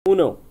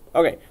Uno.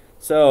 Okay,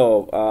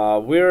 so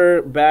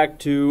we're back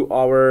to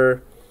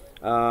our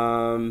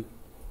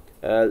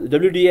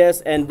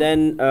WDS, and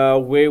then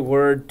we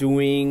were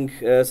doing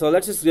so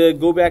let's just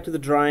go back to the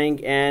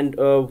drawing, and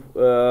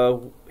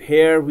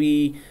here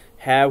we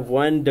have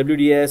one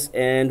WDS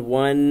and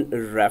one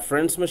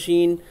reference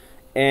machine,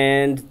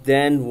 and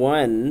then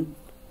one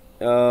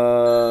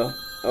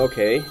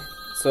okay,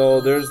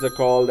 so there's the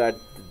call that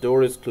the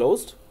door is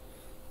closed.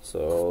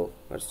 So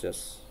let's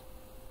just,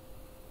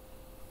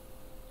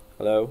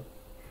 hello,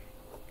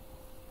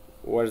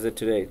 what is it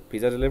today,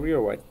 pizza delivery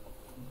or what?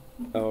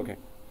 Oh, okay.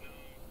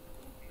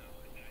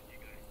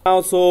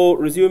 Now, so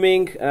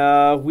resuming,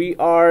 we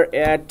are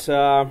at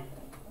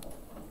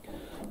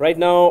right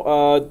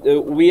now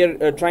we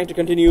are trying to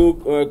continue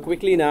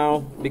quickly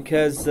now,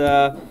 because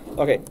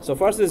okay, so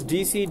first is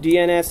DC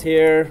DNS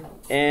here,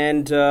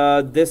 and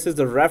this is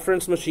the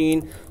reference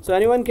machine. So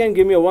anyone can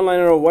give me a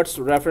one-liner of what's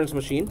reference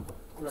machine?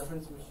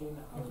 Reference machine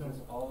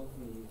houses all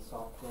the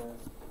software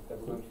that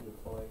we're going to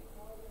deploy.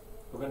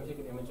 We're going to take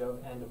an image of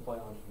and deploy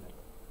onto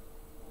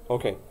network.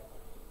 Okay.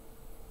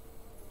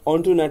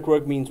 Onto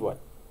network means what?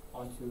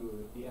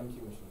 Onto the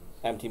empty machines.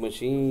 Empty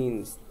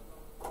machines.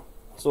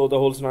 So the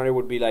whole scenario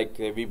would be like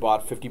we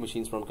bought 50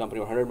 machines from a company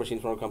or 100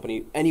 machines from a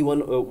company. Any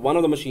one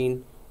of the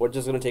machine we're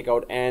just going to take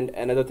out, and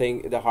another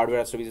thing, the hardware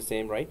has to be the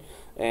same, right?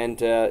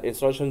 And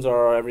instructions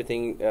are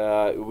everything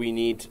we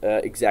need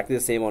exactly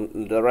the same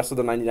on the rest of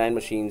the 99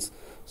 machines.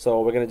 So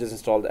we're going to just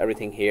install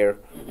everything here,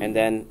 and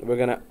then we're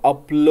going to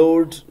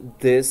upload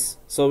this.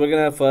 So we're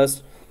going to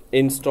first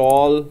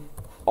install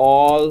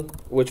all,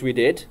 which we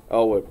did.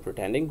 Oh, we're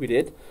pretending we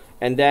did.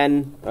 And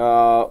then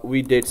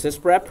we did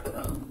sysprep,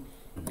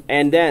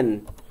 and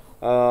then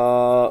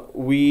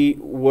we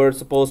were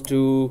supposed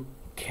to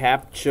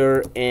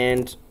capture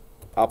and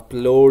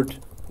upload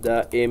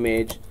the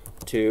image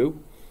to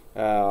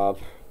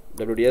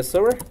WDS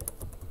server,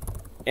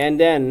 and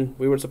then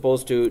we were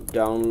supposed to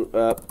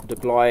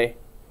deploy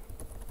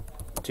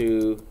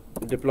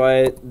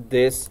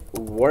this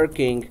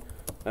working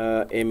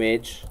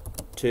image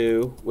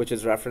to, which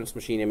is reference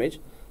machine image,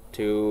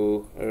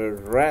 to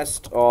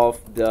rest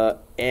of the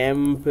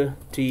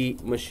empty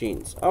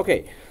machines.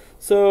 Okay,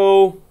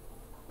 so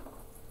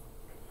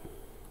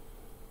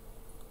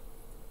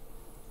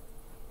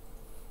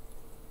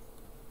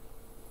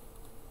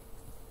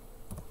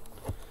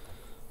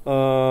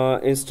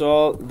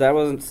install, that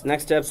was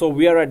next step. So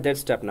we are at that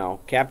step now,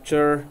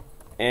 capture,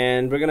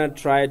 and we're gonna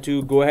try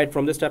to go ahead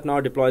from this step now,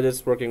 deploy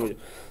this working.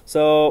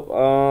 So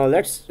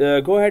let's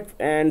go ahead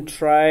and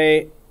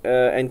try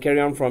and carry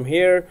on from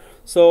here.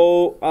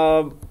 So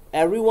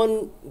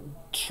everyone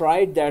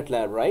tried that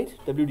lab, right?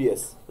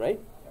 WDS, right?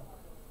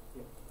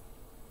 Yeah.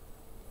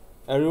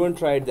 Everyone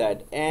tried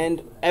that,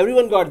 and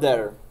everyone got the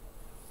error.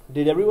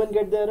 Did everyone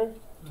get the error?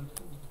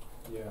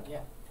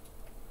 Yeah.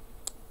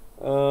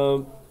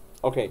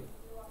 Okay,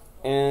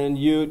 and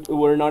you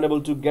were not able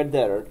to get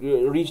there,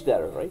 reach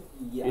there, right?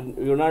 Yeah.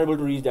 You're not able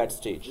to reach that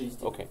stage.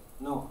 Okay.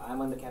 No,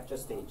 I'm on the capture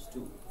stage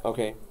too.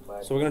 Okay.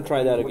 But So we're gonna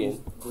try that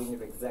again. Doing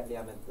it exactly.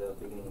 I'm at the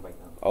beginning right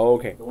now. Oh,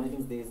 okay. The only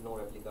thing is there is no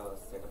replica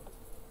setup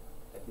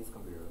at this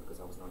computer because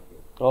I was not here.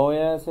 Oh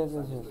yes, yes, So yes,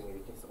 I'm yes. just doing it.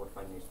 It takes about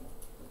 5 minutes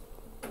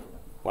more.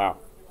 Wow.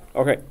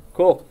 Okay.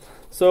 Cool.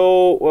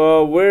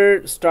 So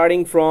we're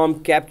starting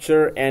from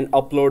capture and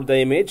upload the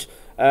image.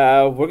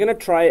 We're gonna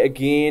try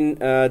again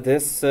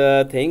this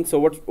thing. So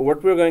what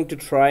we're going to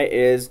try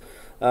is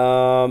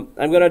I'm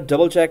gonna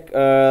double check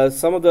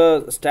some of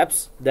the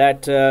steps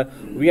that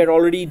we had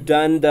already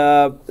done,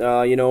 the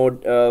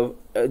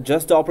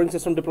just the operating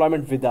system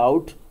deployment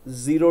without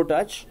zero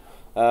touch.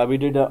 We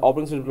did the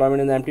operating system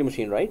deployment in the empty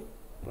machine, right?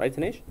 Right,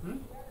 Dinesh?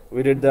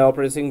 We did the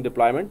operating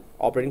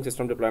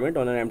system deployment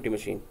on an empty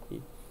machine.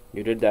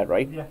 You did that,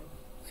 right? Yeah.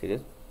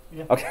 Serious?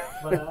 Yeah. Okay.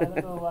 But I don't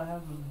know what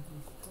happened.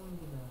 It's going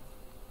to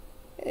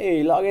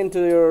Hey, log into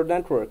your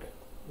network,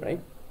 the, right?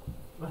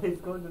 But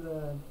it's going to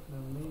the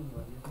main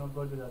one. It's not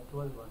going to the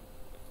 12 one.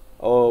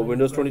 Oh,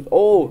 Windows 20.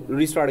 Oh,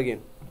 restart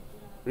again.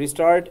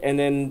 Restart, and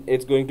then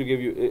it's going to give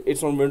you.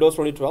 It's on Windows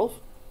 2012,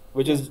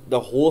 which is the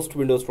host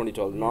Windows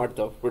 2012, not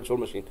the virtual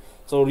machine.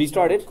 So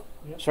restart it.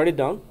 Yeah. Shut it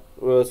down.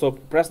 So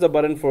press the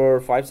button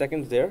for 5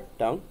 seconds there.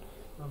 Down.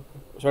 Okay.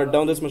 Shut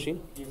down this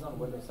machine. He's on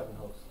Windows 7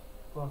 host.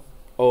 Pause.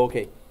 Oh,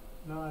 okay.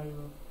 No, I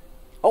will.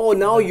 Oh,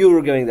 now you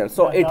were getting there.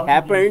 So Yeah, it now we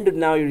happened. use-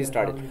 Now you yeah,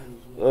 restarted. now we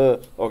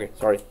use, yeah. Okay,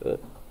 sorry.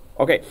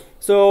 Okay,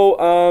 so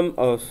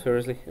oh,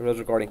 seriously, it was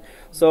recording.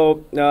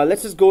 So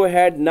let's just go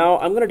ahead now.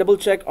 I'm gonna double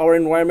check our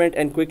environment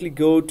and quickly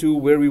go to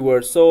where we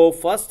were. So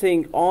first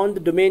thing, on the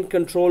domain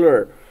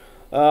controller,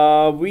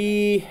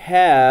 we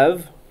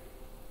have.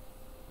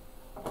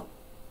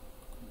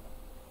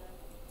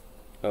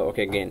 Oh,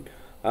 okay, again,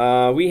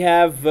 we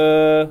have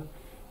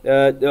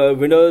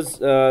Windows.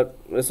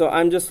 So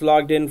I'm just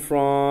logged in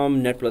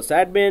from Net Plus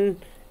Admin.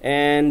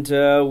 And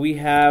we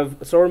have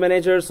server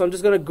manager. So I'm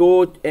just gonna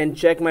go and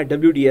check my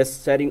WDS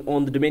setting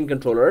on the domain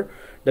controller.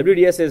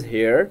 WDS is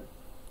here.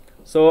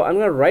 So I'm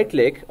gonna right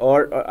click,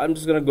 or I'm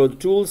just gonna go to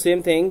tools,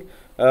 same thing,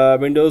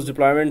 Windows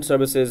deployment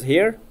services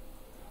here.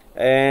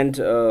 and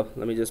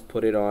let me just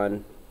put it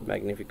on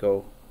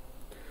Magnifico.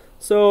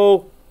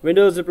 So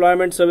Windows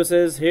deployment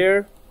services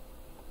here.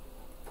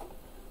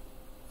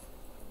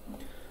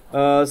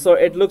 So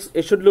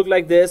it should look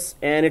like this,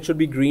 and it should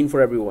be green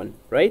for everyone,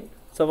 right?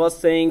 So I was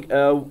saying,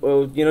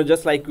 you know,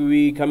 just like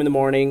we come in the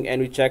morning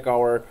and we check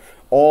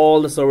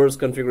all the servers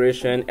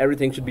configuration,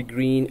 everything should be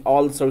green,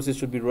 all the services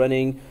should be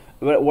running,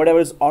 whatever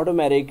is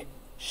automatic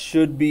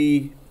should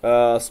be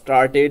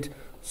started.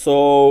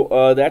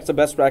 So that's the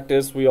best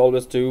practice we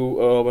always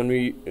do when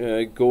we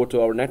go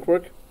to our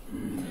network.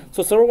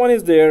 So server 1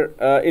 is there.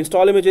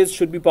 Install images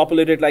should be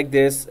populated like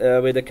this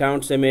with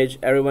accounts image.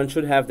 Everyone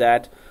should have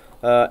that.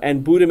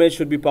 And boot image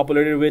should be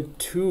populated with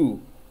 2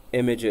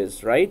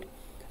 images, right?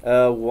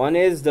 One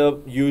is the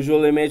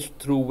usual image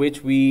through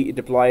which we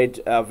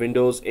deployed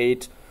Windows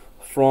 8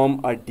 from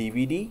a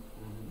DVD,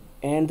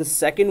 and the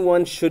second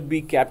one should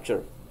be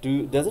capture.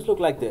 Does it look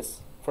like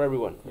this for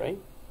everyone, right?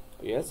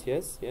 Yes,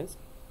 yes, yes.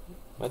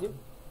 Matthew?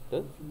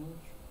 Does?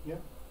 Yeah.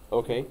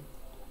 Okay.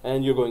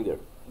 And you're going there.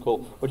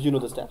 Cool. But you know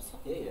the steps?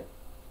 Yeah, yeah.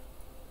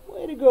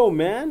 Way to go,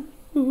 man.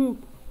 Woohoo.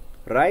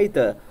 Right.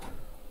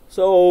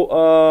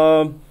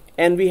 So,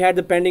 and we had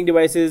the pending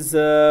devices.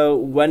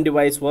 One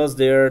device was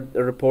there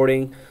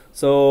reporting.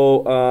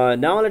 So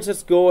now let's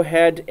just go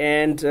ahead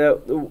and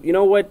you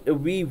know what,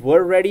 we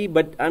were ready,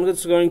 but I'm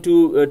just going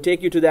to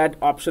take you to that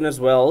option as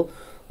well.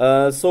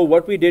 So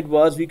what we did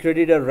was we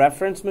created a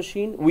reference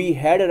machine. We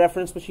had a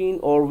reference machine,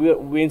 or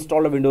we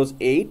installed a Windows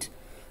 8,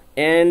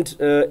 and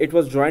it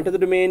was joined to the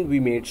domain.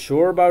 We made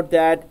sure about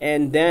that,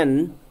 and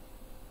then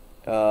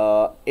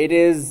it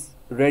is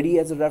ready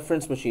as a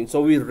reference machine.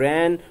 So we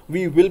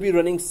will be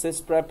running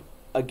sysprep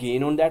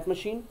again on that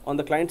machine on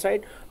the client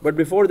side, but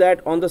before that,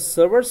 on the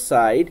server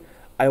side,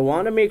 I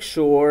want to make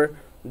sure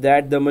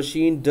that the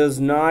machine does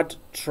not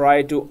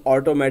try to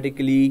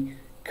automatically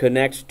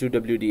connect to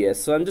WDS.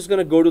 So I'm just going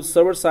to go to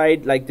server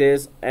side like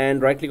this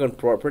and right click on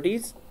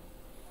properties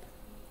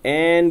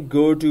and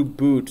go to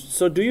boot.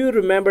 So do we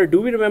remember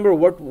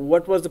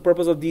what was the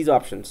purpose of these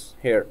options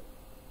here?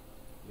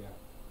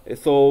 Yeah.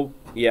 So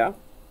yeah,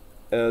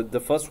 the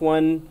first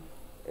one,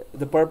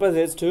 the purpose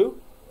is to,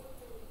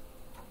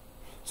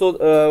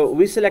 so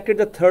we selected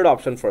the third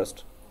option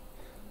first.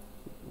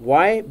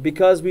 Why?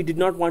 Because we did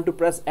not want to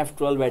press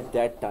F12 at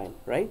that time,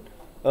 right?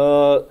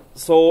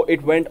 So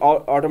it went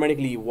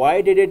automatically.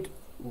 Why did it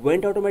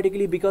went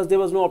automatically? Because there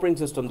was no operating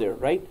system there,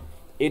 right?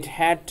 It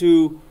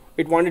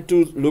wanted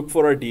to look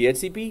for a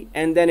DHCP,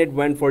 and then it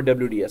went for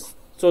WDS.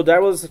 So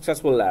that was a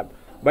successful lab,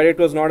 but it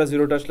was not a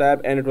zero touch lab,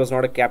 and it was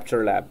not a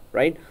capture lab,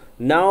 right?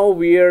 Now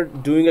we are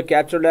doing a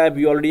capture lab.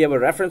 We already have a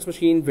reference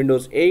machine,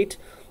 Windows 8,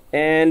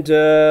 and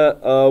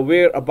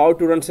we're about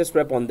to run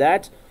sysprep on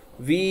that.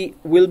 We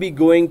will be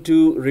going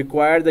to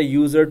require the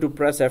user to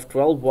press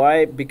F12.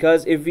 Why?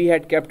 Because if we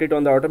had kept it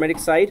on the automatic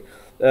side,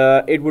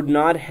 it would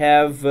not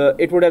have,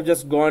 it would have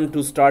just gone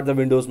to start the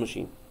Windows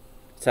machine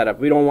setup.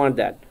 We don't want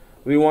that.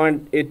 We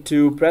want it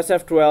to press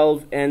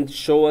F12 and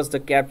show us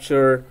the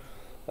capture,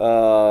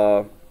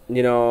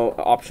 you know,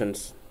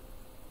 options.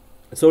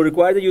 So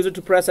require the user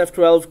to press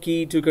F12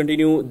 key to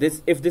continue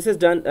this. If this is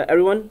done,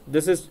 everyone,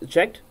 this is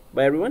checked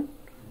by everyone?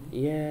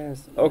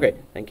 Yes. Okay,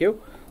 thank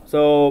you.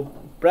 So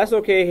press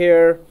OK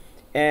here,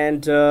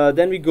 and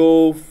then we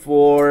go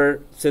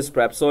for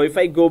sysprep. So if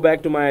I go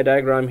back to my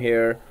diagram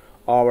here,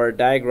 our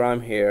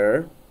diagram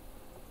here,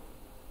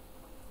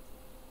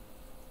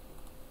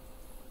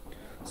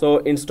 so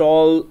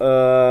install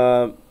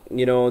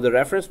you know, the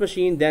reference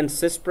machine, then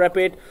sysprep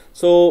it.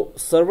 So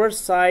server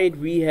side,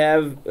 we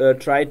have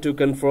tried to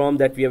confirm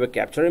that we have a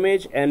capture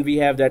image, and we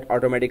have that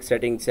automatic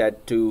setting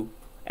set to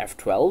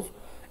F12.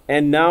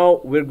 And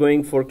now we're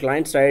going for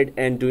client side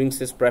and doing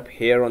sysprep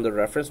here on the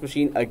reference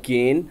machine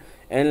again,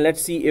 and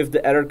let's see if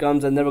the error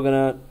comes, and then we're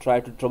gonna try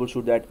to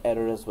troubleshoot that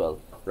error as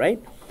well,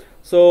 right?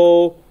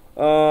 So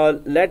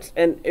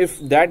and if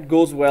that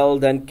goes well,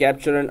 then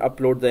capture and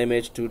upload the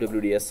image to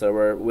WDS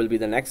server will be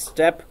the next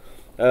step.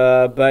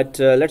 But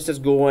let's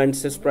just go and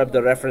sysprep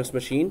the reference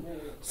machine.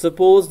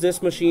 Suppose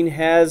this machine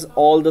has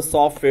all the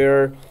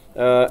software,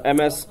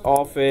 MS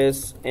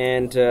Office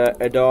and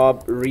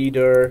Adobe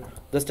Reader.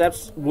 The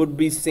steps would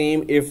be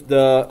same if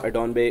the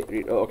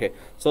okay.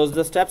 So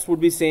the steps would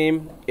be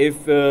same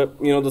if you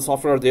know, the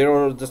software are there,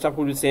 or the step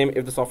would be same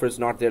if the software is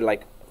not there,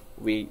 like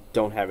we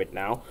don't have it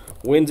now.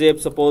 WinZip,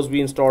 suppose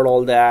we installed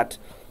all that,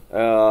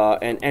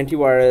 and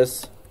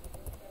antivirus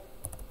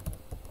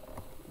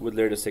with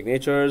latest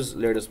signatures,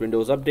 latest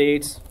Windows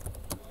updates,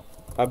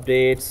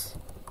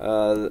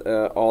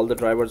 all the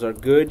drivers are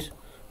good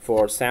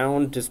for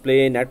sound,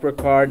 display, network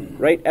card,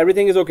 right?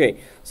 Everything is okay.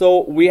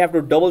 So we have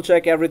to double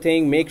check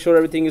everything, make sure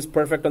everything is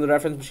perfect on the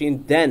reference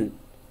machine. Then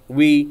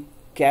we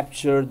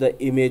capture the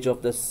image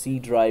of the C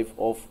drive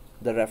of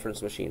the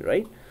reference machine,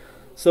 right?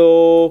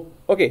 So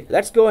okay,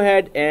 let's go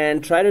ahead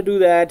and try to do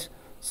that.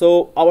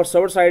 So our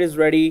server side is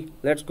ready.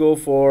 Let's go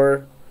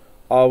for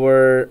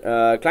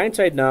our client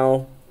side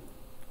now,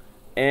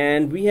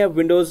 and we have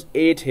Windows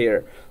 8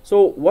 here.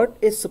 So what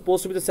is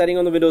supposed to be the setting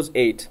on the Windows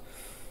 8?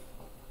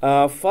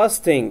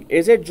 First thing,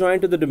 is it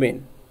joined to the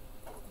domain?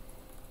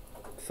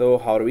 So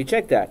how do we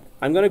check that?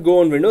 I'm going to go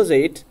on Windows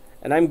 8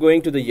 and I'm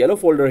going to the yellow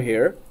folder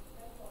here,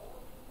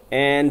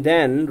 and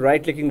then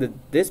right clicking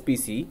this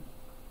PC.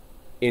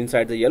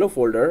 Inside the yellow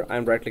folder,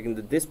 I'm right clicking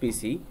this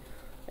PC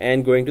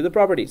and going to the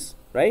properties,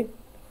 right?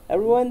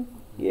 Everyone?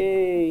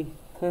 Yay.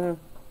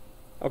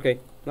 Okay,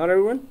 not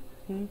everyone?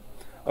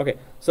 Okay,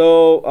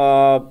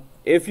 so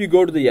if you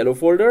go to the yellow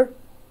folder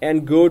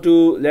and go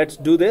to, let's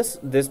do this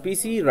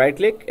PC, right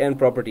click and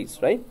properties,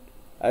 right?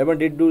 Everyone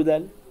did do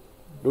that?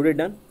 Do it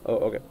done? Oh,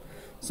 okay.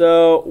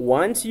 So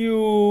once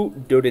you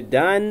do it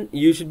done,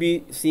 you should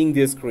be seeing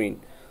this screen.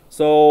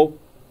 So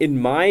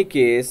in my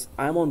case,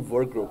 I'm on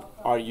workgroup.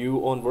 Are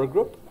you on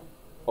workgroup?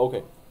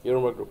 Okay, you're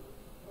on workgroup.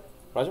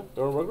 Raja,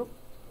 you're on workgroup?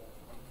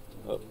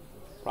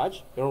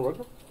 Raj, you're on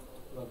workgroup?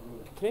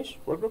 Finish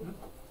workgroup?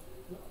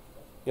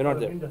 You're not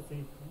there. Windows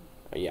 8,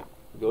 Yeah,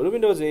 go to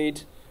Windows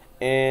 8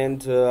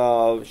 and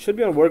should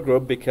be on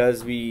workgroup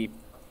because we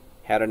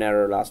had an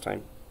error last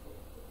time.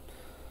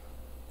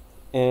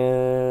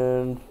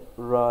 And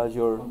Raj,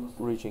 you're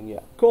reaching.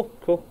 Yeah, cool.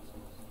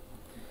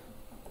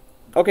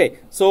 Okay,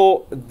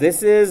 so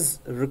this is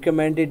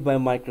recommended by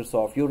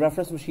Microsoft. Your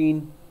reference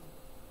machine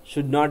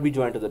should not be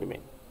joined to the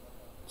domain.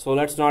 So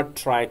let's not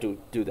try to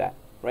do that,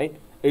 right?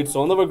 It's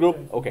on the work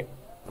group. Okay,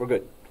 we're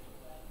good.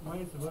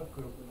 Mine is work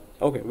group.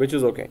 Okay, which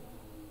is okay.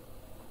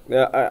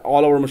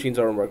 All our machines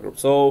are on work group.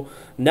 So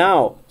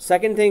now,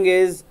 second thing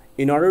is,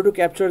 in order to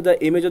capture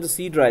the image of the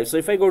C drive. So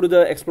if I go to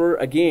the Explorer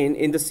again,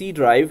 in the C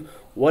drive,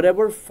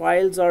 whatever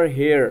files are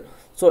here.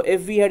 So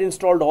if we had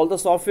installed all the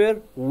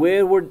software,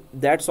 where would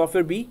that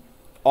software be?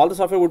 All the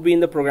software would be in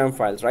the program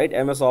files, right?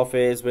 MS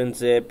Office,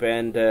 WinZip,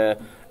 and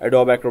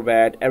Adobe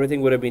Acrobat, everything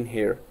would have been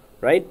here,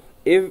 right?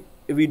 If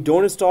we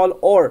don't install,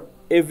 or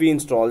if we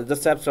install, the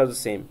steps are the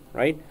same,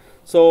 right?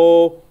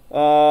 So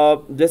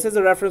this is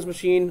a reference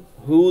machine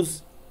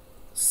whose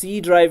C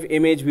drive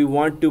image we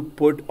want to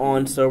put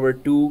on server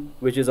 2,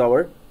 which is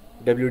our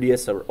WDS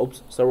server.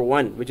 Oops, server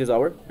 1, which is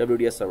our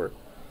WDS server.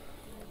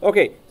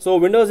 Okay, so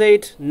Windows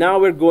 8, now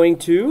we're going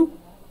to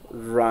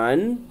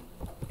run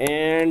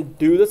and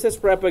do the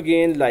sysprep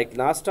again like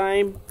last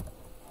time.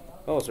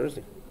 Oh,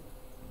 seriously.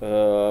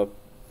 I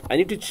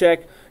need to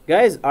check.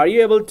 Guys, are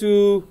you able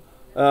to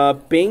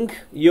ping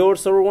your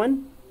server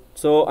 1?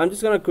 So I'm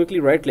just going to quickly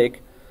right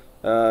click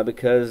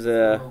because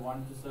server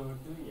 1 to server 2,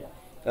 yeah.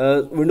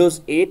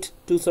 Windows 8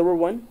 to server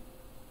 1.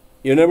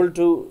 You're unable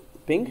to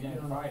ping?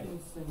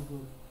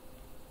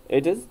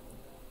 It is?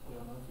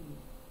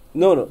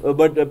 No,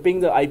 but ping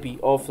the IP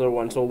of server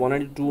 1. So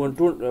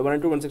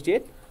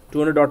 192.168,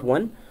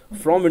 200.1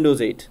 from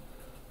Windows 8.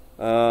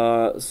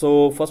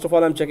 So first of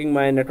all, I'm checking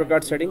my network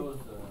card setting. Windows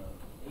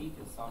 8 is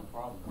some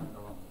problem. I don't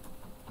know.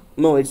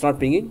 No, it's not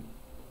pinging.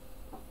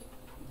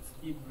 It's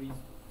keep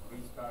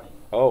restarting.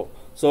 Oh,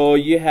 so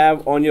you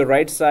have on your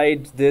right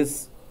side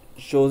this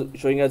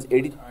showing us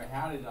 80. I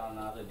had it on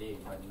another day,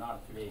 but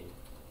not today.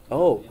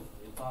 Oh,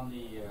 it's on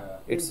the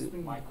it's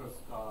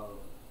Microsoft.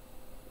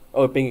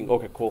 oh pinging.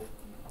 Okay, cool.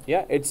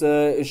 Yeah, it's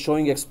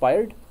showing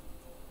expired.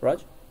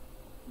 Raj.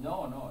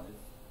 No,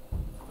 it's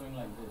going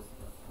like this.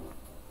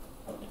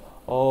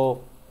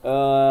 Oh,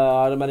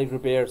 automatic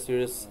repair,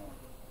 serious.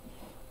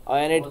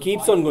 And it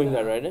keeps on going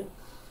there, right?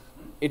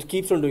 It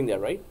keeps on doing that,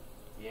 right?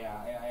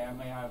 Yeah, I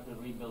may have to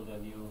rebuild a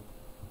new.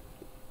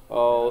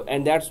 Oh,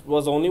 and that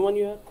was the only one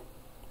you had?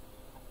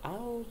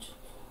 Ouch.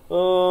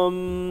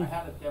 I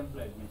had a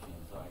template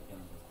machine, so I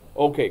can.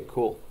 Okay,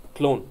 cool.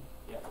 Clone.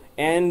 Yeah.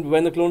 And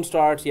when the clone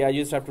starts, yeah,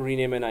 you just have to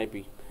rename an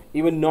IP.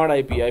 Even not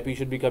IP. IP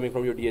should be coming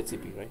from your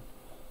DHCP, right?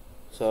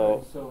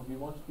 So we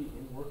want to be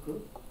in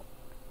workgroup?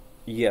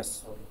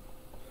 yes. Okay.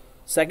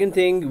 Second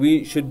thing,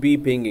 we should be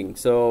pinging.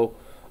 So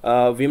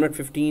VMnet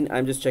 15,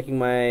 I'm just checking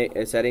my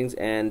settings,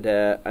 and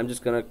I'm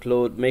just gonna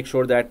make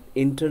sure that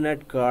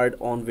internet card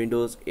on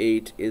Windows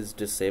 8 is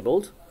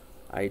disabled.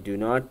 I do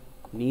not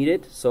need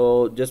it,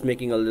 so just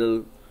making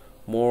a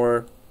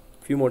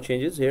few more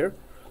changes here.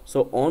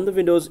 So on the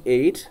Windows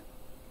 8,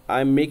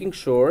 I'm making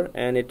sure,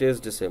 and it is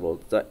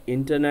disabled. The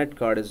internet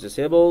card is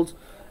disabled,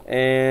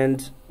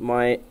 and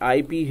my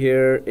IP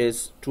here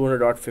is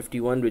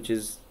 200.51,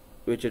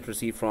 which it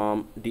received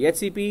from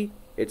DHCP.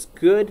 It's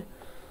good.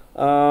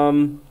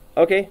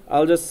 Okay,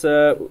 I'll just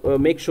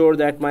make sure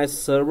that my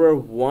server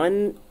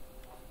 1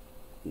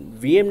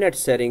 VMnet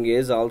setting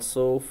is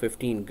also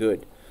 15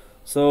 good.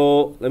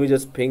 So let me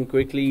just ping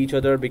quickly each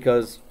other,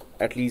 because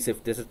at least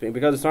if this is ping,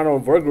 because it's not our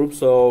work group.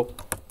 So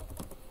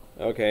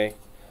okay,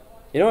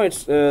 you know, it's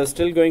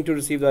still going to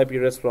receive the IP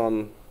address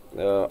from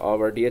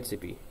our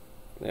DHCP.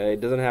 It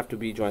doesn't have to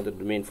be joined to the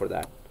domain for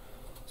that.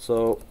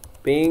 So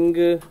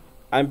ping,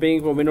 I'm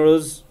pinging from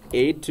Windows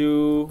 8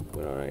 to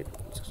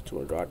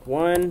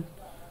 200.1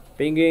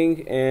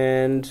 pinging,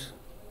 and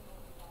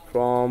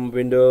from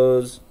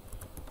Windows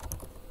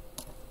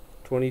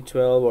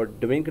 2012 or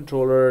domain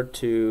controller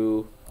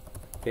to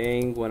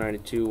ping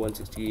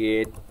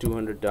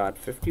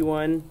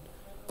 192.168.200.51.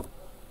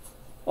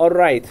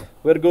 Alright,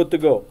 we're good to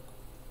go.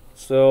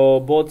 So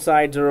both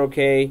sides are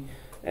okay,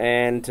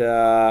 and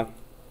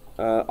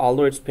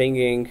although it's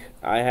pinging,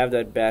 I have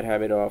that bad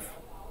habit of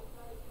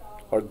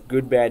or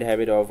good bad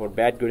habit of, or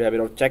bad good habit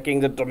of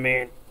checking the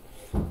domain.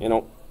 You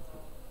know,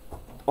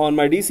 on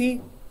my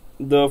DC,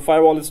 the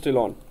firewall is still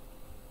on.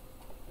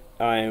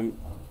 I am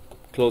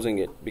closing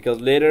it because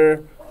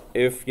later,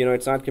 if you know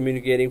it's not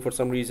communicating for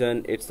some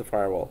reason, it's the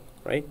firewall,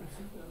 right?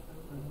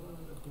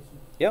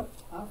 Yeah.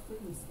 After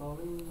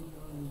installing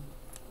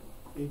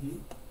AD,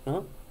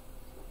 Uh-huh.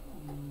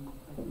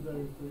 active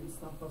directory,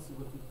 it's not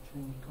possible to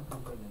change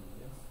computer name.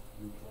 Yes.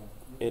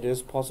 It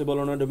is possible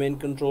on a domain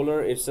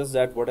controller. It's just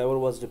that whatever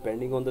was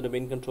depending on the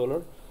domain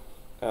controller,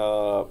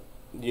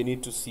 you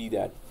need to see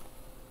that.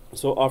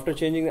 So after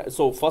changing that,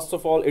 so first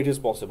of all, it is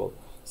possible.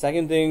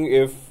 Second thing,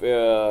 if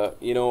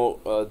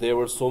there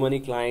were so many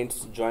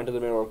clients joined to the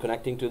domain or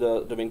connecting to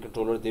the domain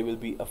controller, they will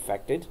be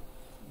affected.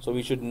 So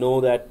we should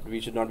know that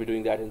we should not be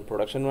doing that in the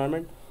production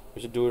environment.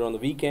 We should do it on the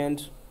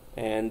weekend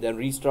and then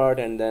restart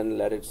and then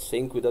let it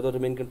sync with other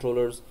domain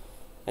controllers.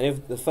 And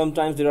if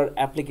sometimes there are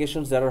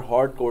applications that are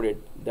hard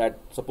coded, that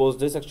suppose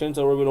this Exchange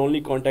server will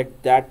only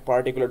contact that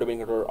particular domain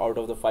controller out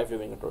of the 5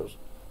 domain controllers.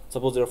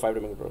 Suppose there are 5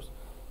 domain controllers.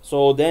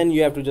 So then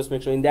you have to just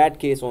make sure in that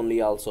case only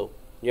also,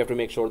 you have to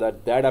make sure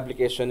that that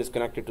application is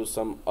connected to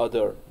some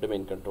other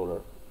domain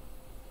controller.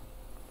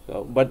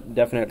 So, but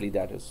definitely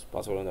that is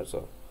possible, and that's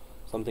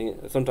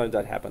sometimes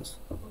that happens.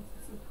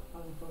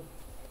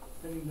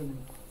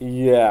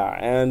 Yeah,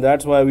 and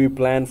that's why we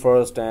plan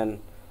first, and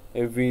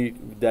if we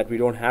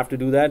don't have to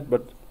do that,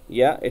 but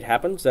yeah, it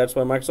happens. That's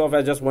why Microsoft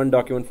has just one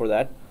document for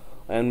that,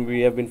 and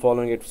we have been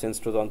following it since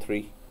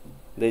 2003.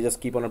 They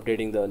just keep on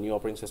updating the new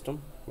operating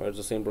system, where it's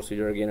the same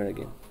procedure again and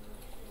again.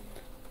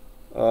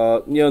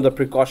 The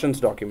precautions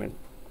document.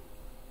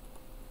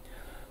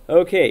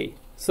 Okay,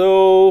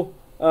 so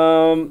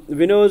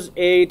Windows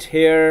 8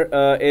 here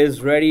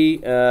is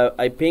ready.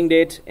 I pinged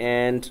it,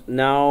 and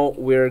now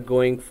we're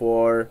going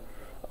for.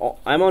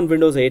 I'm on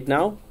Windows 8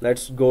 now.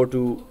 Let's go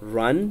to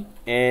run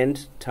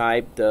and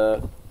type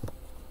the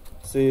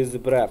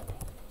sysprep.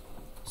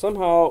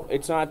 Somehow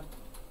it's not,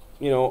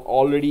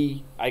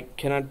 already I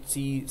cannot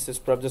see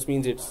sysprep. This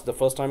means it's the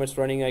first time it's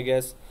running, I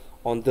guess,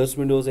 on this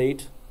Windows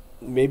 8.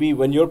 Maybe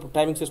when you're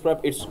typing sysprep,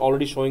 it's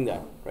already showing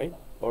that, right?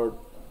 Or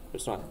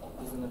it's not.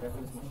 It's in the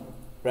reference machine.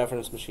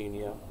 Reference machine,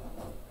 yeah.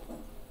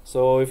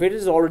 So if it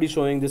is already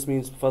showing, this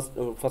means first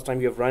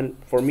time you have run.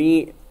 For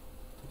me, I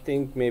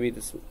think maybe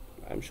this.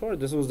 I'm sure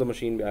this was the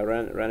machine I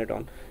ran it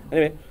on.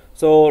 Anyway,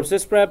 so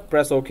sysprep,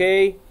 press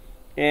OK,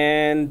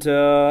 and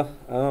yeah,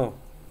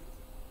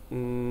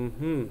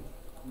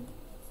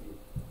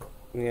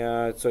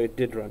 so it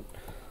did run.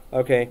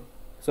 Okay,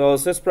 so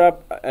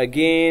sysprep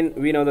again.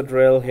 We know the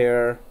drill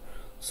here.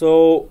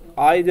 So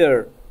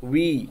either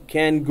we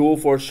can go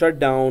for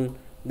shutdown,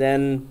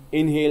 then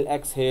inhale,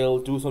 exhale,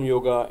 do some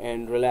yoga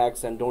and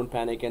relax and don't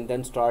panic, and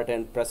then start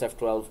and press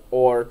F12,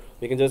 or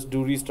we can just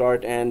do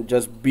restart and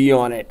just be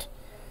on it.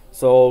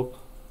 So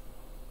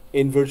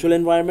in virtual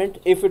environment,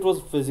 if it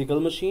was physical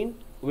machine,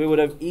 we would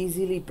have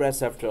easily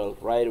pressed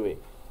F12 right away.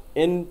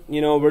 In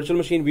virtual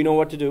machine, we know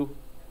what to do,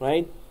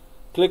 right?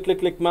 Click, click,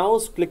 click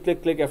mouse, click,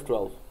 click, click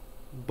F12,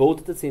 both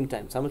at the same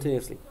time,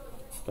 simultaneously,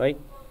 right?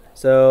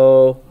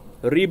 So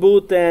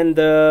reboot and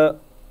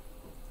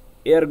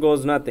here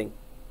goes nothing.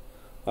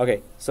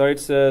 Okay, so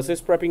it's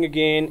sysprepping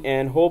again,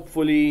 and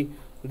hopefully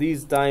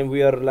this time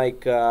we are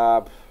like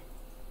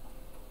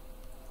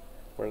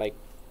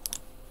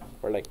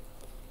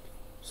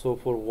so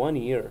for 1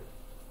 year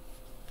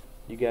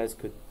you guys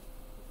could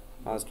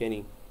ask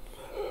any.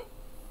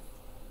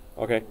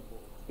 Okay,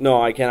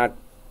 no, I cannot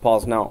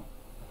pause now.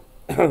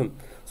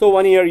 So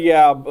 1 year,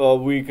 yeah,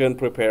 we can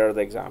prepare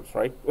the exams,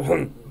 right?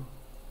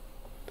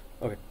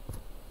 Okay,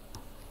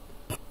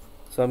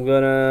 so I'm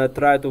gonna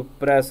try to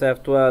press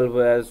F12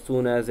 as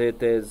soon as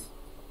it is.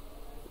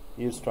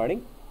 You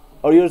starting,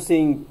 or you're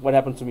seeing what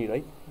happens to me,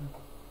 right?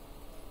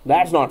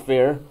 That's not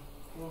fair.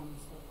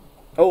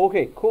 Oh,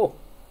 okay, cool.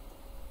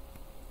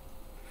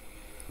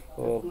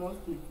 Oh.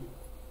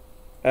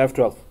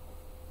 F12.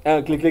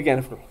 Click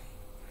and F12.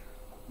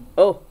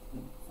 Oh,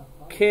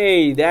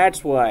 okay,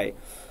 that's why.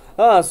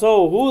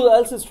 So who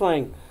else is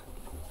trying?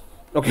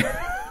 Okay.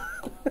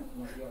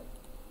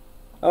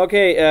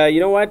 Okay, you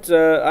know what?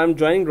 I'm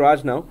joining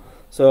Raj now.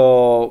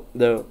 So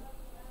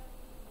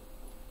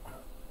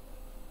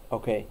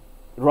okay,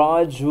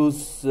 Raj,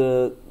 who's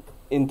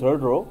in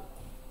third row,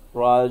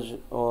 Raj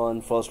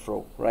on first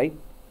row, right?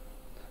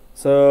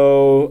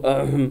 So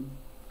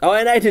oh,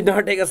 and I did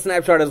not take a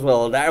snapshot as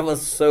well. That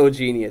was so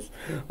genius.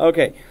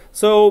 Okay,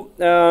 so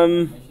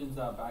Machines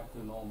are back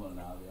to normal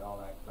now. They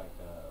all act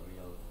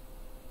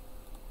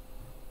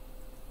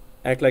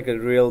like a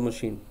real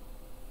machine.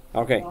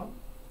 Okay.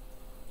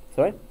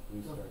 Sorry?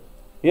 restart.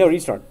 Yeah,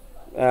 restart.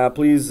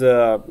 Please,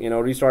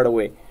 restart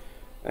away.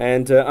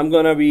 And I'm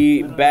gonna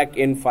be back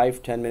in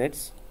 5-10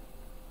 minutes.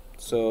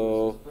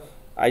 So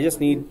I just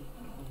need.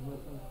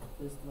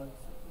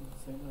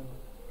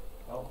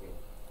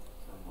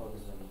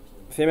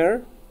 Same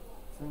error?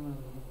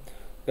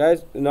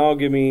 Guys, now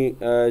give me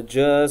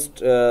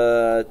just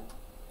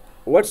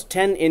what's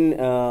 10 in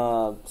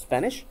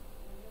Spanish?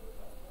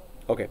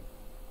 Okay.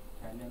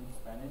 10 in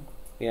Spanish?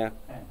 Yeah.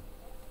 10.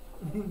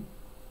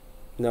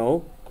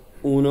 No.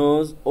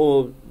 Unos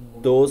o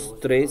dos,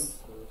 tres.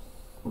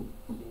 Are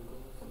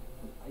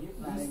you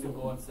planning to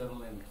go and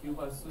settle in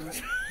Cuba soon?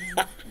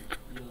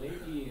 You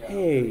lately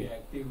Hey. very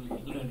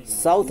actively learning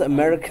South Cuban.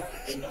 America.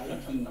 In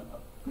IT,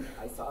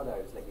 I saw that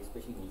it's like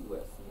especially in the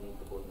US, you need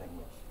the both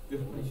language,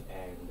 English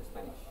and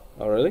Spanish.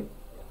 Oh, really?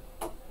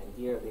 And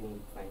here they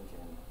need French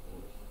and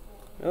English.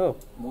 Oh.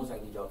 Most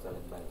IT jobs are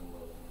like bilingual.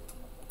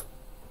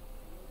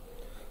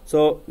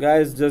 So,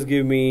 guys, just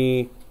give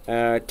me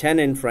 10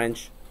 in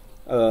French.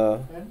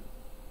 10?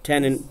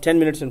 10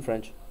 minutes in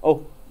French.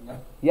 Oh,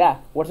 yeah.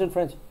 What's in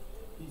French?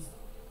 This.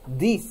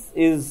 This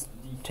is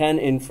 10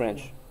 in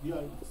French.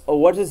 Yeah. Oh,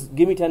 what is?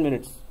 Give me 10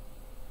 minutes.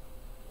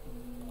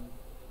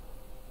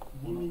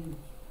 Give me.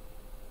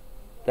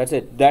 That's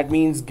it. That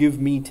means give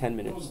me 10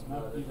 minutes. No,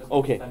 not give.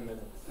 Okay. 10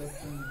 minutes. That's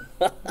 10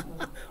 minutes.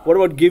 What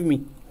about give me?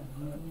 Give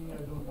me, I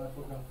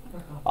forgot.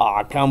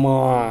 Ah, come You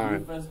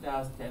on. first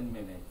asked 10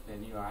 minutes,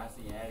 then you asked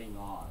the adding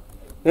on.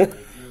 Like, you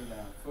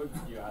food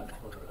you asked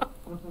for.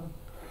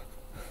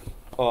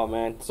 Oh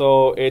man.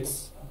 So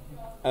it's,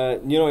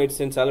 it's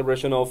in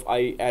celebration of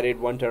I added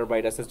 1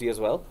 terabyte SSD as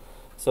well.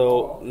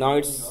 So now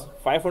it's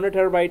 500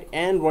 terabyte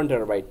and 1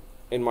 terabyte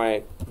in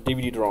my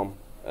DVD-ROM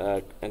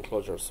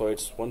enclosure. So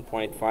it's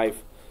 1.5.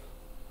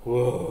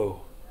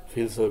 Whoa,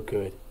 feels so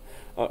good.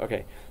 Oh,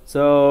 okay,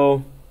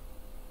 so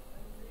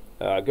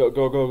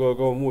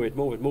go,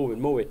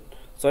 move it.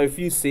 So if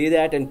you say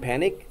that and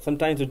panic,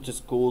 sometimes it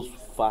just goes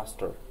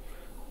faster.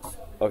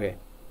 Okay,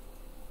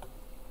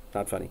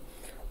 not funny.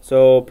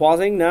 So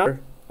pausing now.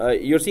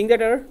 You're seeing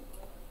that error?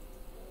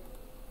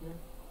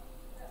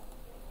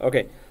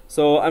 Okay.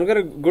 So I'm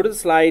gonna go to the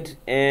slide,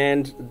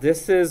 and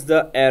this is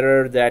the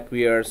error that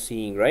we are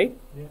seeing, right?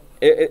 Yeah.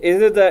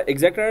 Is it the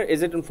exact error?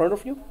 Is it in front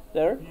of you?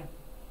 There? Yeah.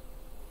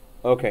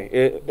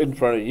 Okay, in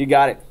front of you. You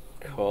got it.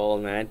 Cool,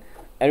 man.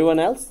 Anyone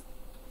else?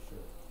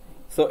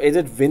 So is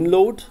it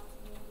winload,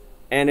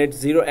 and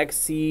it's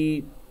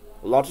 0xc,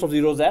 lots of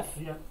zeros f?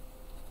 Yeah.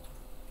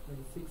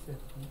 6 F.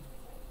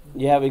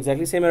 You have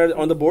exactly same error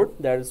on the board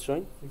that is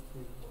showing. 6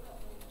 F.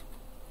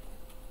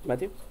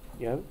 Matthew,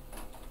 you have it?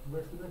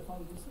 Where should I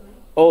find this area?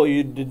 Oh,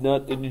 you did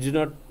not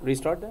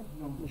restart that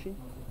No. machine?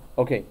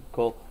 no. Okay,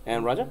 cool.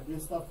 And Raja? We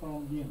start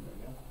from the end,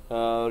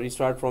 yeah?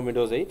 Restart from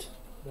Windows 8.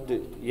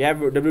 You have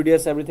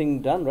WDS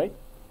everything done, right,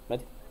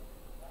 Matthew?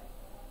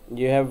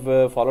 You have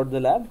followed the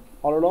lab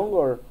all along,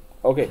 or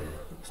okay?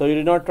 So you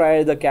did not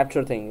try the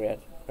capture thing yet,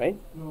 right?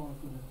 No, I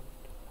couldn't.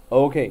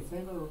 Okay,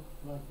 Same error.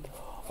 Like,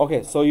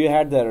 okay. So you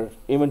had that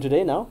even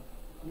today now.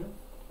 yeah?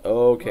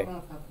 Okay. No,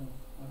 not happening.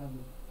 I have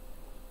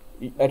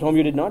it. At home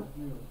you did not.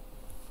 Zero.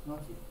 Not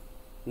yet.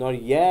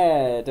 Not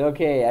yet.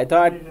 Okay, I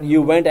thought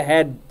you went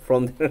ahead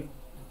from there.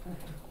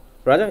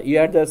 Raja, you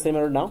had the same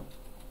error now.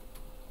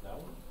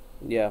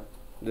 Yeah,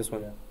 this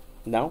one.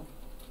 Now.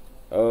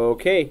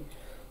 Okay,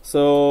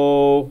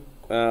 so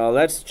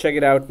let's check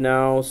it out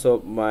now.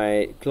 So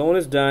my clone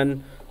is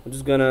done. I'm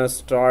just gonna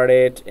start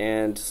it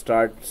and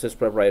start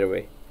sysprep right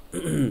away.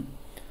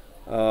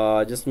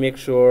 Just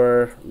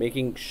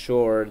making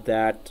sure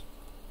that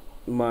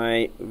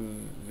my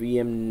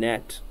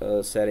VMnet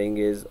setting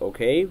is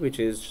okay, which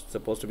is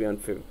supposed to be on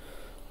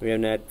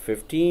VMnet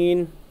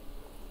 15.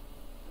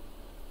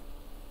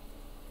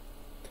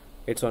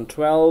 It's on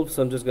 12,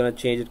 so I'm just gonna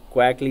change it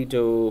quickly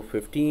to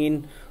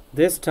 15.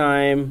 This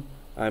time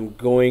I'm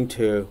going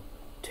to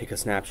take a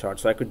snapshot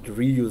so I could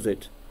reuse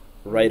it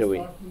right away.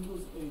 Start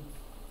Windows 8.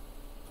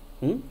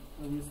 Hmm?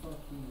 We start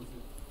Windows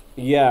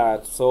 8. Yeah,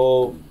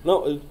 so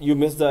no, you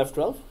missed the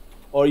F12,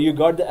 or you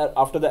got the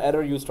after the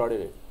error you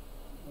started it.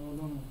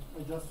 No.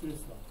 I just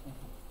restart.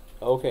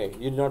 Okay,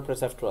 you did not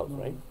press F12, No.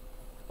 right?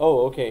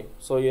 Oh, okay.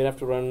 So you have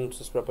to run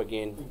sysprep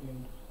again,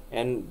 Again.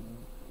 and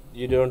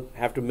you don't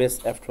have to miss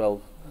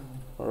F12.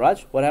 Mhm.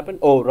 Raj, what happened?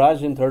 Oh,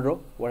 Raj in third row.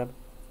 What happened?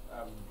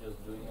 I'm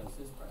just doing a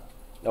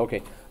sysprep.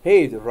 Okay.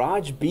 Hey, the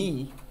Raj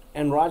B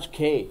and Raj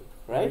K,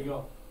 There right? you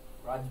go.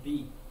 Raj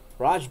B.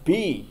 Raj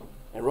B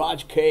and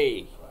Raj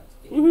K.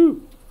 Raj A.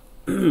 Woohoo!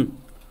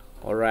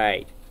 All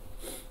right.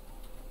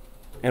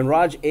 And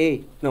Raj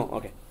A. No,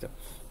 okay. So,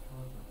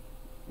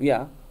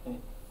 yeah.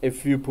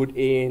 If you put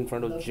A in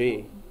front of Does J.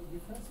 it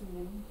difference in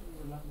meaning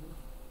in your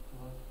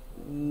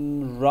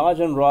language? Raj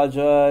and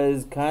Raja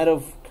is kind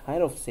of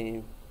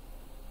same.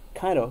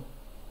 Kind of.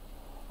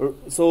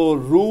 So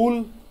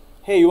rule.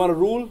 Hey, you want a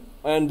rule?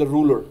 And the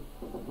ruler.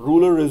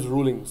 Ruler is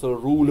ruling. So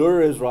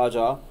ruler is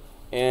Raja,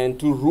 and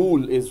to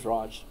rule is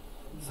Raj.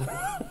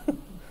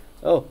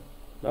 Oh,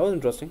 that was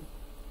interesting.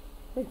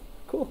 Hey,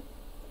 cool.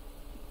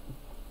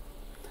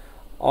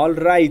 All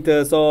right.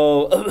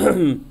 So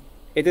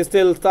it is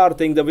still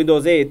starting the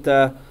Windows 8.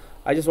 I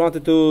just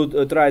wanted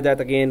to try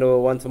that again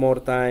once more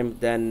time.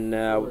 Then.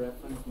 For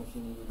reference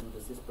machine, you do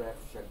the sysprep,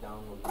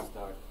 shutdown, or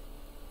restart,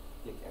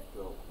 click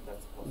F12.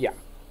 That's possible. Yeah,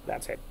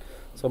 that's it.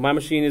 So my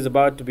machine is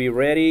about to be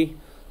ready.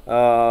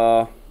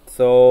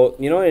 So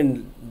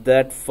in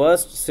that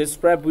first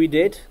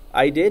sysprep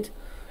I did,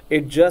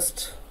 it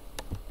just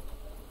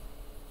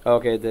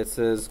okay. This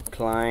is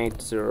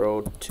client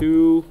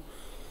 02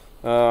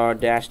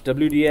 dash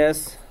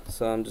WDS.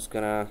 So I'm just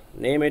gonna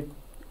name it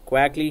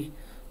Quackly.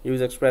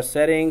 Use express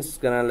settings.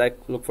 Gonna like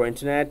look for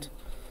internet,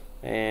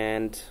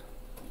 and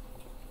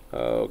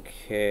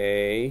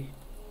okay.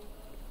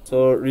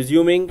 So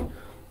resuming,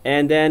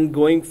 and then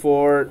going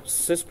for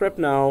sysprep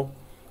now.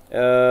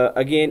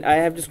 Again, I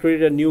have just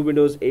created a new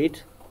Windows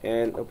 8,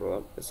 and no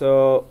problem.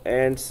 So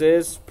and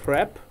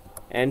sysprep,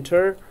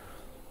 enter,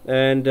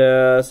 and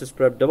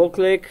sysprep double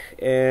click,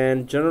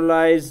 and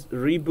generalize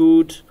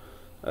reboot.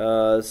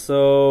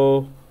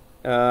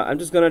 I'm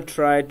just gonna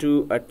try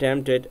to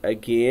attempt it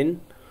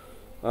again.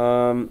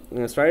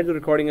 Started the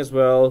recording as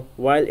well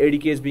while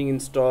ADK is being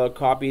installed,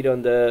 copied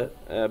on the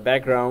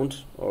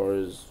background, or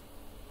is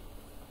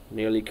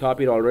nearly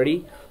copied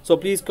already. So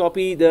please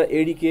copy the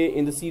ADK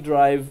in the C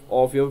drive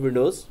of your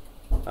Windows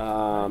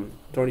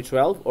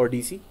 2012 or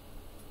DC.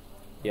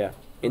 Yeah,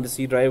 in the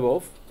C drive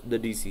of the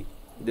DC,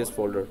 this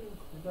folder.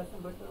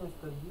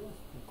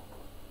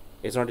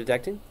 It's not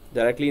detecting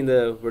directly in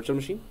the virtual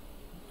machine.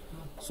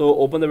 So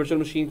open the virtual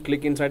machine,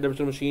 click inside the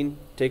virtual machine,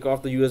 take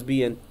off the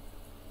USB and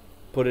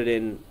put it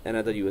in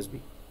another USB.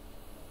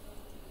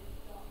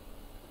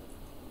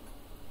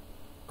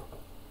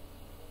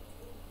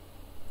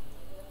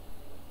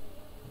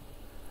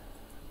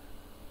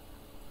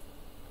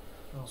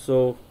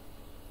 So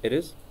it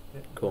is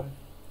cool.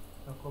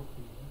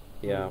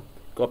 Yeah,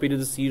 copy to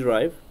the C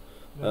drive,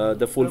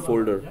 the full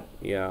folder.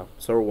 Yeah,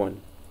 server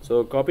 1.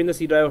 So copy in the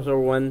C drive of server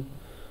 1.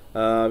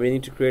 We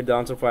need to create the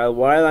answer file.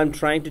 While I'm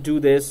trying to do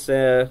this,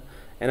 and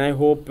I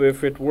hope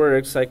if it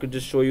works, I could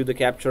just show you the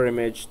capture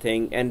image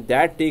thing, and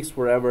that takes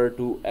forever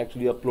to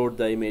actually upload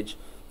the image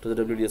to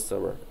the WDS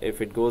server.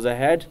 If it goes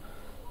ahead,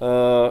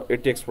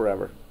 it takes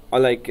forever.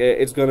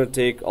 It's gonna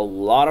take a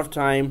lot of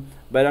time,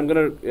 but I'm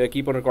gonna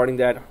keep on recording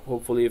that,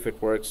 hopefully if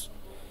it works.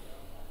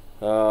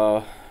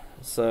 So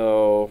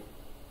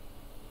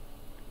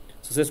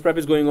sysprep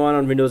is going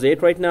on Windows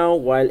 8 right now,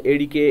 while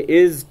ADK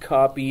is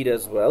copied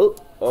as well.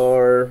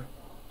 Or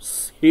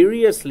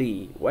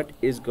seriously, what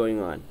is going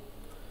on?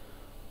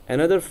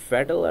 Another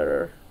fatal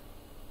error.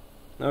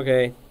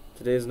 Okay,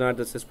 today is not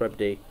the sysprep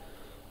day,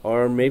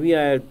 or maybe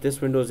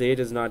this Windows 8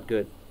 is not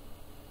good.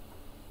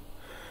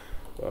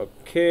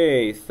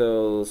 Okay,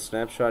 so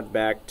snapshot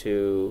back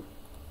to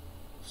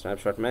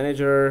snapshot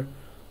manager,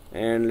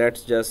 and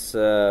let's just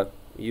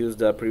use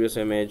the previous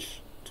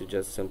image to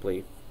just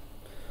simply.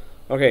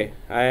 Okay,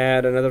 I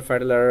had another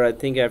fatal error. I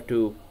think I have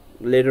to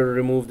later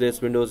remove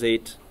this Windows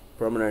 8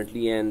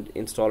 permanently and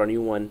install a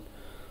new one.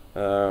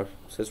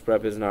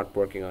 Sysprep is not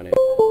working on it.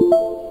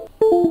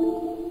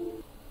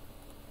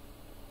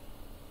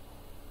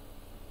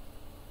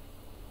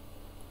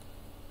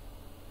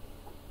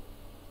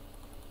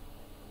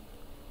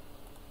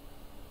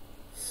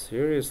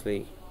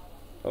 Seriously.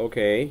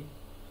 Okay,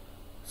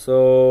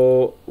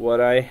 so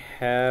what I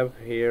have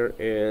here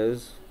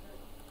is,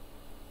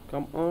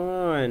 come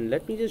on,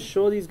 let me just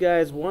show these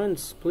guys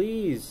once,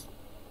 please.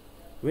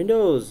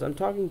 Windows, I'm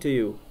talking to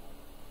you.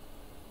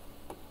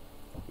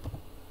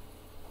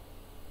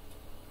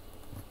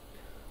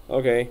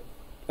 Okay,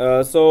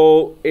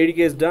 so ADK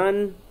is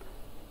done,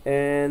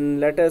 and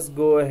let us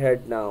go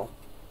ahead now.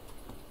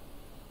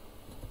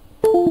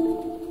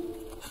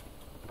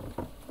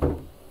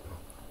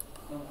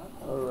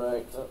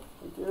 Alright,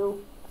 thank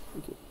you.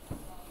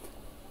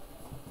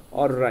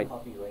 Alright.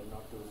 Copy, right?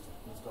 Not to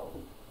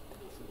install.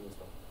 Should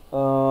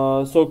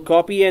install. So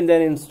copy and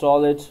then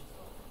install it.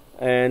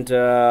 And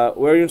where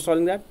are you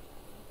installing that?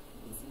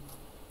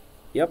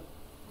 Yep.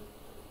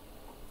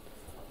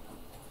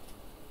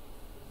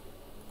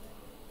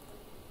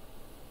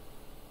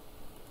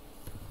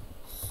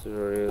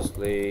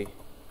 Seriously,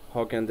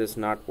 how can this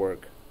not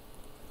work?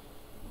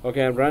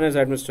 Okay, I'm run as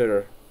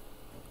administrator.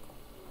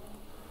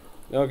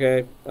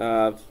 Okay,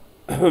 the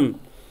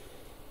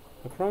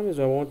problem is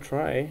I won't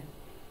try.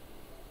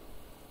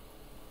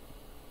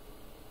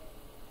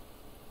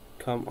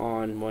 Come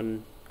on,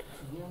 one.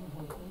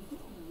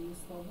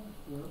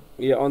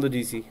 Yeah, on the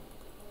DC.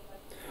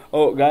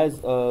 Oh, guys,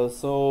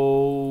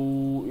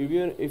 so if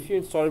you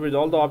install it with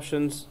all the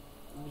options,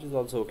 which is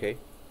also okay.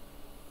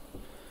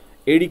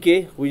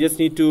 ADK, we just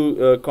need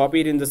to copy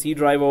it in the C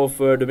drive of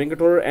domain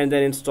controller and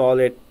then install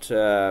it.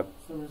 Server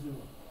 0.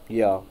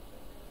 Yeah,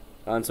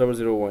 on server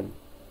 01.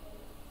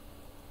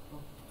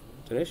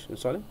 Finish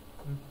installing.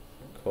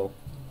 Cool.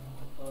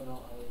 Oh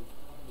no,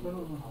 No,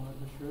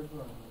 the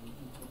server.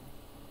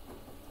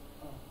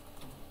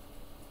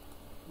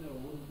 No, it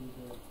wouldn't be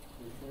the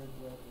shared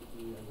drive would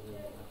be under the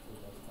actual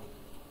desktop.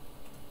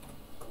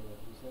 So what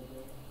you said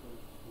there, go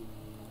to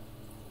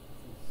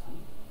C.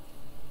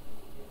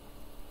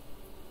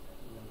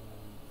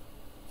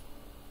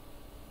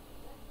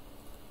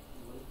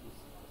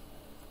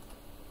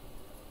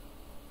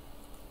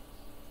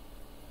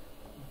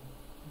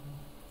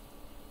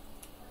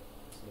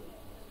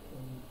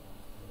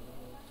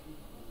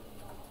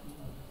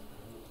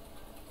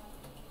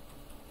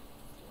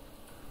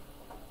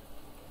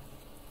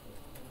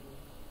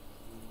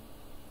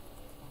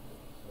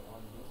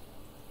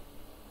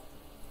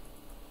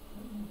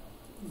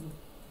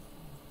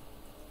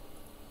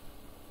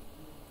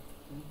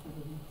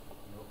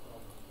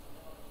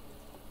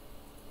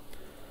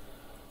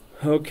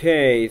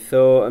 Okay,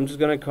 so I'm just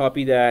gonna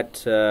copy that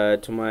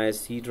to my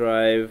C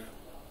drive.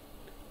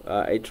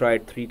 I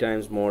tried 3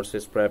 times more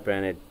sysprep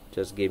and it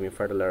just gave me a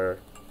fatal error.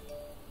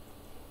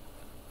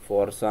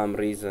 For some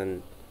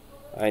reason,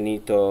 I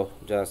need to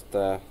just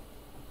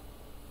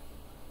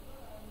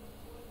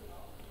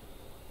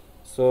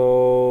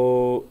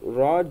so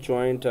Raj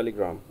joined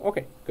Telegram.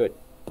 Okay, good.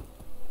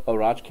 Oh,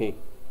 Raj K,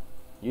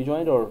 you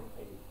joined or?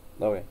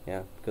 Okay,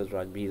 yeah, because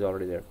Raj B is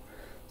already there.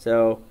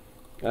 So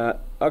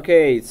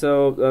okay,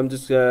 so I'm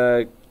just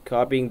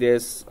copying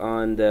this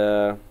on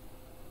the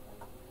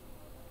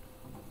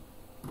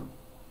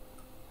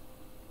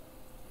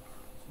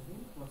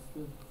What's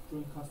the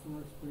joint customer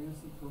experience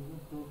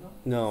program?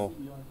 no. CERT,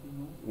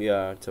 no?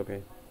 Yeah, it's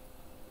okay.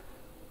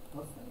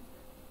 What's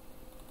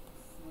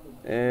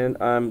that? And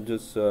I'm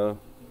just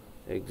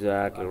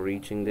exactly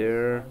reaching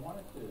there, I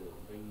wanted to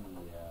bring the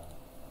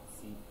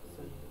seat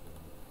to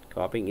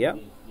copying. Yeah,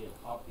 the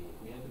copy.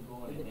 We had to go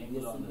and With the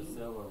enable on the DSCP,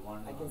 server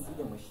one. I can see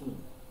the machine.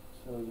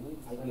 So you need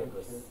to IP set up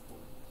address. share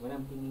When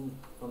I'm pinging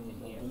from Yeah,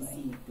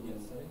 DC right. to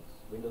Yes, sir.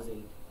 Windows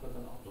 8, with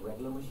an the option.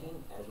 regular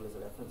machine as well as a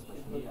reference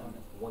machine, Yeah.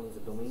 one is a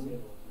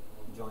domain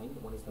joined,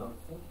 one is not.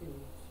 Thank you.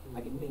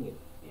 I can ping it.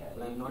 Yeah,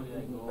 But I'm not usually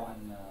I pinging go back.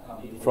 and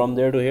enable from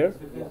there to here.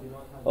 Yeah.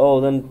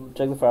 Oh, then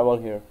check the firewall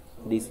here.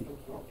 DC.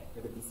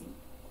 Like a DC.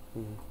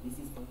 Mhm.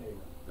 DC is from here.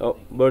 Oh,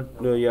 but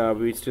yeah,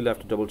 we still have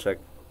to double check.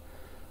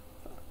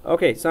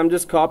 Okay, so I'm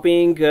just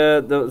copying.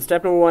 The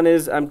step number 1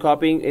 is I'm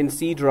copying in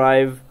C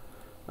drive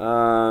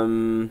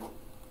the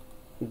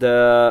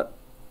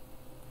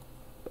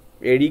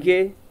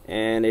ADK,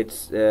 and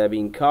it's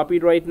being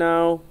copied right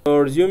now. So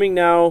resuming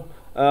now,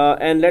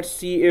 and let's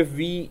see if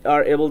we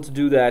are able to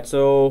do that.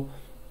 So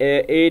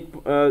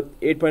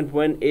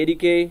 8.1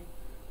 ADK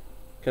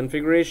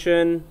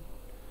configuration,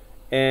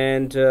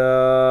 and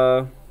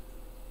then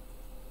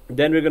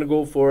we're going to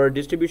go for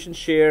distribution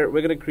share.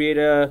 We're going to create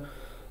a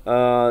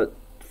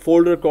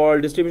folder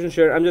called distribution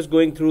share. I'm just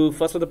going through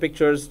first of the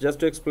pictures just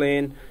to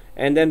explain,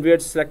 and then we are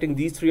selecting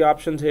these 3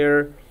 options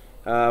here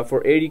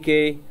for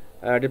ADK,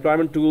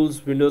 deployment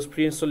tools, Windows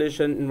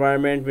pre-installation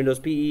environment, Windows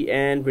PE,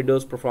 and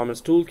Windows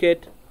Performance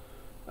Toolkit.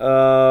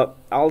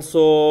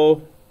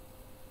 Also,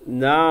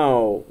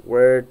 now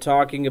we're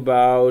talking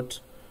about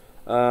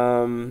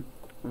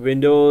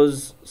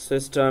Windows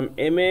System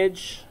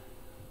Image,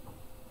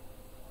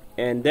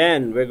 and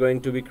then we're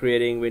going to be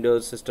creating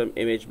Windows System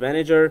Image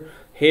Manager.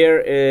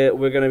 Here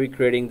we're going to be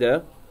creating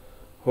the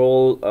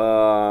whole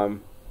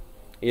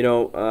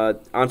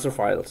answer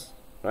files,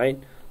 right?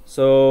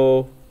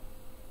 So,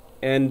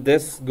 and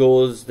this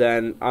goes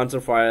then answer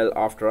file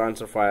after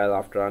answer file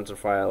after answer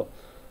file,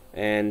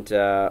 and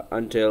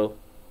until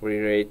we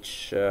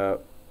reach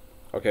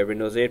okay,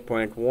 Windows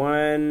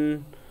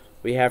 8.1.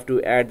 we have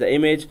to add the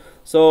image.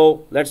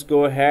 So let's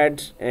go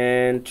ahead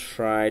and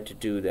try to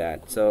do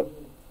that. So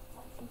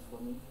Options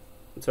for me.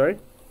 sorry,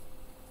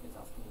 It's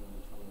asking me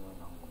which one you want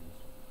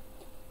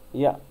now.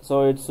 yeah,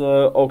 so it's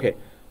okay,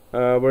 we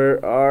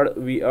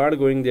are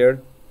going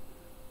there,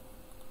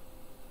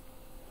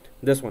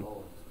 this one.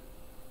 Oh,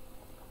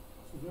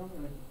 So John,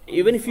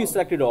 Even if you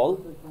select it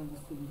all,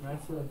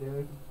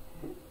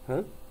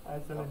 huh? I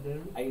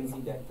didn't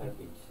see that third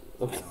page.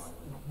 Okay.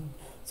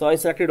 So I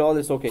selected all.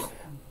 It's okay.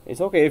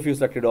 It's okay if you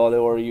selected all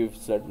or you've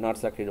not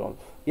selected all.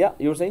 Yeah,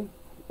 you were saying,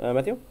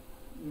 Matthew?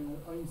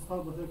 I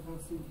installed, but I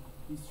can't see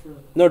this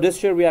shirt. No, this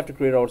share we have to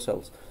create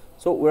ourselves.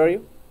 So where are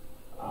you?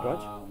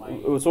 Raj?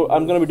 So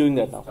I'm going to be doing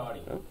that now.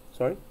 Starting.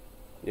 Sorry?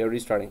 You're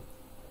restarting.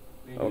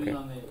 We're Okay. doing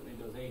on the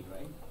Windows 8,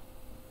 right?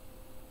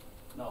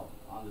 No,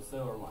 on the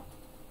server one.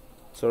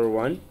 Server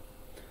 1.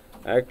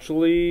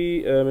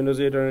 Actually, Windows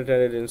 8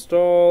 unattended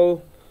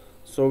install.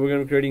 So we're going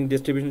to be creating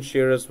distribution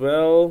share as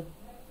well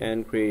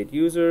and create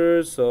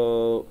users.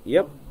 So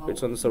yep,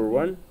 it's on the server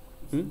 1.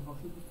 Hmm? How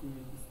should we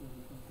create this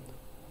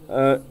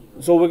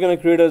distribution? So we're going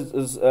to create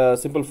a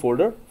simple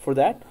folder for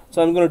that.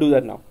 So I'm going to do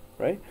that now,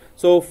 right?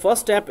 So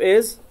first step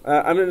is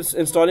I'm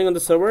installing on the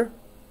server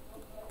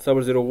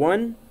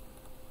 01.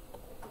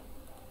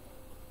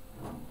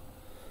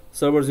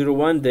 Server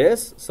 01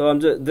 this. So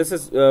I'm just, this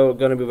is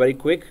going to be very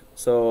quick.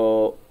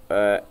 So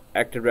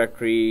Active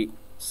Directory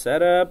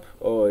setup.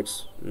 Oh,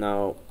 it's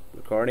now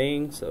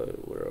recording, so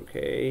we're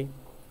okay.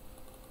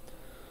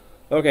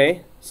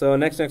 Okay, so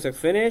next,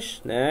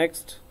 finish,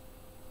 next.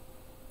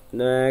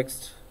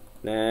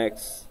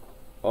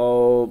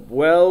 Oh,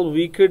 well,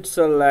 we could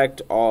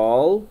select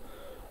all.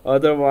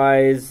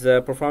 Otherwise,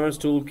 Performance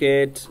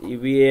Toolkit,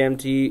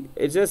 VAMT,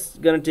 it's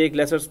just gonna take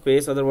lesser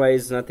space.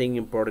 Otherwise, nothing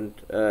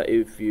important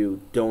if you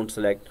don't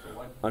select, So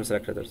what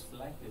unselect we others.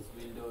 select is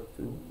Windows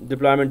 2,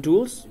 Deployment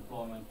tools,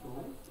 deployment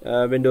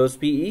tool. Windows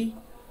PE,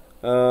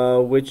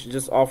 which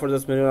just offers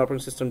us manual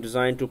operating system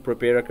designed to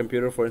prepare a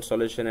computer for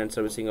installation and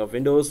servicing of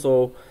Windows.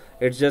 So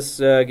it's just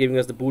giving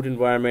us the boot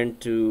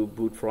environment to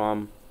boot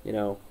from,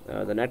 the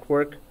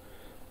network,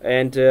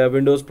 and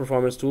Windows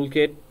Performance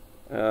Toolkit.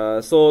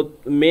 So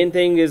the main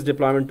thing is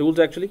deployment tools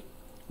actually,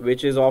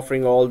 which is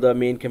offering all the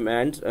main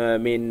commands,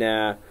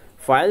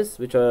 files,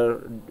 which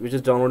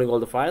is downloading all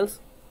the files.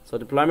 So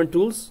deployment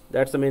tools,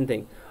 that's the main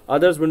thing.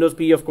 Others, Windows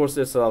P, of course,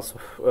 is also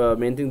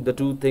main thing. The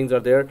two things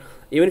are there.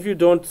 Even if you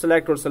don't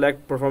select or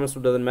select, performance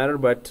doesn't matter.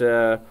 But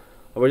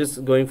we're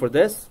just going for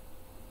this.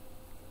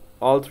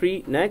 All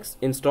three. Next,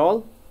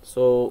 install.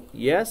 So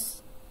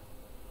yes.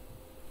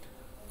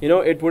 You know,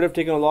 it would have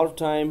taken a lot of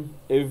time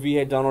if we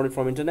had downloaded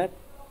from internet,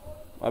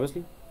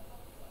 obviously.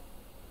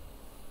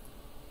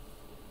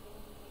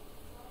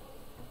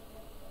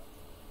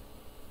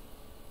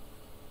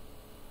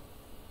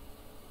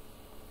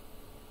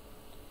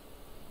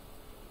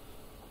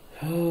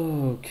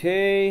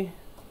 Okay.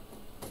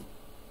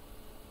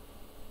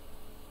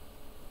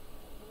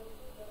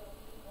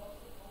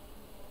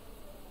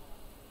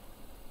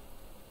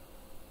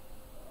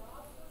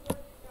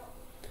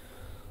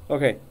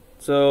 Okay,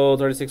 so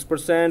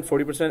 36%,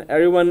 40%.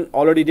 Everyone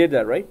already did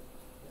that, right?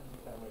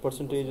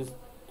 Percentages.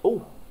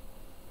 Oh,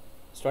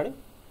 starting?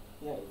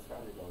 Yeah, it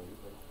started already,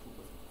 but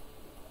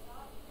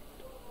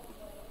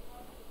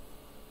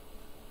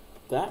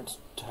 2%. That's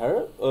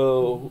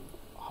terrible.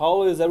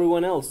 How is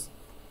everyone else?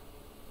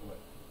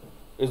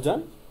 It's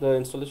done? The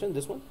installation,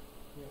 this one?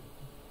 Yeah.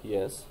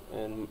 Yes.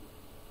 And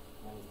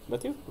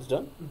Matthew, it's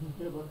done?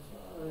 Yeah, but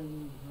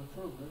I'm not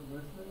sure.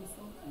 Where should I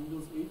install?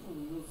 Windows 8 or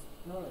Windows?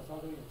 No, it's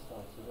not going to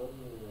install. So go to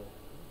your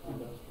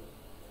Windows.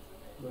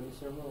 Go to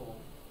server 1.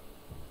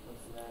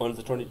 What's that? On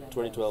the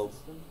 2012.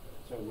 System?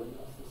 Sorry,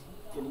 Windows system?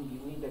 Can you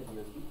give me that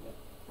USB?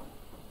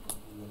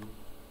 Windows.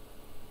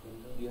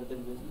 Do you have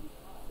that USB?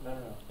 No.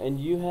 And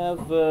you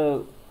have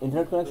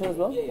internet connection as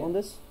well Yeah. on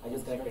this? I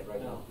just connected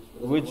right now.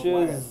 Which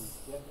is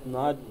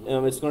not,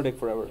 it's going to take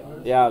forever.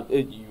 Yeah,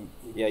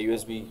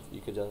 USB,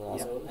 you could just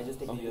ask. Yeah, I just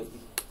take the USB.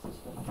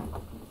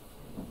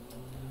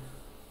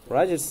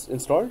 Raj, it's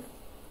installed?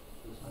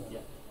 Yeah.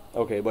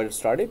 Okay, but it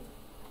started?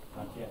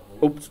 Not yet.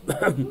 Oops.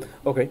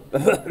 Okay. So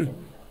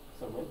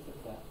what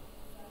took that?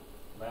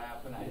 What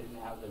happened? I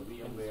didn't have the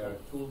VMware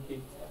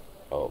toolkit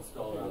Oh,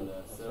 installed on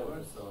the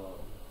server, so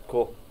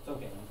cool. it's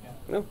okay.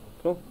 No,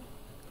 cool.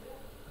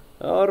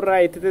 All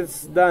right, it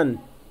is done.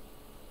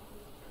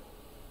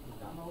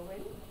 Done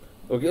already?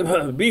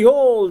 Okay,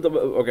 behold.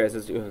 Okay,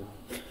 so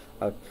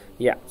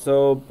yeah.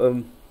 So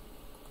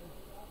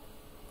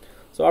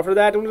so after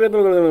that,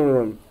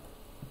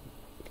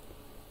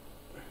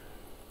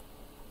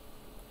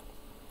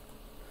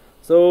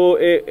 so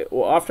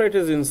after it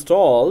is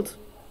installed,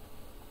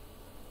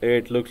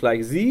 it looks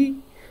like Z,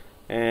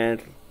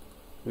 and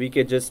we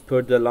could just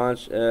put the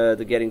launch,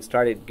 the getting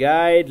started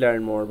guide,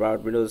 learn more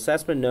about Windows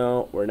assessment.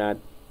 No, we're not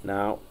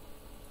now.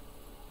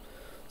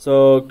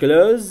 So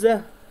close.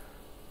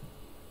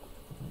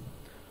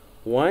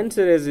 Once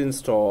it is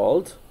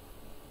installed,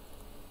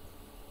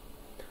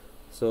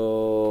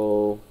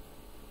 so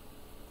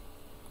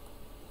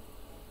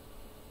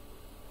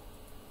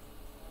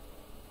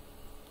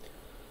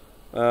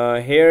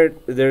here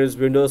there is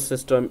Windows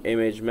System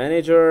Image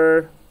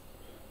Manager,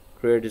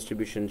 create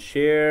distribution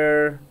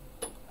share,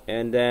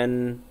 and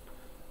then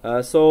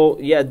so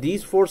yeah,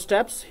 these 4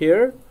 steps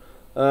here.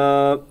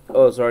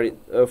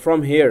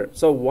 From here.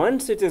 So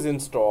once it is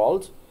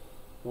installed,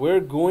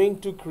 we're going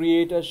to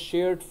create a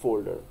shared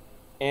folder,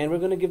 and we're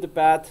going to give the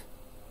path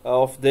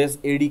of this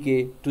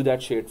ADK to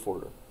that shared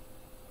folder.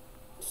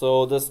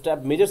 So the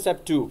major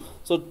step 2.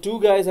 So 2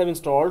 guys have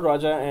installed,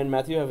 Raja and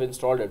Matthew have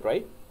installed it,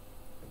 right?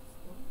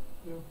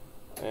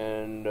 Yeah.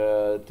 And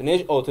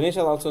Tanesh has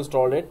also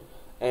installed it,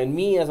 and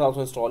me has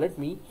also installed it,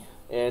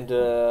 and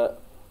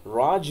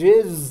Raj B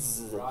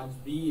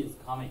is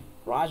coming.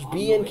 Raj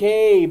B and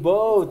K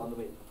both. On the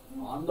way.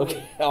 On the Okay,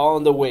 way.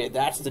 on the way.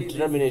 That's the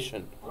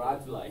determination.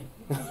 Raj life.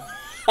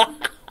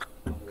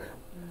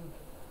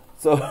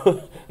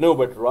 So no,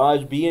 but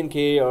Raj B and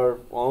K are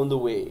on the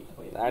way.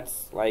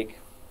 That's like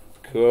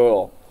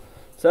cool.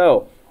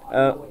 So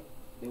There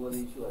was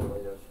an issue,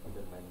 otherwise I should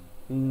have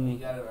done You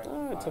gotta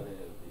it's rectify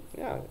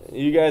yeah,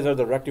 you guys are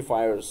the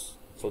rectifiers,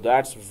 so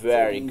that's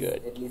very So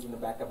good. at least in the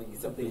backup, if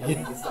something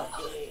happens, this stuff,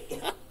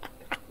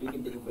 we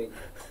can take a break.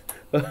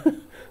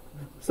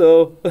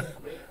 So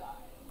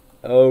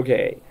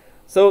okay,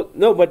 so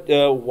no, but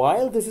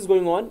while this is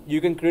going on, you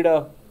can create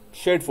a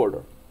shared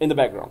folder in the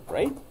background,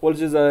 right? Which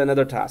is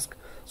another task.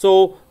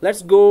 So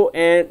let's go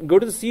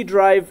to the C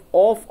drive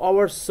of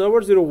our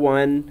server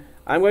 01.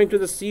 I'm going to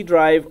the C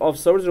drive of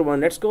server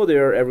 01. Let's go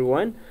there,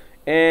 everyone.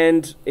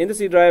 And in the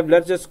C drive,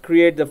 let's just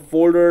create the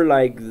folder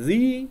like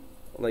this.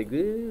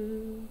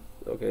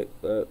 Okay,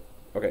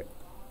 okay.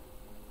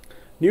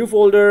 New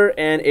folder,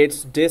 and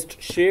it's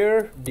dist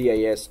share,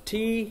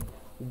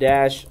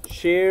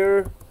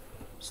 dist-share.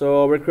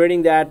 So we're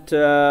creating that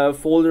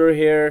folder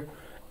here,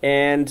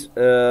 and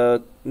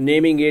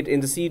naming it in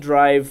the C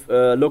drive,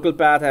 local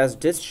path as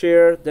dist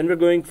share. Then we're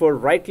going for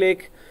right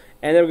click,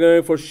 and then we're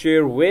going for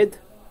share with,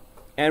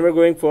 and we're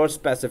going for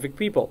specific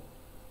people.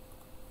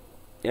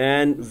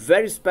 And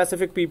very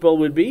specific people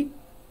will be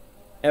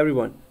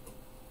everyone.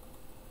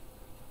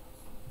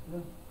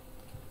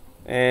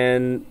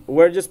 And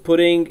we're just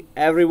putting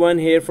everyone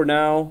here for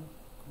now,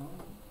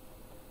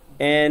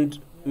 and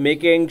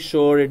making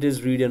sure it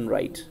is read and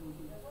write.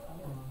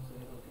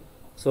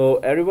 So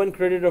everyone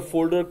created a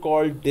folder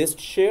called dist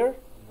share.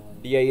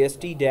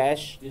 dist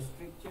dash.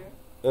 District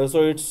share?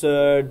 So it's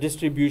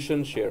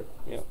distribution share,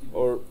 yeah,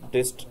 or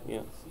dist,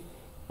 yeah,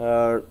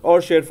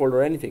 or shared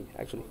folder, anything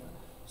actually.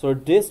 So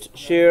dist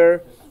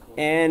share,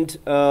 and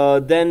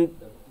then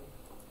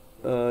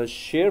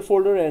share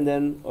folder, and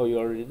then you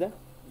already did that.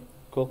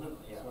 Cool.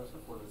 Yeah.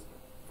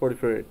 For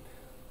create.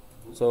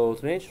 So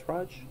Dinesh,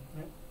 Raj,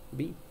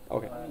 B.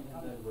 Okay.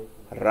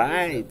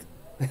 Right.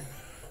 Before,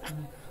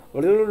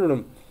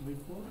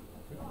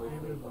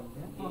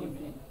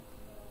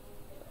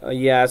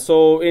 Yeah,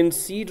 so in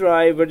C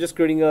drive we're just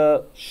creating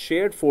a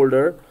shared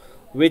folder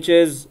which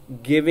is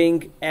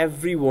giving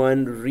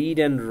everyone read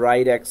and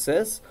write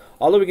access,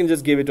 although we can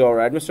just give it to our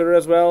administrator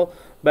as well,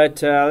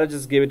 but let's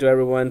just give it to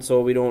everyone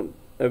so we don't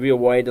we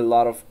avoid a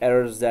lot of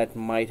errors that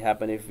might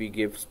happen if we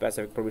give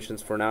specific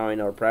permissions for now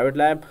in our private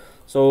lab.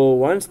 So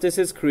once this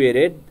is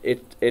created,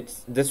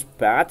 it's this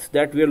path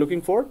that we are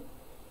looking for.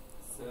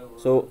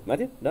 So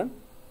Matthew, done?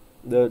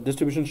 The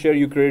distribution share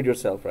you created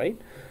yourself, right?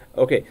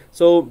 Okay,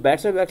 so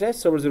 //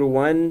 server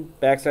 01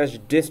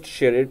 / dist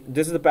share it.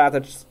 This is the path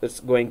that it's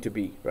going to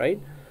be, right?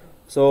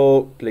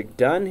 So click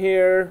done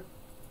here.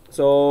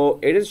 So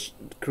it is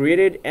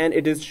created and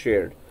it is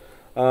shared.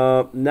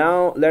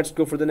 Now let's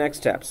go for the next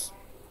steps.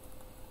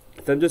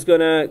 So I'm just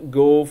gonna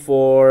go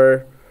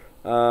for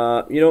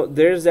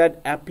there's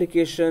that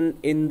application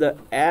in the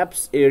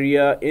apps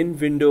area in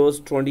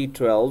Windows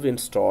 2012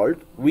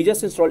 installed. We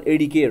just installed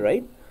ADK,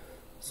 right?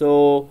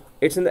 So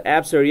it's in the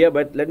apps area,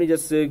 but let me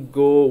just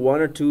go one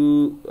or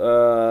two.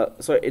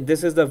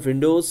 This is the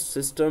Windows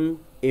System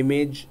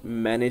Image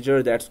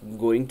Manager that's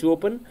going to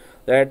open,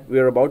 that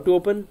we're about to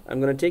open. I'm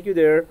going to take you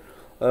there,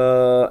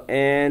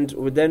 and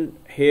then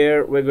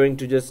here we're going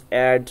to just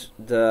add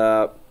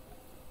the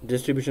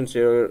distribution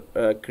share,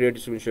 create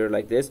distribution share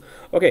like this.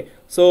 Okay,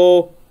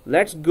 so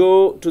let's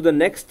go to the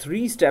next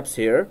three steps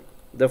here.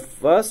 The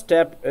first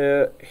step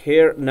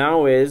here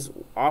now is,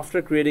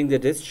 after creating the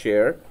dist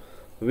share,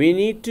 we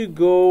need to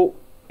go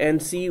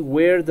and see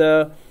where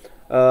the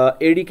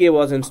ADK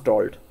was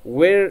installed.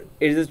 Where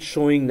is it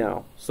showing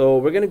now? So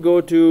we're going to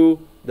go to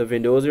the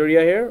Windows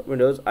area here,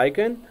 Windows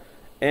icon,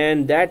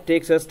 and that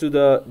takes us to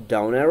the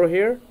down arrow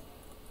here,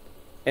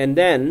 and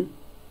then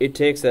it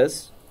takes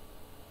us,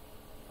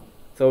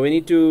 so we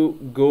need to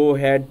go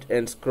ahead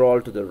and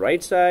scroll to the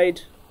right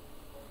side,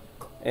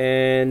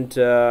 and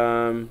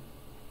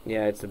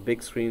yeah, it's a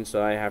big screen,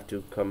 so I have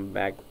to come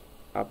back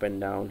up and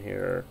down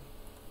here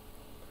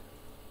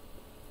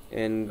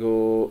and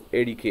go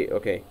ADK.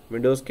 Okay,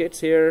 Windows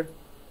kits here,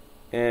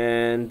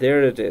 and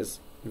there it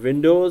is,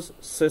 Windows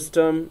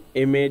System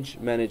Image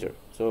Manager.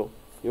 So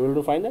you able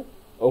to find that?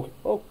 Okay.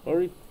 Oh,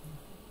 already.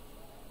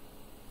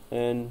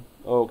 And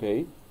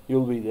okay,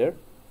 you'll be there.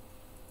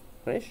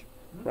 Raj?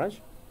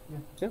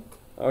 Yeah.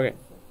 Okay.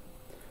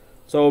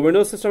 So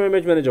Windows System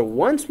Image Manager.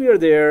 Once we are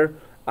there,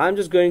 I'm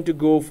just going to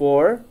go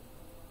for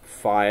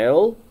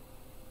File,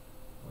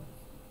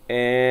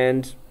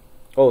 and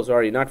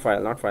not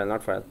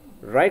file.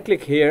 Right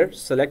click here,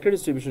 select a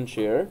distribution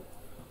share,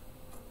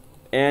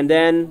 and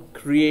then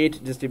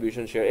create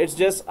distribution share. It's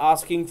just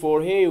asking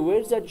for, hey,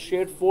 where's that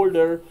shared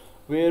folder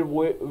where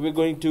we're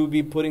going to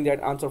be putting that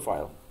answer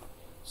file.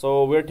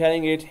 So we're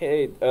telling it,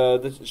 hey,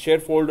 the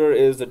shared folder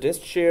is the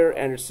dist share,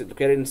 and it's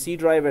located in C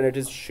drive, and it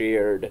is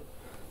shared.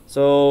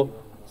 So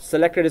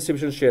select a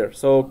distribution share.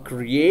 So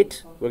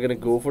create, we're gonna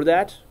go for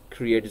that,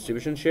 create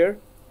distribution share,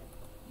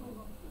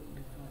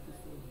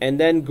 and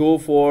then go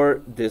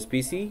for this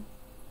PC.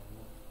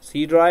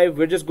 C drive,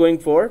 we're just going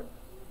for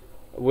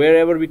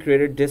wherever we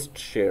created dist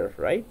share,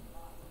 right?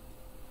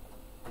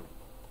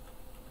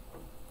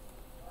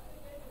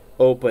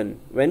 Open.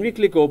 When we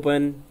click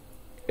open,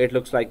 it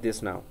looks like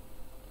this now.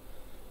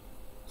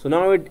 So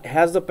now it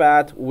has the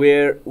path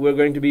where we're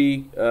going to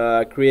be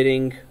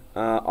creating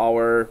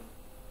our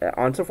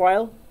answer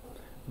file.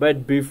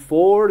 But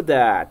before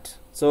that,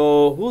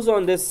 so who's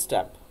on this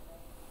step?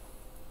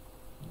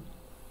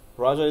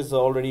 Raja is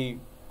already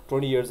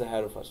 20 years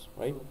ahead of us,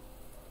 right?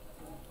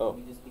 Oh.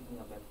 We're just picking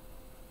up that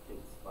this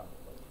part,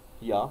 right?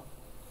 Yeah.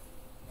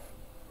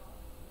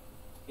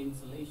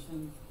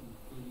 Installation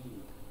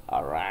complete.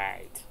 All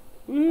right.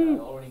 I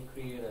already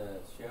created a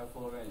share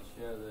folder and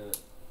share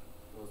those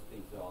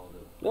things to all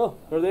the. Oh,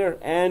 you're there,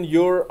 and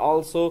you're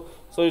also.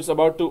 So it's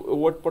about to.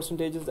 What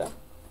percentage is that?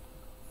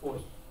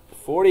 40.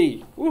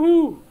 40.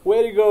 Woohoo!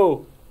 Way to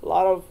go! A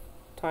lot of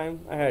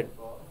time ahead.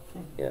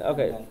 Yeah.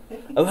 Okay.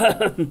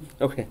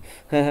 Okay.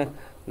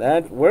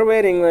 That we're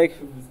waiting like.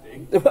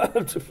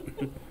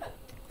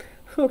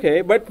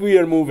 Okay, but we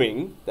are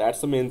moving.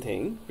 That's the main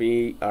thing.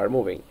 We are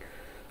moving.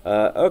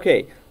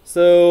 Okay.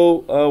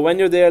 So when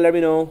you're there, let me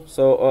know.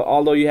 So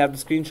although you have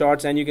the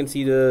screenshots and you can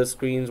see the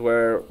screens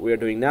where we are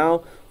doing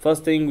now.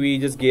 First thing, we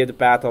just gave the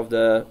path of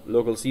the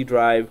local C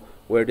drive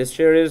where this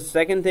share is.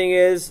 Second thing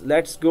is,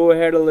 let's go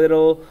ahead a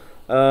little.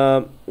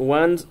 So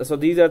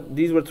these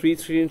were 3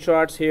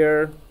 screenshots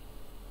here.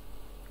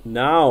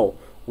 Now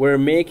we're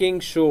making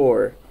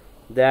sure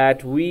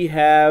that we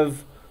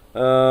have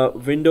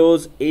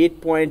Windows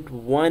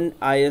 8.1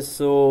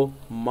 ISO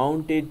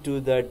mounted to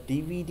the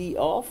DVD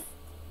of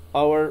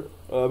our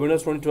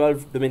Windows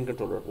 2012 domain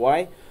controller.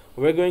 Why?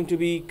 We're going to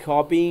be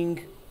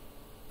copying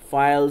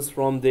files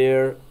from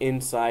there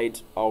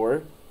inside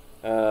our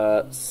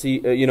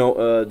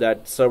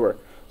that server.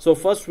 So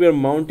first we are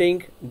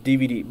mounting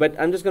DVD, but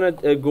I'm just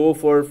gonna go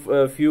for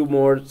a few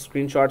more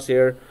screenshots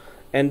here,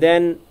 and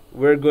then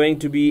we're going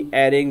to be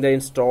adding the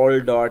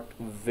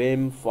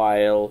install.vim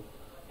file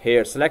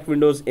here. Select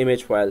Windows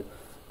image file.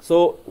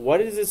 So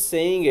what it is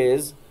saying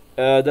is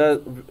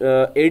the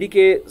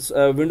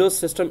ADK Windows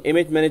System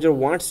Image Manager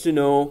wants to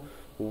know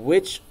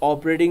which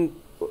operating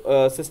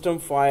system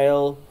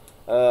file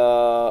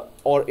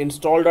or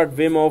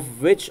install.vim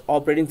of which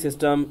operating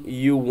system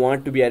you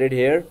want to be added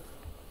here,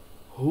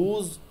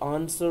 whose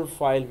answer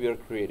file we are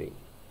creating.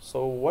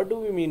 So what do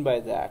we mean by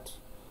that?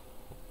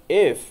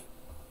 If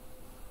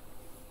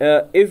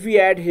we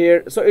add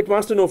here, so it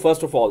wants to know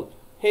first of all,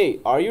 hey,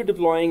 are you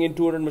deploying in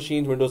 200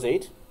 machines Windows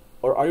 8,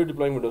 or are you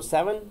deploying Windows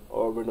 7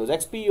 or Windows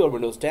XP or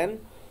Windows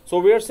 10? So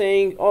we are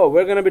saying, oh,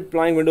 we're going to be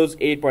deploying Windows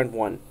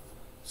 8.1.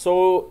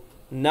 So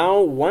now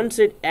once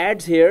it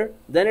adds here,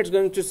 then it's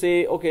going to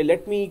say, okay,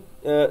 let me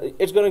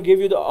it's going to give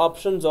you the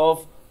options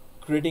of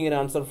creating an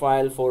answer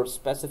file for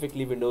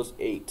specifically Windows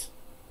 8.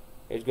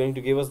 It's going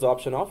to give us the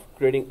option of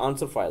creating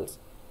answer files,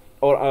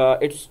 or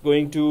it's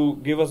going to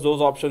give us those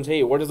options.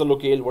 Hey, what is the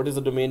locale, what is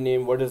the domain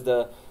name, what is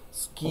the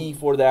key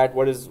for that,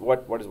 what is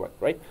what,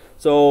 right?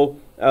 So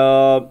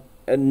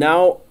and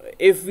now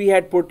if we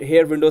had put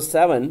here Windows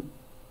 7,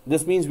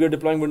 this means we're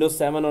deploying Windows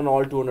 7 on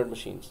all 200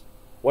 machines.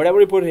 Whatever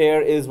we put here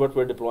is what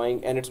we're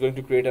deploying, and it's going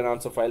to create an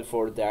answer file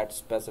for that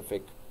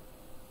specific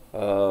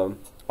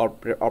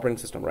operating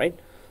system, right?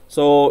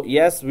 So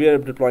yes, we are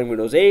deploying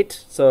Windows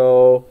 8,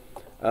 so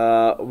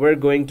we're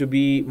going to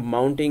be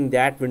mounting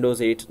that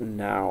Windows 8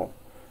 now.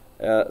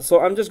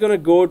 So I'm just going to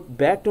go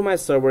back to my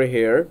server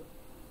here.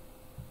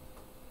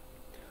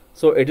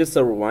 So it is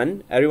server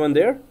 1. Everyone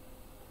there?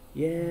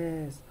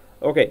 Yes.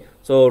 Okay,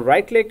 so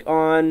right click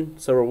on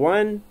server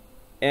 1,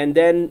 and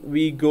then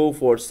we go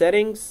for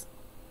settings.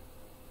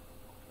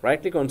 Right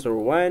click on server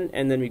 1,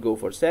 and then we go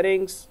for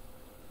settings,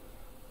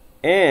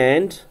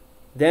 and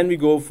then we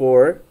go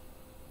for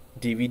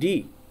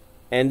DVD,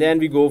 and then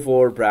we go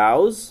for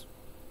browse.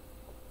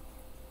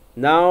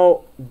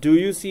 Now do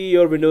you see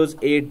your Windows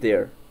 8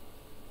 there?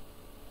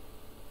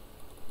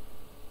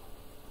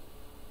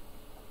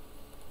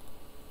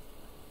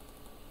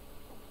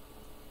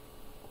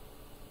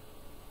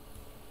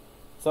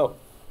 So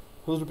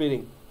who's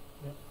repeating?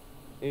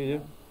 Yeah. You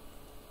do?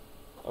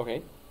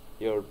 Okay,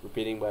 you're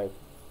repeating by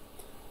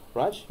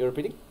Raj, you're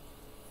repeating?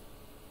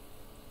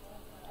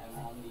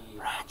 I'm on the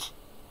Raj,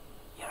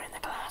 you're in the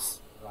class.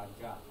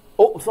 Raja.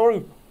 Oh,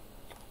 sorry.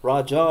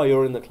 Raja,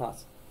 you're in the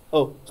class.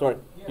 Oh, sorry.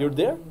 Yeah, You're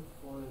there? I'm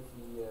for the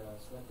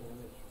select an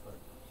image part.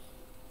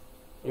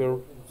 You're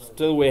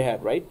still way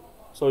ahead, right?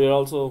 So you're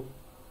also...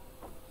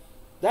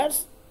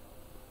 That's...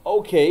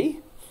 Okay.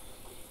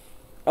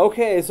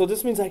 Okay, so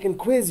this means I can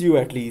quiz you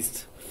at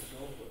least.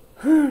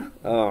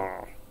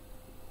 Oh,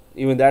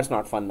 even that's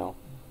not fun now.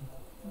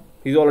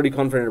 He's already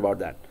confident about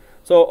that.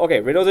 So, okay,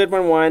 Windows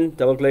 8.1,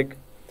 double click.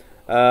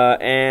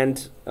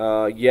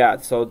 Yeah,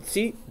 so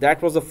see,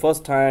 that was the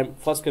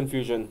first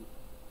confusion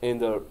in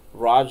the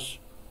Raj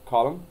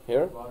column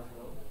here.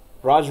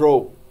 Raj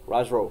row.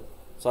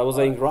 So I was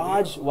saying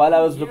Raj while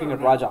I was looking at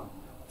Raja.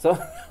 So,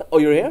 oh,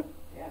 you're here?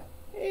 Yeah.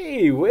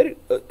 Hey, where?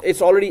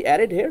 It's already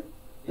added here.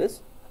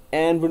 This,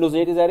 and Windows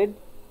 8 is added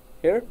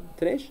here.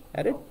 Dinesh,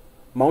 added,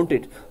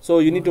 mounted. So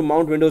you need to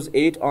mount Windows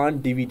 8 on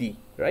DVD,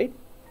 right?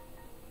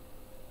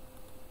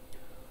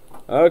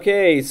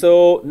 Okay,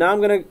 so now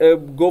I'm gonna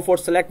go for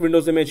select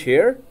Windows image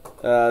here.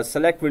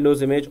 Select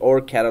Windows image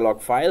or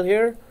catalog file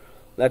here.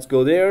 Let's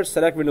go there.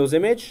 Select Windows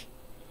image.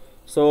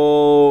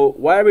 So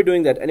why are we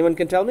doing that? Anyone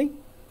can tell me?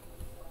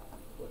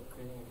 What,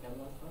 creating a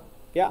catalog file?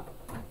 Yeah.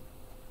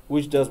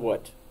 Which does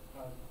what?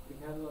 The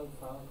catalog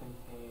file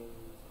contains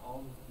all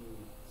of the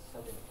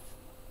settings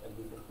that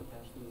we could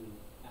potentially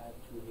add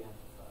to the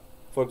answer file.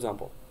 For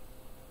example.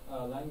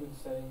 Language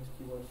settings,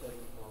 keyword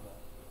settings, and all that.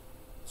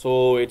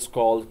 So it's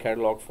called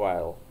catalog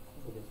file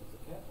Because it's a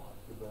catalog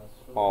to browse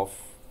through. of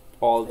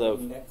all the.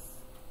 Index.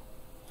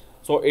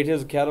 So it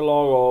is a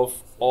catalog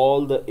of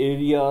all the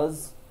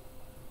areas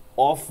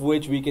of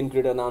which we can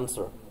create an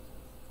answer.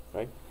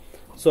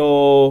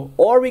 So,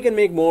 or we can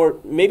make more.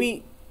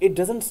 Maybe it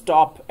doesn't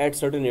stop at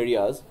certain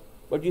areas,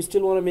 but you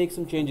still want to make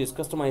some changes,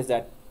 customize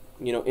that,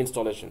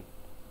 installation.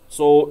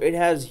 So it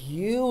has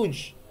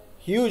huge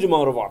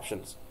amount of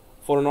options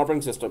for an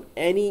operating system.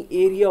 Any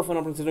area of an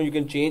operating system you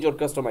can change or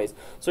customize.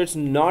 So it's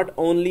not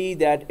only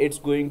that it's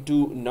going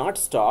to not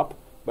stop,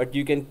 but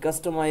you can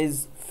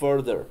customize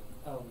further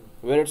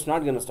where it's not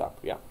going to stop.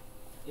 Yeah.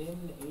 In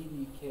ADK,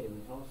 we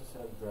can also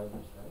set up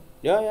drivers,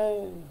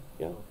 right?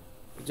 Yeah.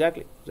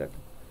 Exactly.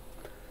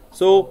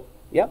 So,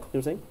 yeah, you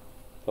were saying?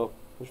 Oh,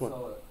 which one?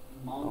 So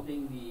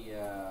mounting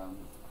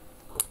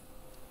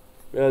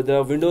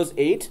The Windows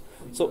 8.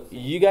 So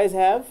you guys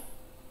have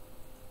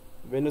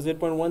Windows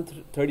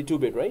 8.1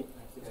 32-bit, right?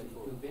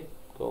 62-bit.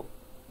 Cool.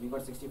 We got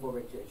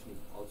 64-bit actually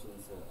also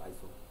in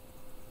ISO.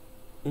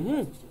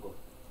 Mm-hmm. 64.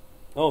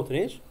 Oh,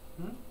 Dinesh,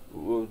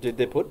 did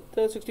they put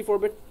the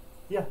 64-bit?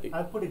 Yeah,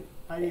 I put it.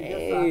 I just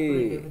Hey.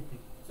 upgraded everything.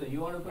 So you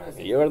want to put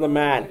a You're the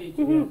man.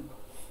 32? Yeah.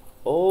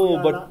 Oh,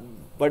 Yeah,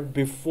 but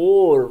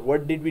before,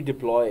 what did we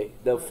deploy?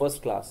 The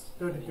first class.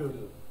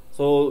 32.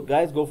 So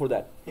guys, go for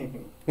that.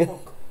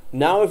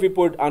 Now, if we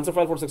put answer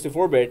file for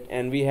 64-bit,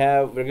 and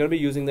we're gonna be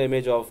using the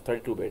image of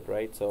 32-bit,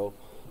 right? So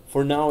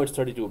for now, it's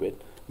 32-bit,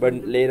 but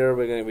later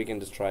we can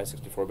just try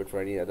 64-bit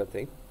for any other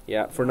thing.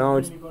 Yeah, for now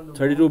it's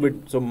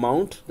 32-bit. So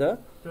mount the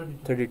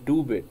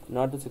 32-bit,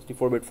 not the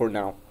 64-bit for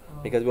now,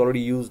 because we already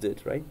used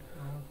it, right?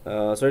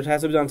 So it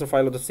has to be the answer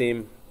file of the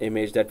same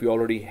image that we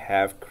already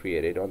have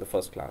created on the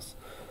first class.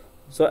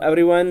 So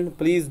everyone,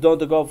 please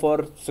don't go for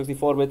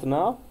 64-bit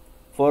now.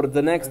 For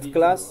the next 32,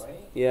 class, right?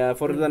 yeah,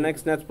 for the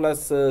next Net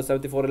Plus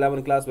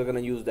 7411 class, we're gonna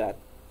use that.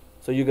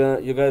 So you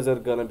guys are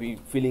gonna be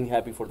feeling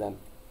happy for them,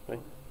 right?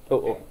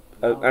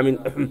 I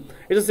mean,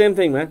 it's the same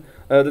thing, man.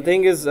 The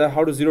thing is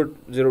how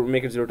to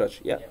make it zero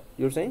touch. Yeah,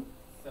 you were saying?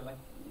 Select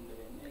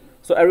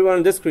So everyone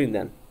on this screen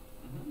then,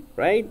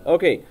 right? Mm-hmm.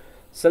 Okay,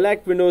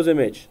 select Windows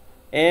image,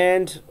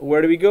 and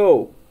where do we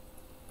go?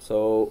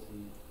 So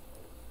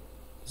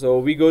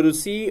we go to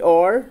C,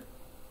 or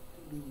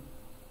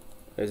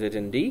is it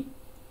in D?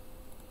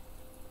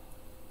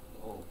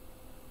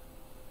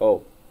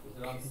 Oh,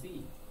 Is it on C?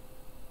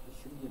 It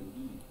should be in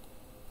D.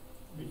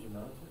 Did you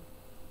mount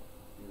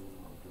it? You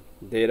mount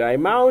it. did I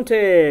mount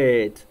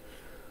it?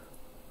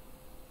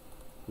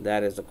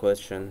 That is the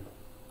question.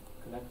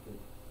 Connected.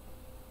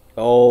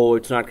 Oh,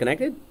 it's not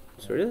connected?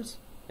 Serious?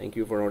 Thank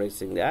you for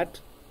noticing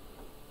that.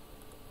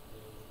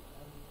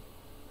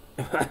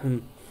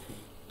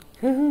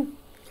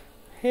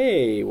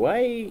 Hey,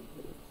 why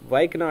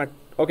cannot?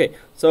 Okay,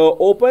 so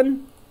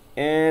open,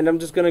 and I'm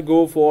just gonna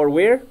go for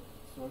where?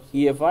 Source.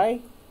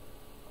 EFI.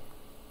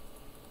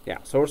 Yeah,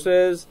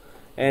 sources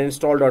and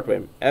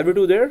install.vim. Every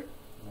two there?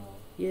 No.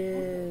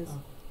 Yes.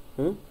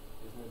 Hmm? Isn't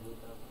it boot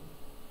up?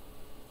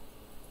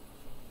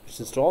 It's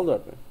install.vim.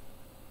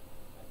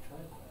 I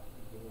tried that.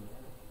 It didn't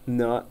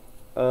work.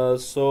 No.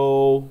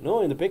 So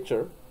no, in the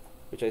picture,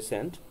 which I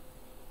sent,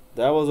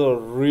 that was a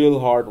real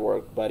hard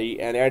work, buddy,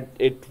 and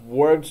it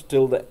worked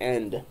till the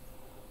end. Yeah.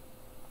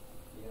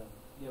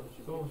 Yeah, but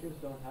your So- pictures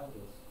don't have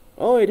this.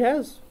 Oh, it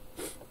has.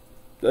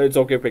 It's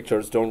okay,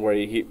 pictures. Don't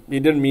worry. He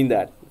didn't mean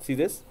that. See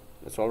this?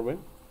 That's all right.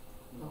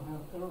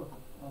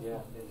 Yeah.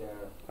 There's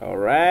error. All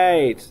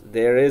right.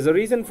 There is a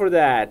reason for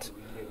that.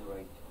 We did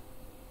right.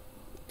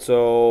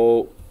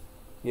 So,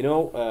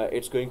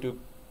 it's going to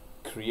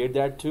create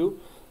that too.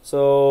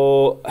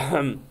 So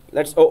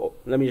let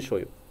me just show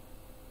you.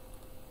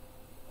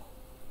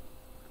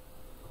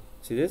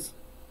 See this?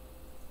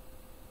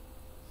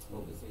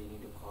 Okay, so you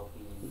need to copy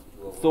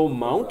to a So Windows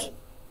mount, drive.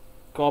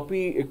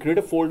 copy, create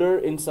a folder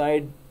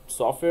inside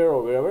software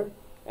or wherever,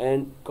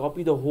 and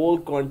copy the whole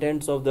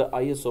contents of the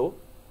ISO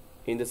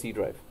in the C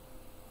drive.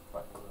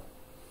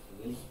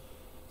 Really?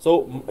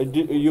 So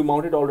you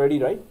mounted already,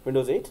 right?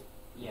 Windows 8?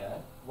 Yeah.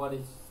 What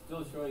is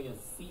still showing as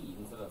C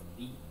instead of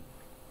D?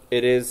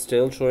 It is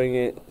still showing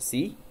a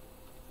C.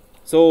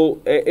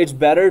 So it's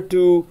better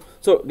to.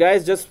 So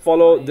guys, just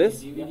follow My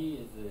this. DVD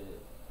is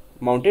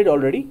Mounted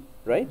already,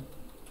 right?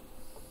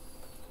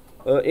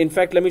 In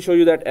fact, let me show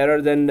you that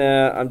error. Then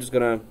I'm just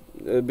gonna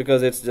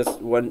because it's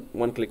just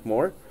one click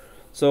more.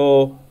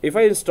 So if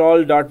I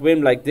install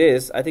 .vim like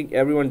this, I think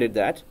everyone did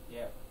that.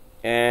 yeah.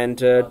 And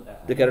Got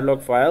that. the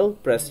catalog file,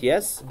 press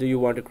yes. Do you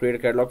want to create a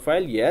catalog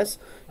file? Yes.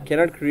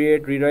 Cannot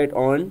create rewrite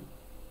on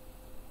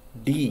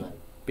D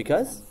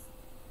because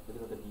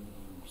Because of the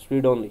DVD. it's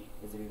read only.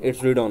 Is it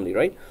It's read only,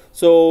 right?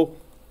 So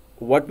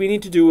what we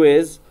need to do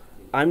is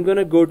I'm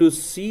gonna go to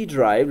C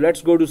drive.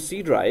 Let's go to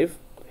C drive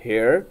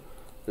here.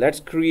 Let's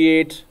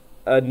create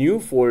a new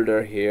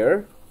folder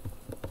here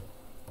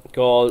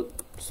called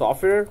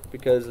software,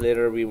 because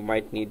later we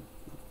might need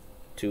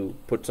to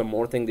put some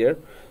more thing there.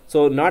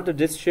 So not the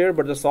disk share,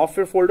 but the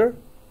software folder.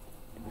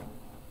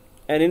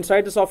 And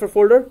inside the software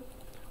folder,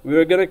 we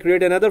are gonna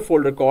create another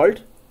folder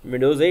called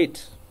Windows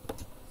 8.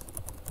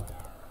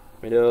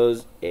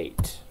 Windows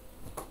 8.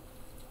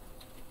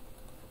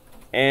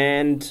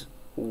 And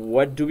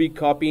what do we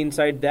copy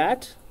inside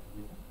that?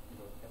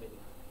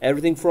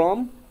 Everything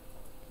from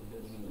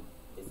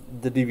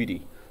the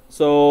DVD.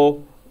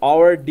 So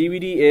our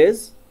DVD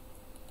is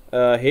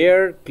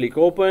here. Click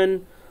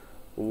open.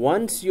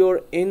 Once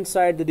you're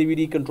inside the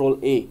DVD, Control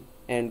A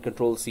and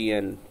Control C,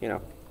 and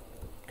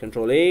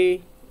Control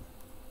A,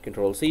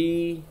 Control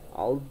C.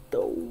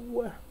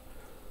 Although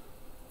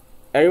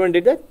everyone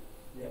did that.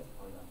 Yeah.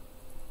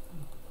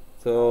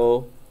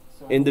 So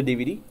So in the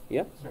DVD,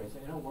 yeah. Sorry, so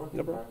in a work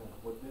No problem. environment,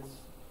 would this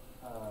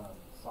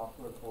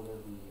software folder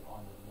be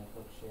on a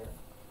network share?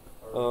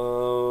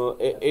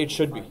 It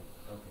should be. Okay.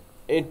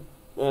 It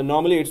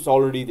normally it's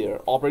already there.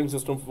 Operating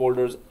system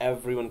folders,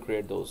 everyone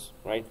create those,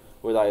 right,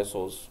 with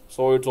ISOs.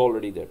 So it's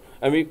already there,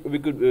 and we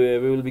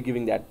will be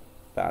giving that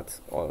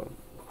path.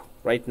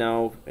 Right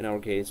now, in our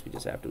case, we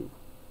just have to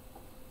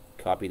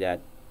copy that.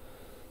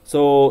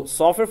 So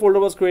software folder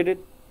was created,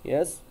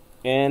 yes,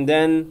 and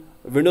then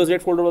Windows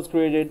 8 folder was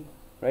created,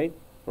 right?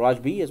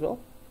 Raj B as well.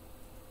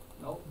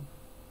 Nope.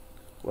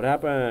 What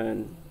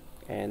happened?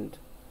 And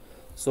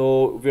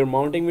so we're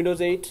mounting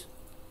Windows 8,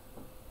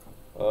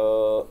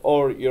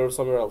 or you're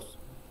somewhere else.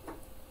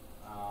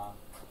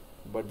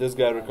 But this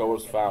guy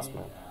recovers fast,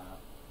 man.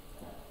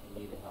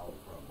 Need help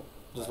from.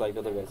 Just like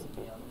other guys.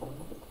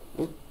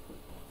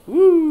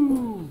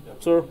 Woo!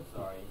 Sir.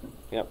 Sorry.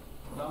 Yep.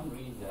 For some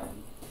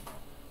reason,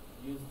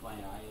 use my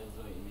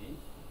ISO image.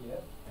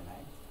 Yep.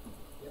 Connect.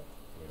 Yep.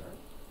 Here.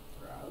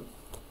 Browse.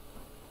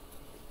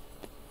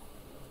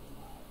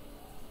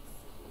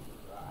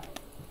 Right.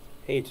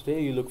 Hey,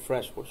 today you look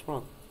fresh. What's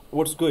wrong?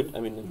 What's good?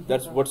 I mean,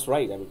 that's what's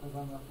right. I mean, Because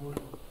I'm at work.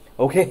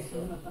 okay.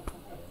 So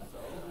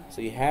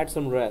So you had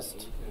some rest.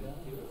 Okay.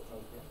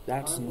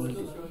 That's I'm needed.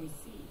 still showing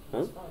C. Huh?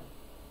 That's fine.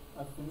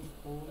 I finished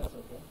all That's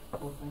okay.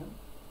 four things.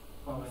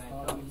 But when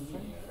I come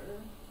here,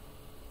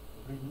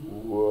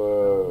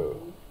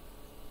 Whoa.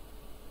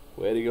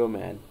 Way to go,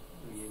 man.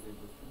 create a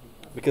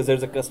distribution. Because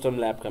there's a custom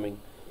lab coming.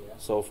 Yeah.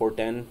 So for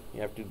 10,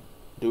 you have to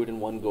do it in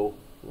one go.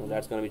 You know,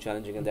 that's going to be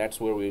challenging, and that's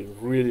where we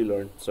really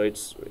learn. So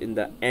it's in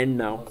the end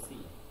now, Oh, C.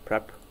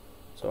 prep.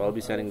 So I'll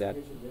be sending that.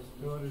 You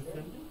want to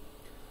send it?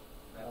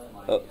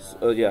 That's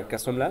my. Yeah,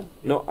 custom lab.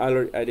 No,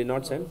 I did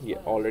not send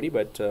already,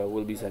 but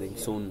we'll be sending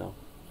soon now.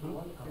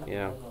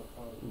 Yeah,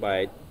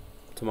 by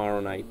tomorrow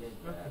night,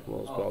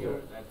 most Oh, probably.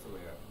 here, that's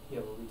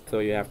where. So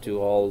you have to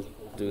all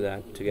do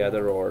that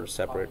together or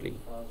separately.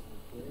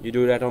 You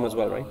do it at home as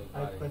well, right? Oh, I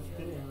got it pressed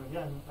here, it, yeah.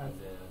 yeah, and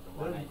The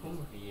one I very cool.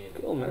 just created.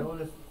 Cool, I man.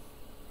 always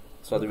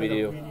Saw the look at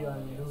video.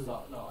 and do it. So,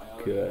 no, I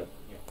already Good.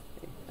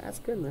 yeah. That's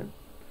good, man.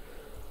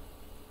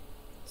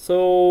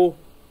 So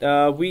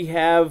we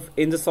have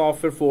in the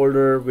software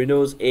folder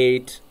Windows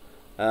 8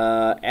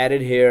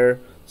 added here.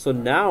 So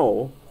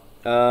now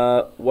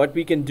what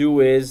we can do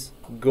is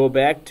go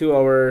back to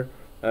our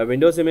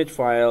Windows image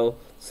file,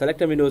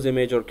 select a Windows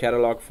image or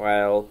catalog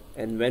file,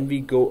 and when we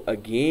go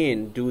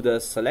again, do the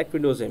select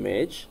Windows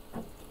image,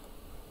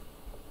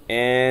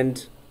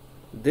 and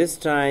this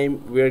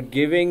time we're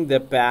giving the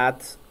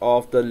path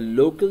of the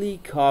locally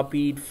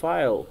copied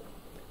file.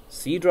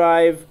 C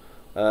drive,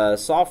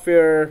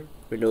 software,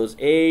 Windows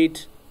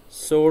 8,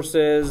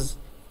 sources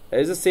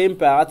is the same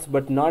path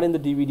but not in the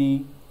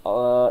DVD.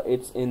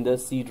 It's in the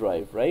C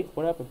drive, right?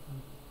 What happened?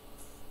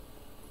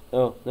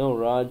 Oh no,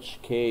 Raj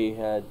K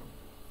had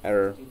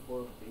error.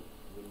 64-bit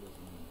Windows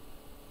Mini.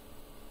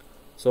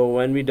 So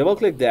when we double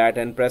click that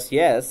and press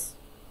yes,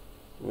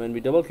 when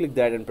we double click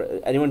that and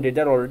anyone did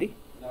that already?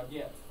 Not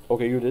yet.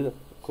 Okay, you did it.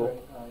 Cool.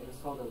 Sorry,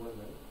 install the win,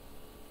 right?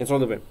 Install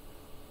the Vim.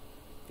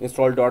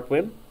 Install .vim.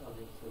 Okay,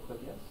 so click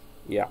yes.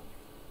 Yeah.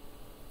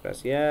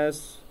 Press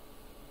yes.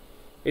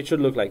 It should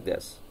look like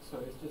this. So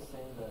it's just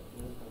saying that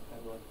this is the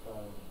catalog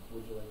file.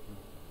 Would you like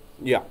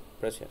to? Yeah.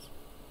 Press yes.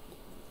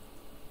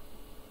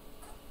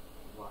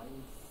 Why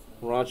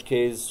is Raj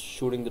K is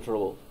shooting the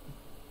trouble,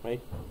 right?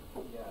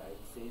 yeah, it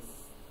says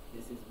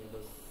this is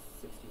Windows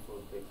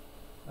 64-bit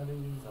I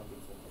mean,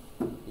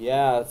 something.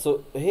 Yeah.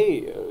 So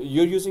hey,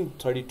 you're using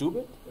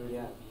 32-bit. Yeah,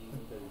 we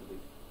using 32-bit.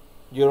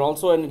 You're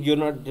also and you're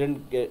not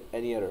didn't get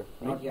any error,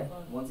 right? Not yet.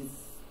 Once it's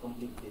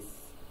complete this.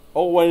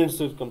 Oh, when it's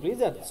to complete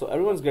that, Yeah. so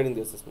everyone's getting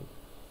the assessment.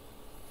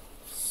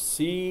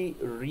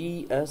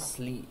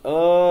 Seriously,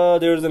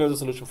 there's another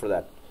solution for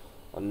that.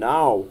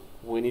 Now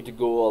we need to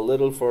go a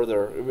little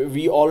further.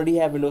 We already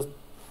have Windows,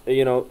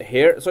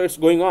 here. So it's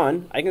going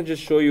on. I can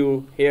just show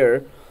you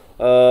here.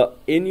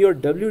 In your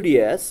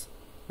WDS,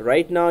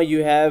 right now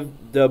you have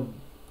the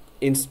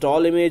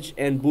install image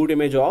and boot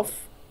image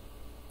of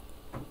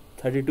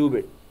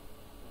 32-bit,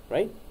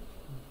 right?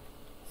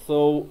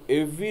 So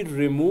if we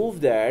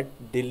remove that,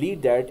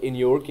 delete that in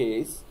your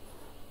case,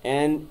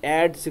 and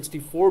add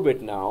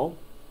 64-bit now,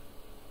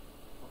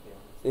 Okay.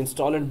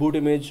 install and boot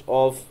image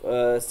of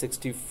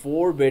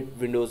 64-bit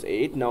Windows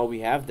 8, now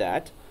we have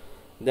that,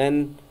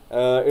 then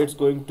it's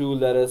going to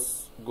let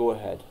us go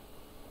ahead.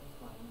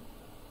 Fine.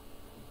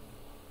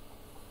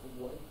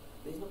 What?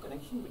 There's no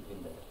connection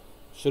between that.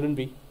 Shouldn't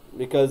be,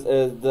 because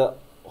the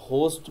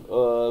host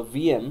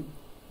VM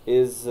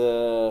is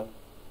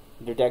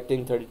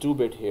detecting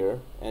 32-bit here,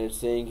 and it's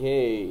saying,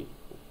 hey,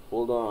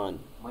 hold on.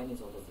 Mine is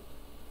opposite.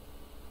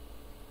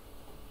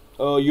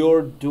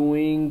 You're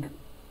doing,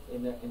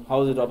 In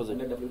how is it opposite?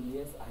 In the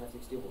WDS, I have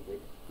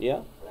 64-bit,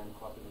 yeah? but I'm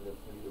copying the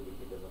 32-bit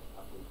because of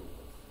Apple tools.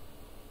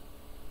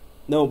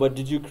 No, but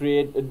did you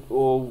create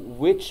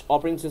which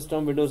operating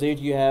system Windows 8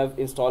 you have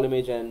install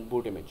image and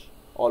boot image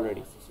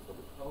already?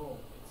 64-bit. Oh.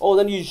 Oh,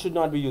 then you should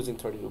not be using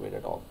 32-bit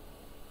at all.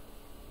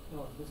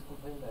 No, just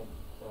complain that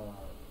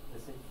the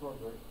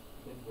 64-bit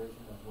version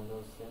of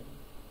Windows 10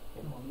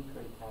 can only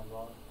create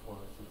catalog for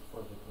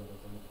 64-bit Windows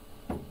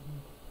 10.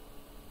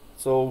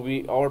 So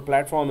our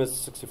platform is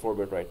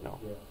 64-bit right now.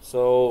 Yeah.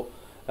 So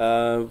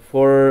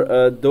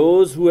for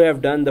those who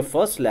have done the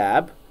first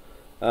lab,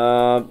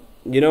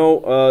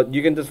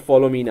 you can just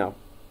follow me now.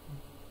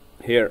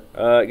 Here,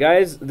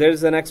 guys,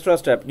 there's an extra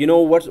step. You know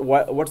what's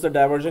the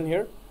diversion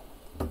here?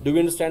 Do we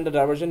understand the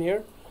diversion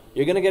here?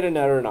 You're gonna get an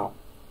error now.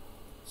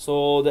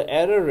 So the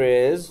error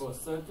is. For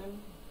certain,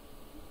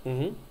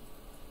 Mm-hmm.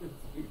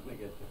 you click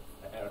it.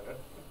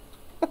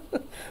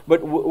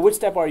 But which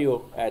step are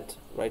you at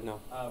right now?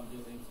 I'm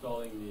just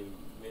installing the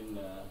Win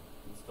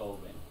install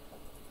Win.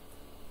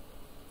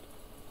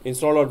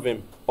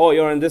 Install.vim. Oh,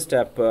 you're in this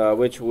step,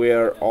 which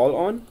we're all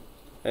on.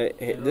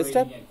 This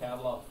step. Generating a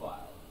catalog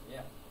file.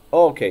 Yeah.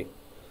 Okay.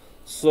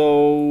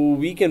 So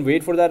we can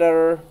wait for that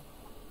error.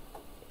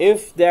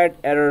 If that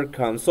error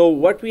comes, so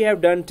what we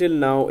have done till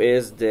now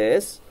is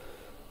this.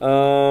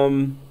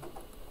 That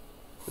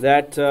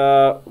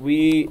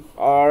we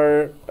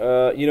are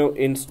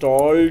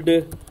installed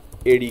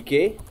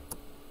ADK,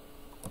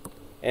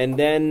 and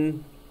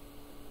then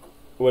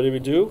what did we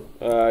do?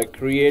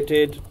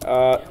 Created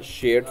a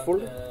shared But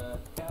folder. the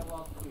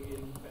catalog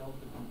creating failed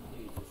to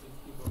complete. The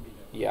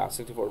 64-bit. Yeah,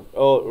 64.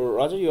 Oh,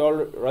 Raja, you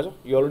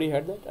already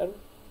had that error.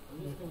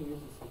 I'm just going to use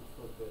the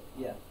 64-bit.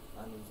 Yeah,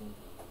 I'm using.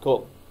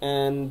 Cool.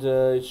 And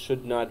it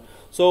should not.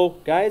 So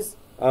guys,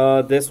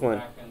 this one.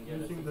 Back and get a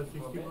Using the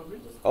 64-bit.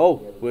 64-bit?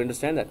 Oh, we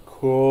understand that.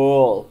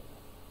 Cool.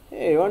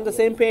 Hey, you're on the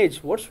same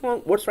page. What's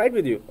wrong? What's right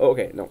with you? Oh,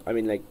 okay, no, I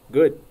mean like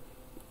good,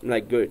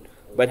 good.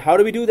 But how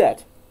do we do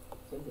that?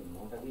 Same thing,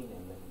 mount again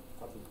and then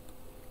copy.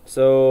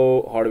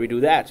 So how do we do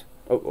that?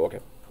 Oh,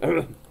 okay.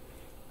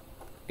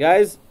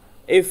 Guys,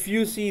 if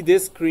you see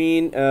this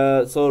screen,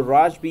 so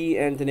Raj B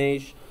and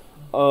Dinesh,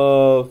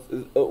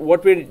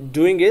 what we're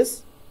doing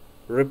is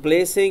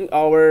replacing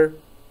our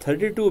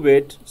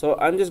 32-bit. So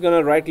I'm just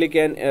gonna right click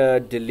and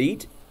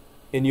delete.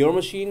 In your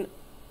machine,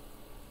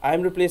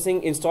 I'm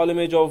replacing install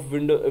image of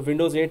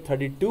Windows 8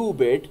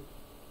 32-bit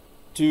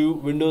to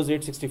Windows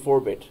 8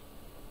 64-bit.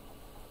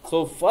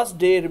 So first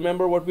day,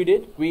 remember what we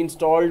did? We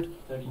installed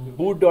 32-bit.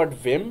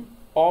 boot.vim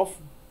of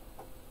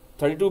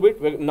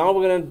 32-bit. Now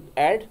we're gonna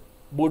add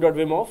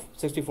boot.vim of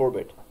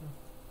 64-bit,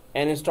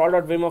 and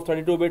install.vim of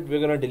 32-bit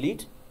we're gonna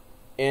delete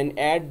and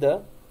add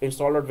the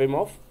install.vim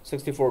of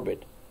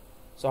 64-bit.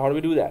 So how do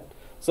we do that?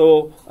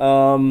 So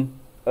I'm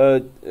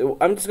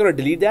just gonna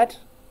delete that.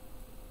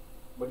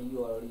 But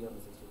you are already on the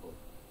 64.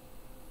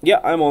 Yeah,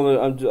 I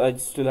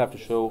still have to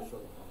show. Sure.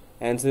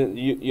 And so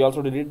you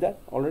also deleted that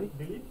already,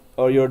 Delete?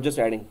 or you're just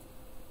adding,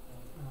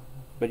 Uh,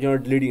 but you're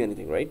not deleting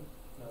anything, right?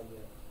 Not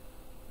yet.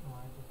 no,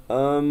 I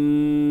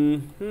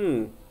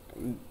don't.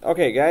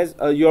 Okay, guys,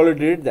 you already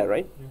deleted that,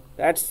 right? Yeah.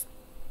 That's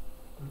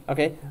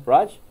okay.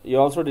 Raj, you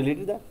also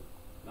deleted that.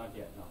 Not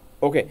yet, no.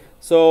 Okay,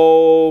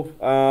 so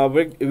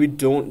we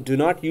do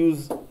not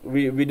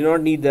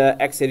need the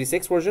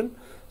x86 version,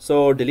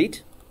 so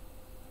delete.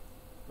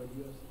 But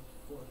you have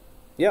 64.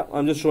 Yeah,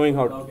 I'm just showing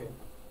how. Okay.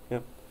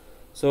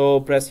 So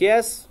press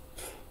yes.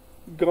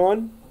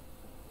 Gone.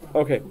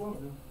 Okay. Two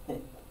of them.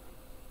 It's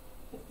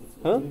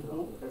Huh? I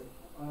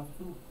have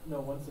two.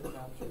 No, once it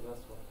captures,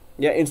 that's why.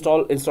 Yeah,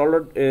 installed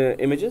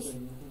images. So you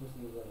can just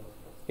use that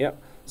also. Yeah.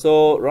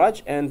 So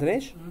Raj and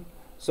Dinesh. Mhm.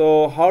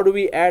 So how do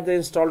we add the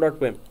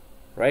install.vim?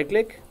 Right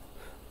click.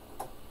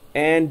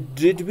 And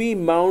did we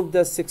mount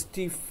the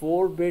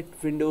 64-bit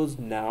Windows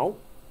now?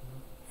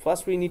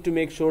 First we need to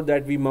make sure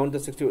that we mount the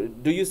 64.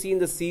 Do you see in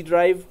the C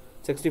drive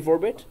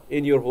 64-bit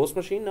in your host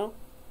machine now?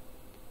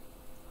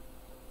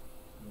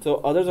 So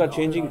others are No,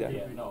 changing not that.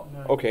 yet, no.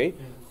 No, Okay. it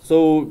changes. So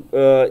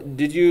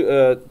did you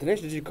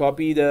Dinesh, did you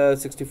copy the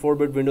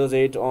 64-bit Windows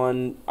 8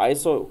 on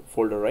ISO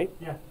folder, right?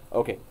 Yeah.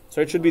 Okay. So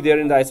it should be there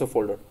in the ISO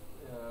folder.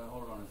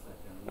 Hold on a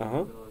second.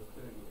 Uh-huh. Windows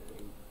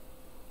 38.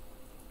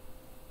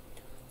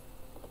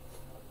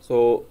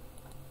 So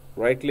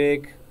right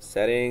click,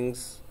 settings,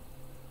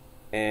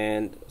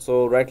 and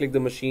so right click the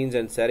machines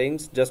and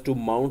settings just to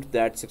mount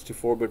that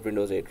 64-bit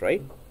Windows 8,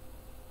 right?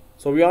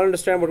 So we all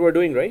understand what we're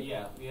doing, right?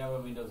 Yeah, we have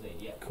a Windows 8,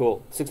 yeah.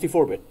 Cool.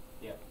 64-bit.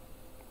 Yeah.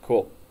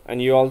 Cool.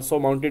 And you also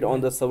mounted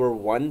on the server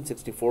 1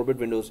 64-bit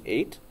Windows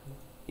 8?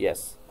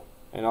 Yes.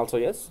 And also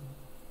yes?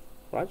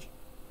 Raj?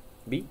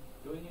 B?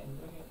 Doing it.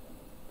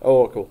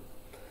 Oh, cool.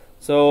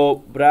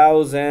 So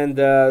browse and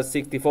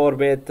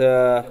 64-bit,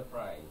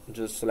 Enterprise.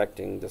 just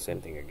selecting the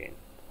same thing again.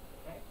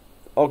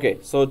 Okay. Okay,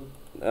 so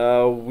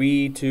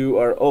we two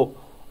are,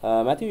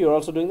 Matthew, you're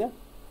also doing that?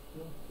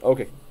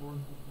 Okay,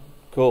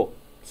 cool.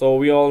 So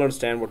we all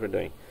understand what we're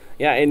doing.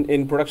 Yeah,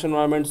 in production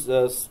environments,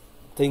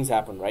 things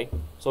happen, right?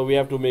 So we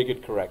have to make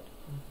it correct.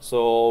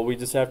 So we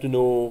just have to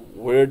know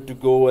where to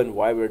go and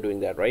why we're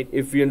doing that, right?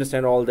 If we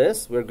understand all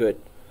this, we're good.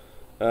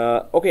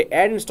 Okay,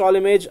 add install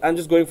image. I'm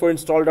just going for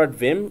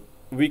install.vim.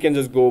 We can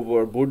just go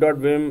for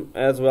boot.vim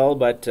as well,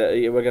 but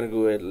we're gonna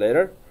do it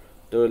later.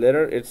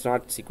 It's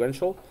not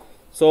sequential.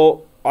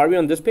 So are we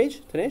on this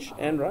page, Dinesh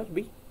and Raj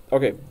B?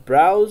 Okay,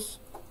 browse,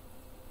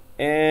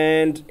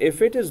 and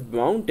if it is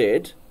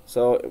mounted,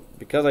 so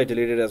because I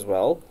deleted as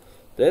well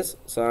this,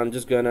 so I'm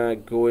just gonna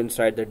go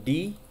inside the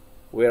D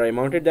where I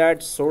mounted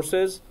that,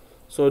 sources.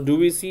 So do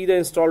we see the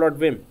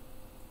install.vim?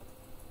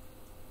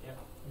 Yeah.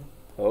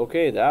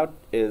 Okay, that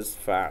is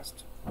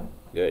fast.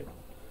 Good.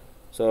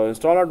 So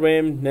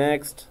install.vim,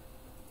 next.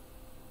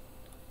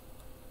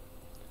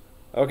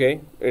 Okay,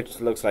 it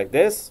looks like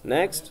this.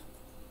 Next.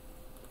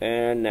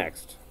 And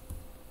next.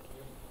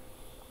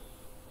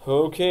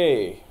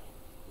 Okay.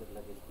 Look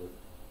like it's good.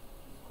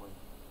 It's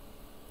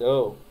going.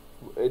 Oh,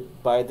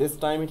 by this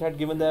time it had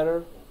given the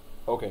error?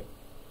 Okay.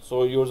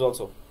 So yours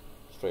also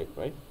straight,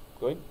 right?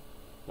 Going?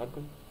 Not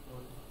going?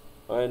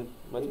 And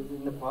It was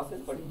in the process,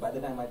 but by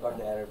the time I got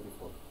the error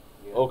before.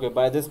 Yeah. okay,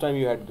 by this time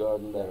you had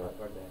gotten the Yeah, error. I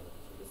got the error.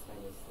 So this time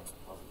is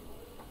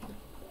possible.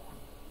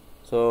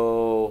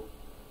 So,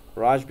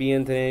 Raj, B,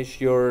 and Dinesh,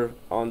 you're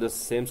on the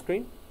same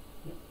screen?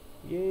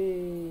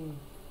 Yay!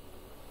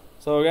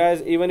 So,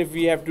 guys, even if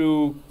we have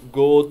to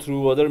go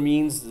through other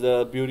means,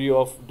 the beauty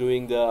of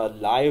doing the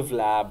live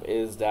lab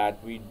is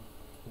that we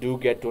do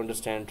get to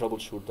understand,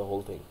 troubleshoot the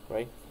whole thing,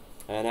 right?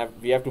 And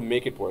we have to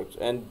make it work.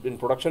 And in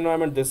production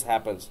environment, this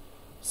happens.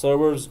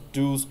 Servers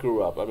do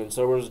screw up. I mean,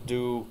 servers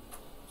do,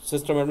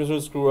 system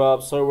administrators screw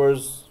up,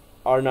 servers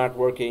are not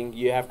working.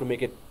 You have to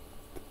make it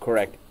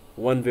correct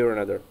one way or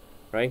another,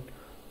 right?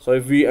 So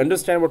if we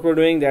understand what we're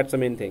doing, that's the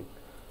main thing.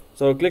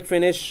 So click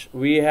finish.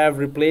 We have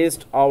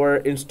replaced our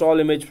install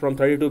image from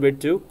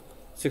 32-bit to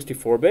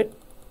 64-bit.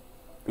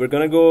 We're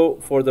gonna go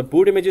for the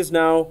boot images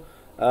now.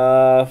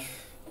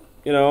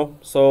 You know,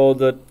 so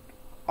the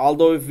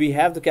although if we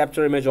have the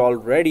capture image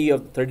already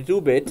of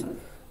 32-bit,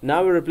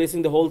 now we're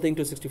replacing the whole thing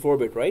to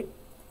 64-bit, right?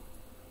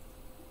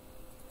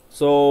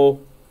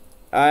 So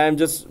I am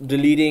just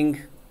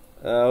deleting.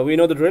 We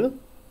know the drill.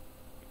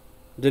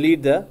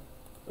 Delete the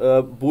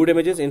boot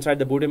images inside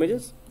the boot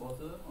images. Both of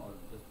them or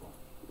just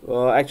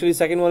one? Actually,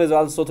 second one is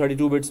also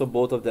 32-bit, so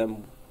both of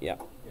them. Yeah.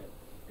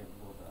 Get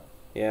both out.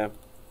 Yeah.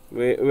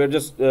 We're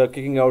just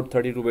kicking out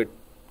 32-bit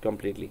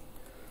completely.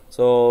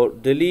 So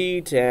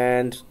delete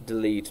and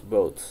delete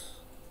both.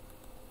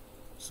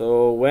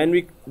 So when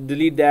we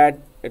delete that,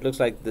 it looks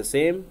like the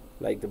same,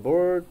 like the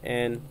board,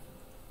 and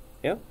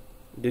yeah.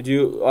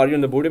 Are you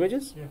in the boot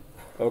images? Yeah.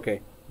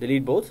 Okay.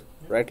 Delete both.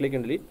 Yeah. Right click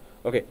and delete.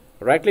 Okay.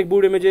 Right click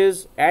boot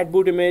images, add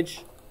boot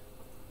image,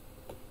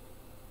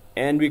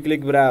 and we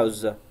click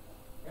browse. Yep.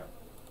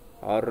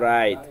 All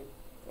right.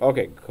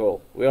 Okay,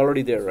 cool. We're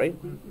already there, right?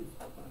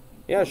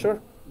 Yeah, sure.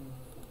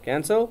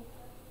 Cancel.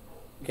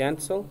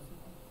 Cancel.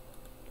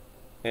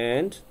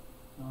 And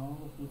Now,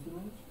 boot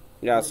image.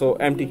 yeah, so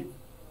empty.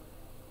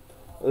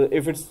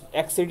 If it's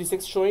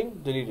x86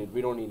 showing, delete it.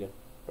 We don't need it,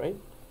 right?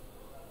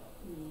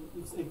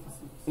 It's 86.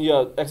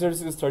 Yeah,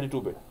 x86 is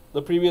 32-bit.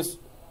 The previous,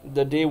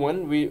 the day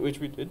one, which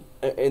we did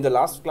in the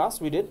last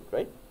class, we did,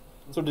 right?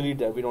 So delete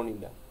that. We don't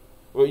need that.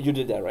 Well, you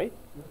did that, right?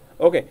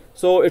 Okay,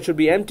 so it should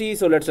be empty.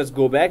 So let's just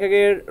go back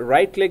again.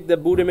 Right click the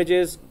boot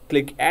images,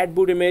 click add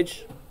boot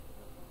image,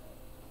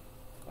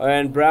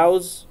 and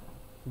browse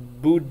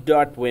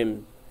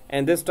boot.wim.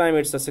 And this time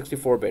it's a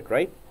 64-bit,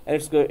 right? And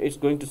it's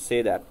going to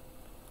say that.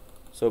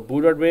 So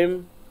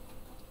boot.wim,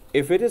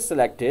 if it is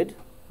selected,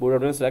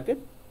 boot.wim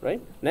selected,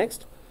 right?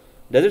 Next,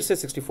 does it say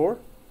 64?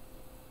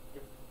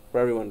 Yep. For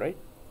everyone, right?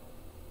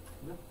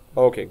 Yep.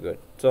 Okay, good.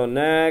 So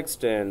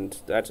next, and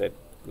that's it.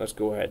 Let's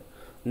go ahead.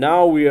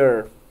 Now we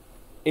are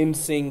in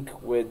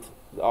sync with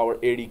our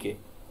ADK.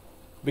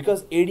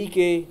 Because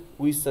ADK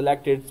we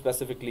selected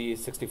specifically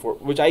 64,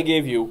 which I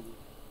gave you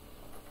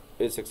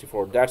is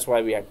 64. That's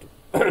why we had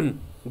to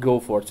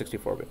go for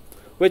 64-bit,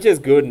 which is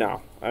good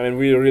now. I mean,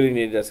 we really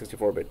needed a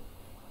 64-bit.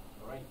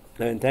 Right.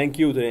 And thank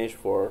you, Dinesh,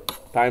 for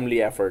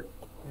timely effort.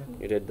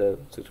 Yeah. You did the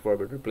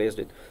 64-bit, replaced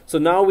it. So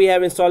now we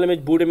have install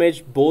image, boot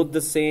image, both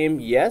the same.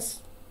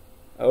 Yes.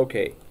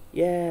 Okay.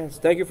 Yes.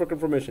 Thank you for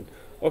confirmation.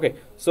 Okay.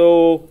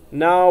 So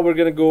now we're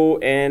gonna go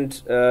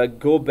and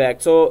go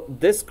back. So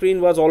this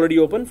screen was already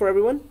open for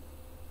everyone.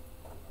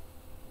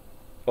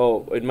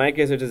 Oh, in my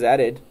case, it is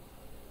added.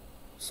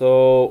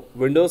 So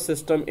Windows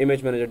System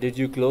Image Manager. Did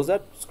you close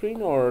that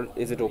screen or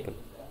is it open?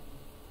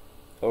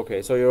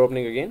 Okay. So you're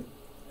opening again.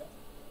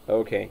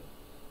 Okay.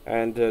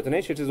 And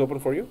Dinesh, it is open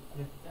for you?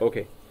 Yeah.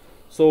 Okay.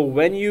 So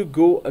when you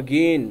go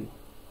again,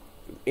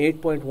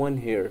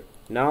 8.1 here,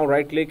 now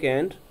right click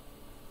and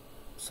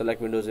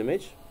select Windows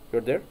image.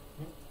 You're there?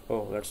 Yeah.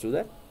 Oh, let's do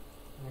that.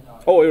 Yeah.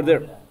 Oh, you're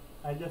there.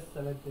 I just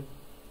selected.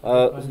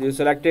 You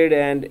selected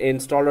and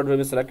install.wim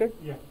is selected.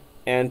 Yeah.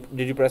 And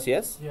did you press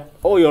yes? Yeah.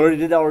 Oh, you already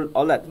did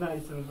all that. No,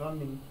 it's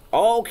running.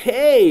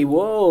 Okay.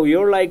 Whoa,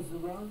 you're like Is it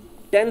run?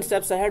 10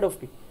 steps ahead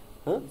of me.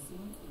 Huh? Is it-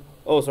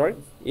 Oh, sorry.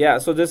 Yeah,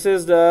 so this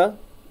is the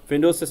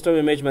Windows System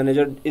Image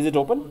Manager. Is it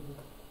open?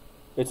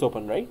 It's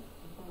open, right?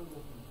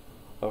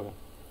 Okay.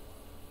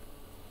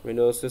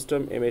 Windows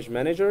System Image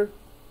Manager.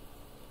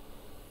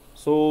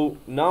 So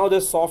now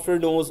this software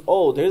knows,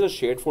 oh, there's a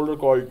shared folder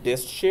called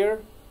dist share,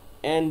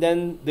 and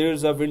then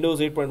there's a Windows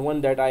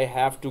 8.1 that I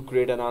have to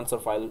create an answer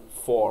file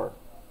for.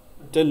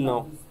 Till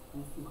now.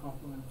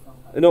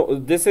 No,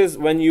 this is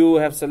when you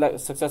have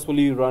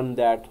successfully run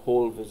that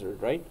whole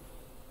wizard, right?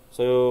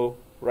 So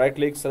right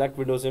click, select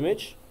Windows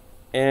image,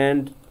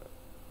 and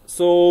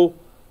so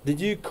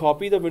did you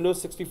copy the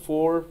Windows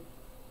 64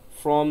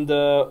 from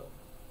the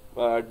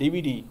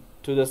DVD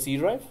to the C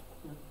drive?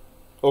 Yeah.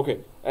 Okay,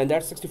 and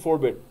that's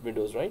 64-bit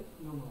Windows, right?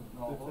 No.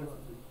 No.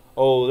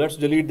 Oh, let's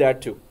delete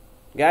that too.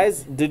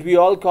 Guys, did we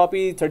all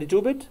copy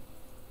 32-bit?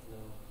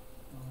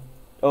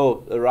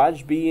 Oh,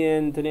 Raj, B,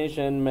 and Dinesh,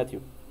 and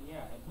Matthew. Yeah,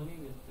 I believe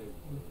it's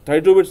the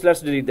 32 bits,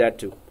 let's delete that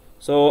too.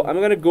 So I'm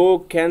gonna go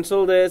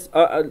cancel this,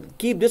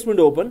 keep this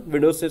window open,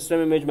 Windows System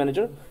Image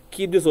Manager,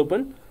 keep this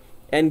open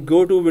and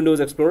go to Windows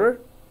Explorer.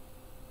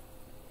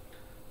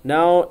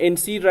 Now in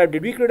C drive,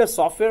 did we create a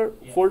software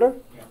Yeah. folder?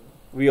 Yeah.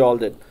 We all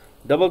did.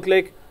 Double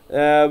click.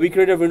 We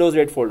created a Windows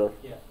 8 folder.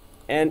 Yeah.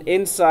 And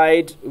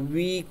inside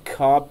we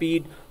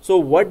copied. So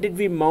what did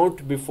we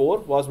mount before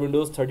was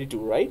Windows 32,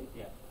 right?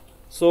 Yeah.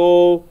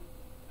 So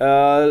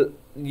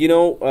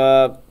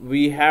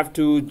we have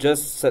to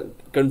just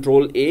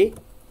Control A,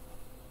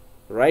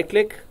 right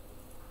click,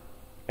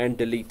 and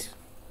delete.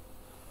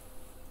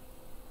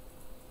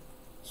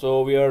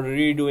 So we are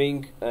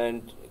redoing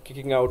and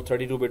kicking out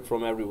 32-bit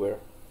from everywhere.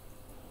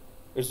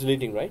 It's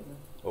deleting, right?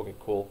 Okay,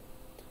 cool.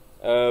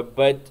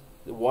 But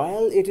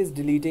while it is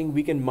deleting,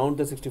 we can mount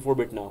the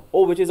 64-bit now.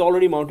 Oh, which is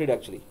already mounted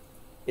actually.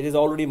 It is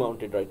already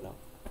mounted right now.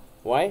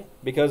 Why?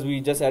 Because we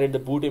just added the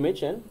boot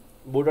image and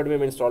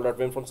boot.vim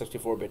install.vim from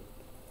 64-bit.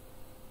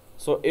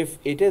 So if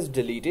it is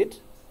deleted,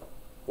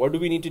 what do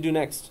we need to do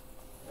next?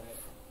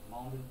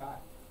 Mount it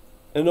back.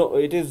 No,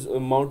 it is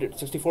mounted.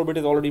 64-bit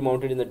is already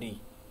mounted in the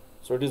D.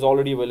 So it is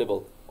already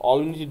available. All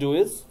we need to do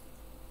is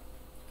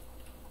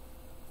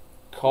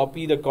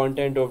copy the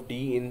content of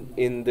D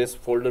in this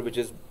folder which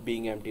is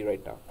being empty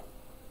right now.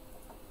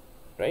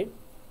 Right?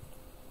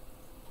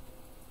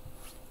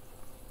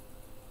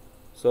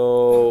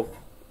 So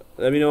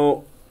let me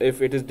know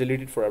if it is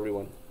deleted for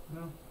everyone.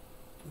 No.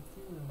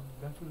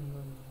 That will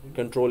not.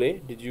 Control A.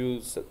 Did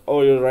you?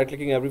 Oh, you're right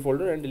clicking every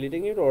folder and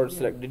deleting it, or Yeah.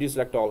 select? Did you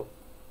select all?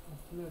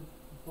 Select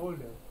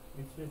folder.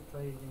 It says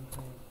try again.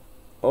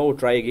 Oh,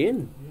 try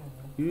again.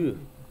 Yeah. Ew.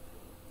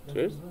 That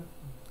Serious? will work.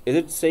 Is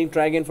it saying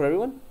try again for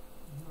everyone?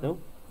 No?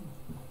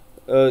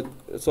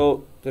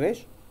 So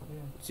Dinesh,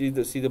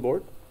 Yeah. see the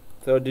board.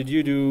 So did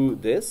you do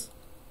this?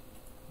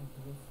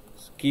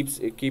 Okay.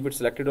 Keep it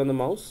selected on the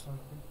mouse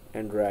Okay.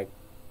 and drag,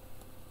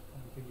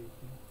 Okay.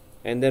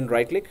 and then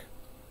right click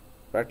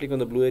on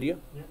the blue area.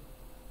 Yeah.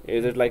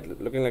 Is it like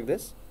looking like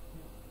this?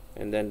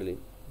 And then delete.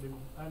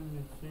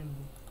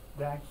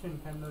 The action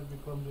cannot be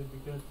completed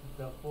because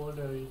the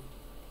folder is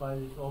file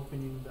is open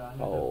in the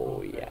another Oh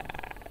program.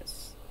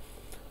 yes.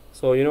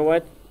 So you know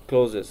what?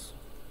 Close this.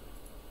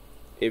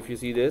 If you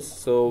see this,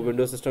 so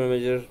Windows System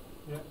Manager,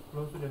 Yeah,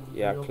 close it and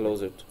yeah, reopen.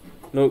 close it.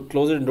 No,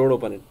 close it and don't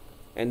open it,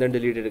 and then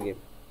delete it again.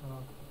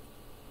 Okay.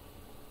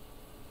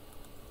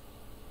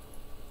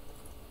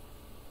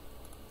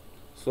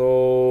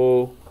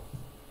 So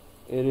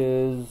it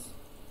is.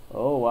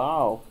 Oh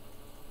wow,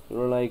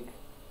 you're like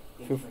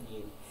Page Fif-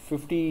 28.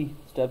 50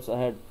 steps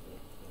ahead.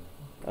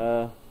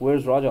 Yeah.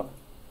 Where's Raja?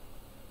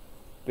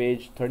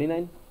 Page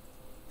 39,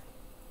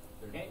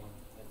 Okay.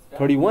 Let's start.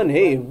 31.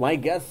 Hey, my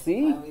guess.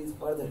 See, He's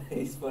further.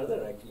 He's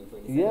further actually.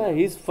 27. yeah,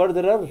 he's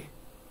further.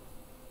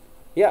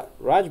 Yeah,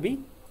 Raj B.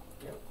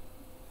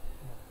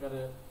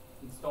 Gotta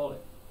install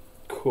it.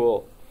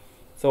 Cool.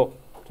 So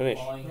Tanesh,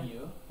 Following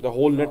you. the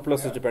whole Net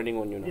Plus is depending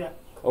on you now. Yeah.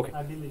 Okay.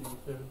 I deleted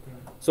everything.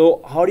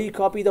 So how do you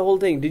copy the whole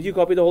thing? Did you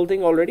copy the whole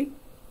thing already?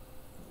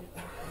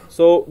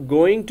 So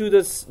going to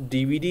this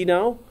DVD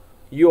now,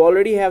 you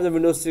already have the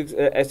Windows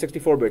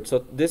 64-bit.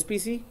 So this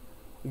PC,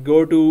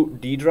 go to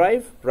D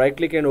drive, right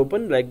click and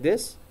open like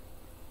this.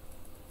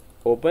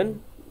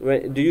 Open.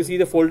 Do you see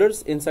the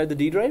folders inside the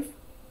D drive?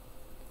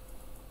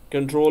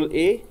 Control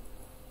A,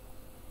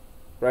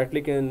 right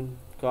click and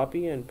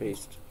copy and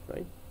paste,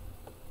 right?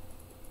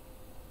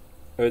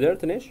 Are you there,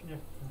 Tanesh? Yeah.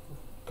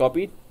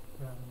 Copied,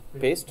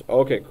 Yeah. paste.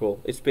 Okay, cool.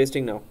 It's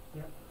pasting now.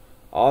 Yeah.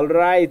 All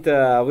right,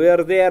 we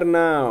are there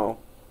now.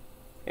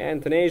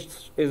 And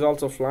Tanesh is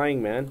also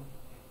flying, man.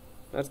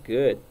 That's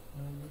good.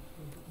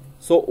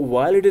 So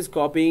while it is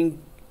copying,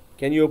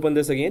 can you open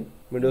this again?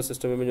 Windows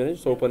System Image Manager.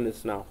 So open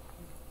this now,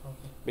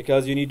 Okay.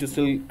 because you need to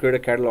still create a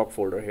catalog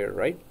folder here,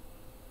 right?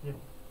 Yeah.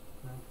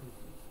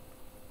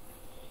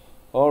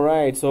 All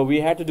right. So we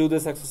had to do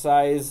this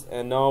exercise,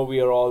 and now we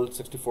are all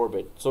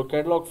 64-bit. So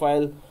catalog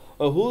file.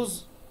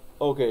 Who's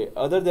okay?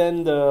 Other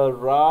than the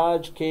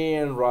Raj, K,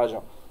 and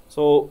Raja.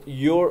 So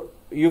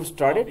you've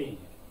started. Copying it.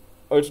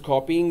 Oh, it's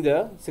copying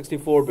the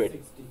 64-bit.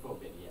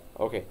 64-bit, yeah.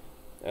 Okay.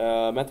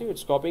 Matthew,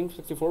 it's copying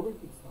 64-bit.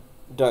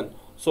 Done.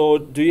 So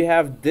do you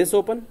have this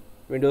open?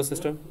 Windows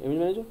System Image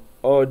Manager?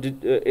 Or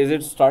is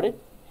it started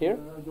here?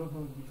 I don't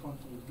know which one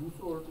to use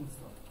or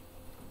install.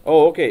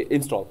 Oh, okay.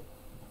 Install.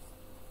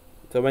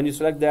 So when you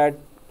select that,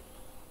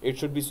 it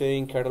should be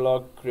saying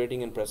catalog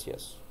creating and press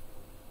yes.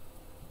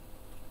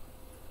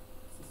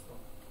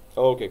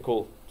 Okay,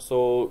 cool.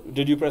 So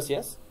did you press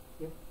yes?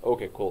 Yeah.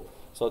 Okay, cool.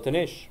 So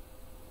Tanesh,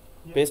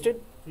 Yeah.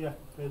 pasted? Yeah.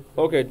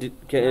 Okay.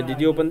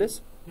 Did you open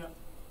this?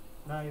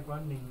 Now I'm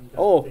running that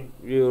Oh, thing.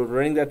 you're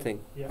running that thing.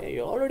 Yeah. Hey,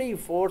 you're already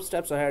 4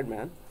 steps ahead,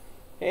 man.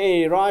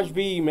 Hey, Raj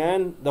B,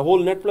 man, the whole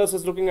Net Plus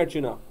is looking at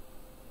you now.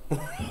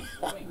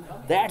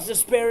 That's the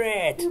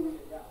spirit.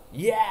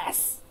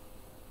 Yes.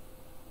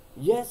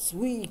 Yes,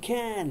 we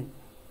can.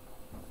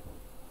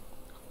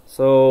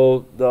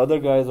 So the other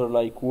guys are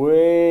like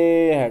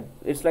way ahead.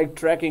 It's like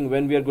trekking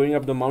when we are going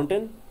up the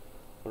mountain.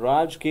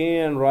 Raj, K,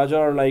 and Raja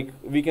are like,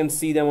 we can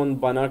see them on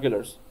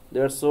binoculars.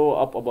 They're so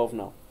up above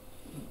now.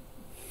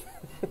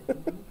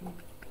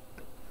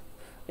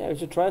 Yeah, we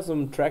should try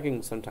some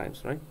tracking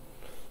sometimes, right?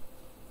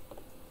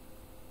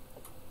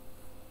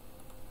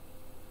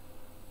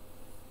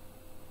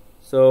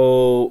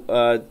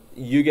 So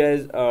you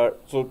guys are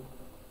so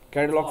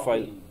catalog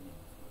file. Copy.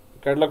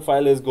 Catalog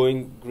file is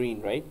going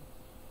green, right?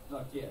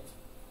 Not yet.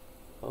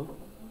 Huh?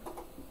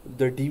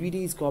 The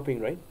DVD is copying,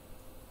 right?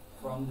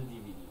 From the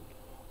DVD.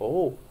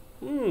 Oh,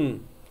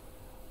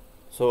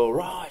 So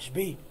Raj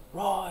B.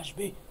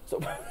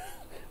 So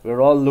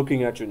we're all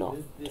looking at you now.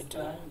 This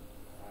time,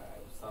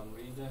 some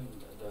reason,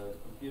 the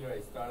computer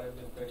I started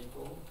with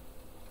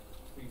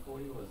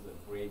 340 was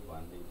a great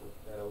one. They took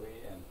that away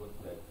and put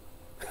that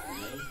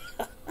image.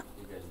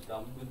 You guys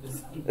dumped with this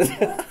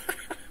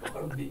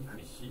or big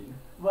machine.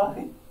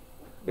 Why?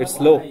 It's The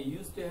slow. one I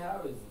used to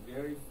have is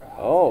very fast.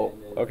 Oh,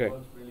 and it okay.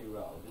 works really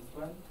well. This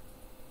one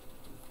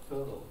is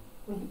turtle.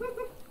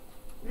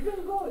 You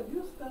can go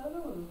use the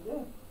other one.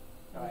 Yeah.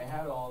 Now, I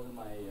had all in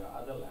my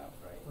other lab,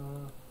 right?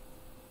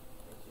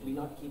 We're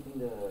not keeping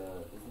this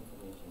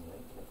information,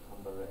 right? Like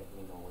number,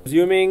 admin, or whatever.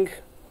 Resuming.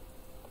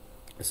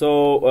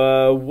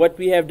 So what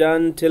we have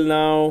done till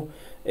now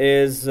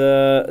is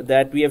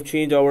that we have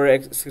changed our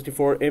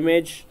x64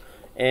 image,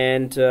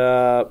 and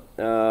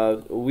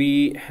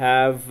we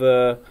have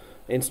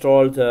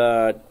installed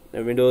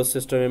Windows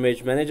System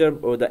Image Manager,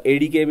 or the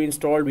ADK we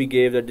installed. We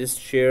gave the disk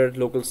share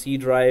local C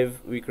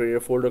drive. We created a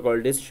folder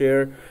called disk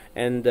share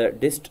and the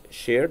disk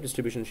share,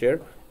 distribution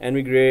share, and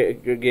we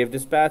gave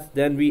this path.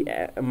 Then we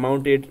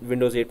mounted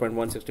Windows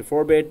 8.1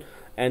 64-bit,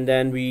 and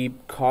then we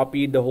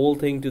copied the whole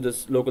thing to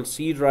this local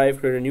C drive,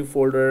 created a new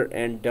folder,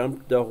 and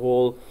dumped the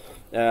whole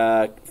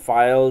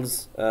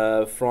files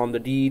from the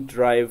D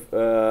drive,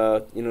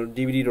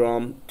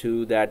 DVD-ROM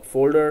to that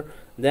folder.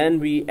 Then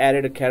we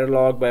added a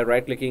catalog by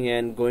right-clicking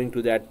and going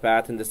to that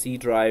path in the C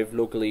drive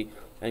locally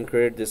and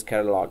created this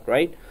catalog,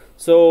 right?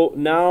 So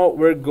now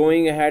we're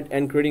going ahead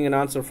and creating an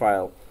answer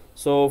file.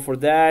 So for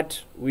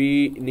that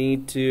we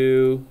need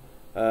to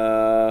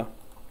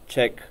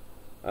check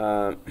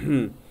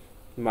my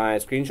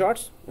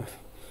screenshots.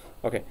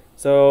 Okay,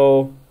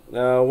 so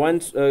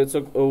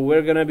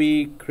we're gonna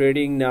be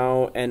creating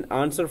now an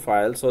answer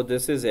file. So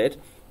this is it.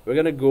 We're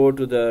gonna go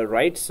to the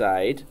right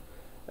side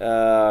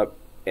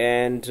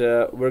and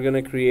we're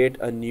gonna create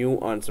a new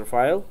answer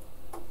file.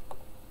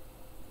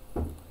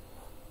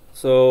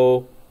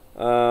 So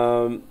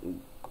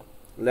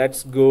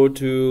let's go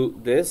to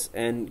this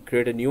and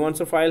create a new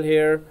answer file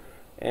here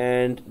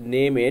and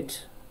name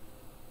it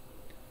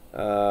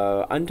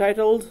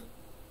untitled,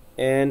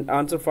 and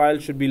answer file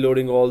should be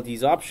loading all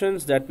these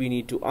options that we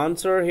need to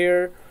answer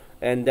here,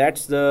 and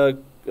that's the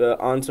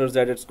answers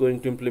that it's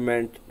going to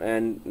implement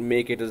and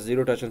make it a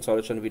zero touch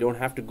solution. We don't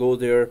have to go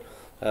there.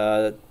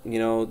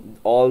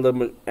 All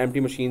the empty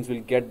machines will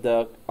get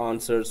the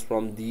answers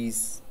from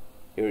these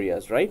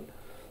areas, right?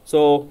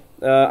 So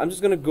I'm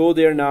just gonna go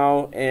there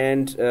now,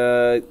 and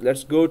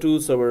let's go to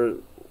server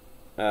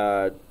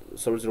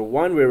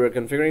 01 where we're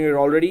configuring it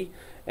already,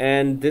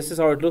 and this is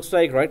how it looks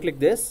like. Right click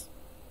this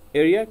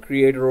area,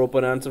 create or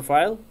open answer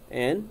file,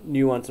 and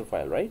new answer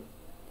file, right?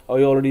 Oh,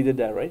 you already did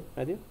that, right,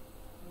 Matthew?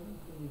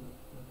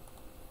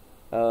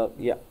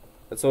 Yeah,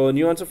 so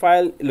new answer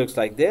file, it looks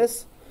like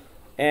this.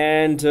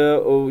 And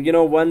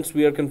once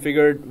we have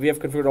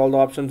configured all the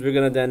options, we're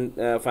gonna then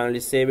finally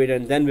save it,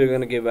 and then we're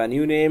gonna give a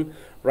new name.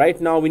 Right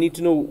now we need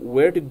to know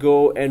where to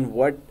go and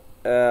what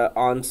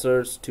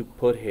answers to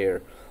put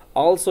here.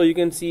 Also, you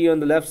can see on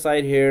the left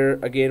side here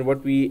again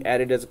what we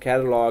added as a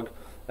catalog.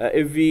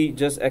 If we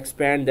just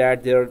expand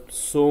that, there are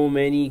so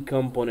many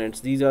components.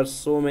 These are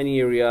so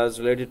many areas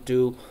related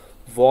to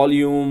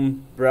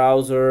volume,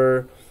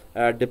 browser,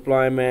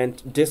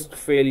 deployment, disk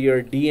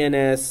failure,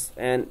 DNS,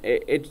 and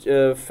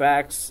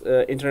fax,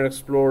 Internet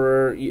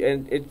Explorer,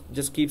 and it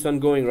just keeps on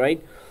going,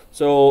 right?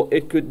 So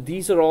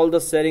these are all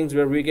the settings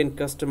where we can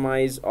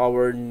customize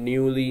our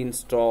newly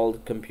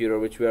installed computer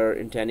which we are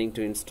intending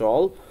to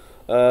install.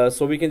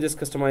 So we can just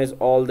customize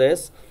all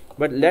this,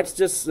 but let's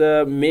just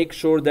make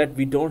sure that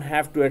we don't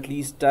have to at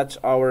least touch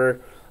our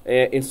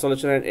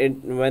installation,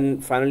 and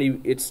when finally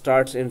it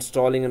starts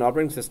installing an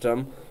operating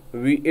system,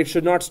 it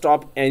should not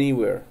stop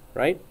anywhere,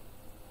 right?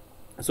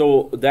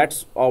 So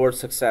that's our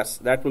success.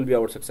 That will be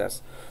our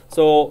success.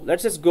 So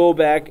let's just go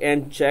back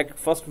and check.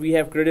 First, we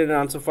have created an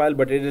answer file,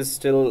 but it is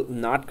still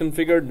not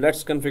configured.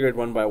 Let's configure it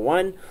one by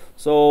one.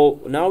 So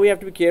now we have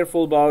to be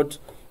careful about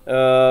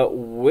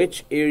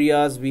which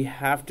areas we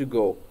have to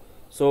go.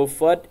 So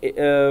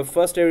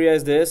first area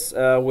is this,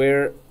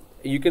 where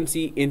you can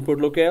see input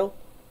locale,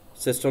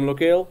 system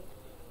locale,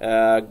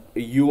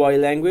 UI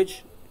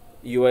language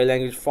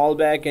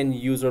fallback, and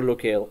user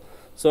locale.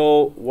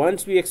 So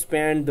once we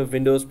expand the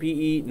Windows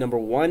PE number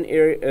one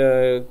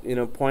area,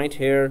 point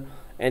here,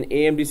 and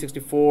AMD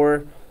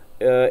 64,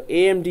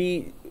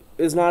 AMD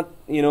is not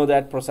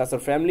that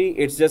processor family.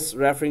 It's just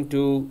referring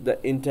to the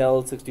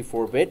Intel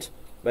 64-bit,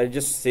 but it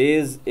just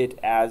says it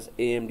as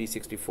AMD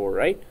 64,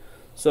 right?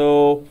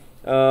 So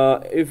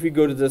if we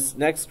go to this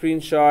next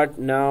screenshot,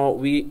 now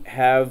we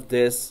have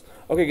this.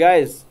 Okay,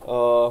 guys.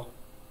 Have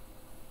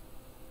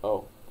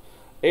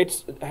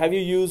you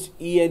used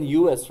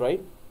ENUS,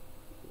 right?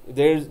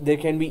 There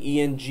can be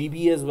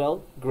ENGB as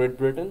well, Great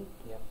Britain,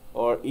 Yeah.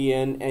 or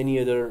EN any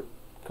other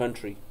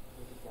country.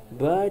 Maybe Canada.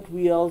 but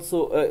we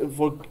also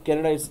for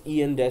Canada it's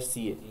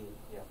EN-CA.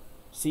 Yeah.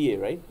 CA,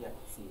 right? Yeah.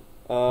 See.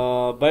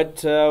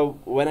 But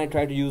when I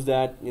try to use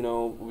that, you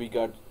know, we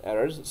got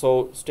errors.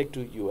 So stick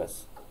to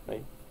US,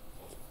 right?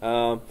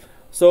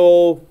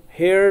 So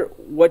here,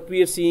 what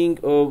we are seeing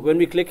when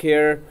we click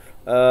here,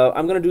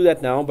 I'm gonna do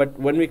that now. But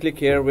when we click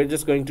here, we're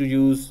just going to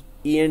use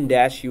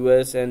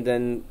EN-US and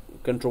then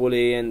Control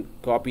A and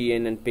copy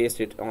in and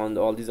paste it on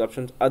all these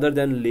options. Other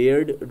than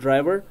layered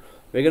driver,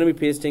 we're gonna be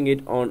pasting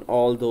it on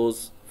all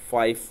those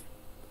 5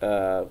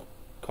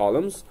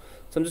 columns.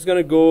 So I'm just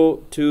gonna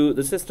go to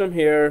the system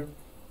here,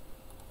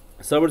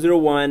 server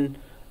 01.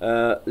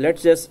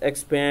 Let's just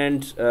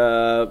expand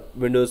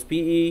Windows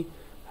PE.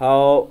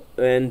 How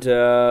and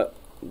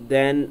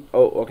then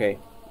okay,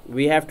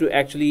 we have to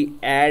actually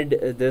add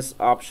this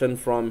option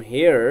from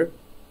here.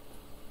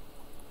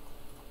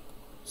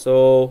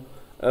 So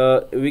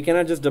we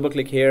cannot just double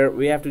click here.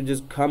 We have to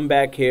just come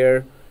back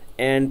here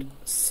and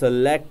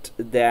select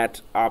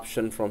that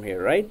option from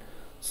here, right?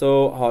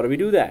 So how do we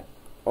do that?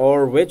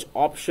 Or which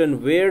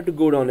option, where to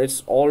go down?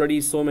 It's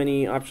already so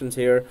many options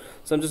here.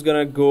 So I'm just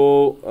gonna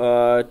go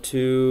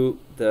to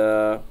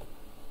the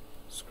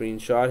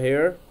screenshot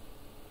here,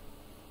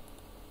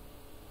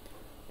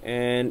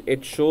 and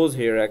it shows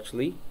here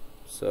actually.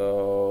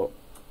 So,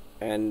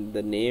 and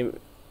the name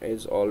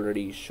is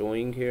already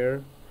showing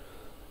here,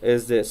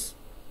 is this.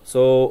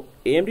 So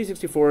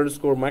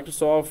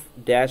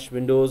AMD64_Microsoft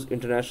Windows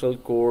International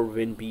Core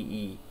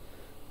WinPE.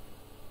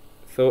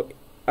 So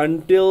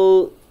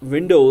until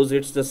Windows,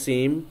 it's the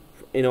same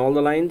in all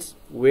the lines.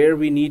 Where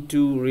we need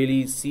to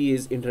really see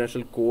is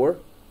International Core,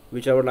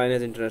 whichever line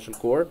has International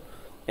Core,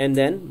 and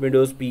then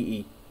Windows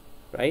PE,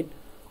 right?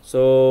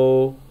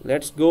 So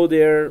let's go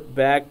there,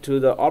 back to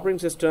the operating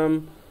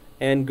system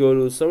and go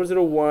to server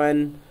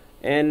 01,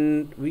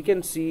 and we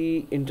can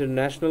see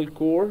International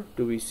Core.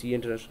 Do we see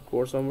International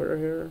Core somewhere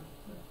here?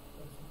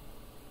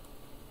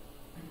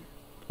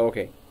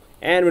 Okay,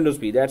 and Windows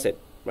PE, that's it,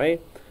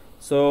 right?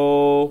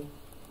 So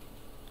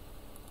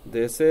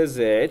this is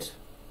it,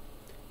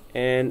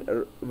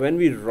 and when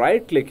we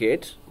right click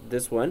it,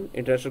 this one,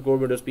 International Core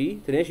Windows PE,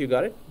 Dinesh, you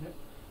got it? Yep.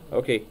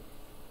 Okay,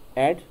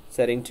 add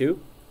setting to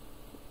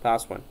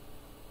pass 1.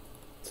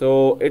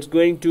 So it's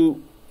going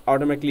to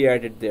automatically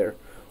add it there.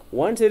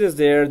 Once it is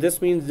there,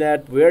 this means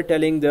that we're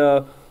telling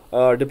the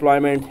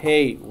deployment,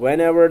 hey,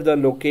 whenever the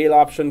locale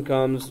option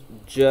comes,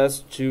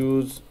 just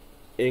choose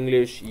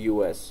English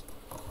US,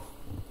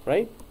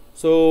 right?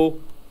 So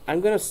I'm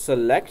gonna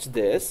select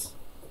this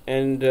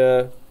and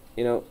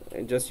you know,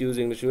 just use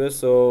English US.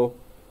 So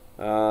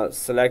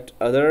select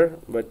other,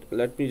 but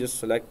let me just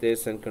select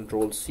this and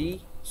Control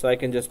C, so I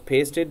can just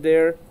paste it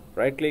there.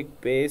 Right click,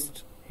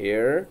 paste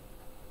here,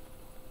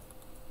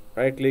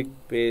 right click,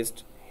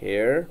 paste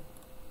here,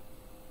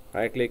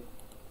 right click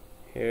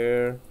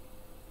here,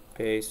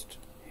 paste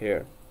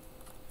here,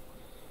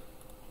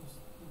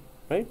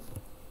 right?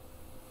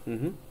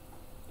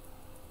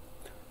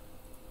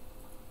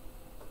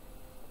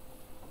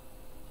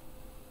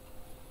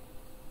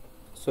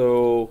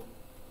 So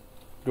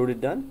load it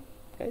done,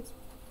 guys.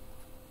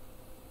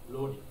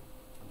 Loading,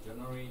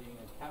 generating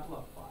a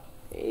catalog file.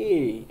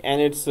 Hey,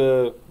 and it's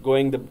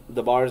going,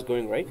 the bar is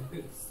going, right?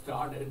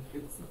 Started.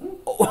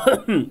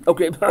 Oh,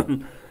 okay.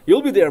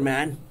 You'll be there,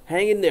 man.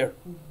 Hang in there.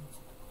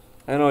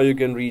 I know you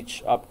can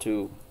reach up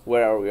to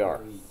wherever we are.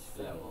 Reach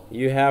level.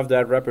 You have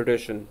that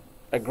reputation.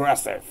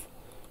 Aggressive.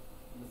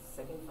 The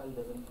second file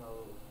doesn't have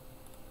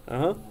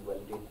Uh-huh.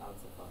 validate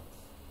answer paths.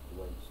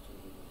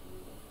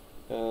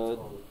 Uh,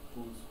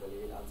 Tools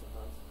validate answer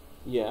paths.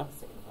 yeah. The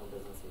second file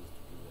doesn't say to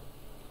do that.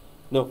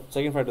 No,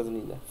 second file doesn't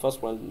need that.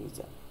 First one needs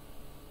that.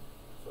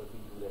 So if we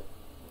do that,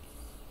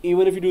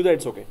 Even if you do that,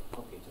 it's okay.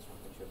 okay, just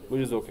want to make sure. this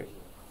Which is okay.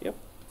 here.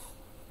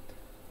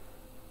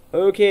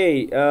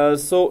 Okay,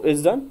 so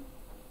it's done.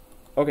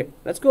 Okay,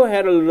 let's go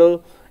ahead a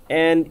little,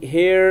 and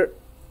here,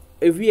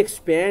 if we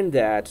expand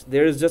that,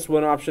 there is just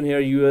one option here,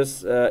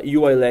 US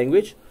UI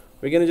language.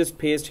 We're gonna just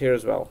paste here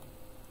as well,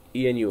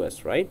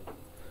 EN-US, right?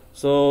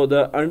 So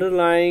the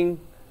underlying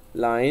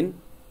line,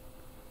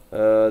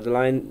 the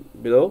line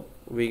below,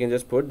 we can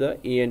just put the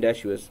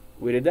EN-US.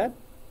 We did that.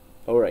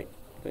 All right,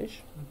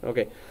 finish.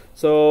 Okay,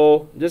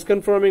 so just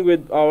confirming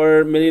with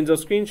our millions of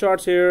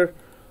screenshots here.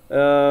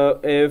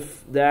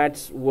 If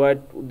that's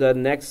what the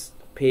next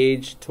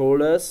page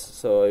told us.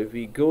 So if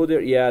we go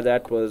there, yeah,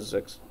 that was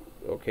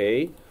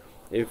okay.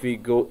 If we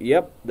go,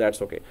 yep,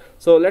 that's okay.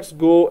 So let's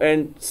go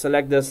and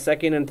select the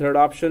second and third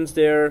options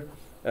there.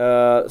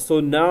 So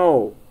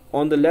now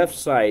on the left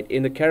side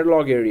in the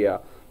catalog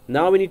area,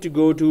 now we need to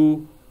go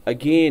to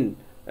again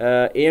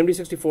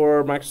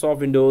AMD64 Microsoft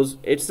Windows.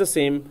 It's the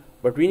same,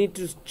 but we need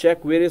to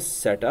check where is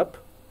setup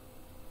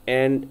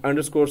and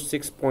underscore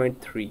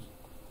 6.3.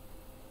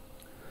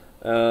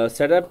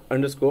 Setup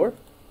underscore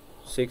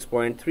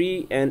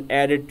 6.3 and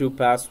add it to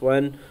pass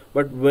 1,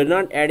 but we're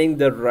not adding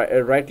the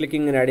right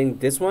clicking and adding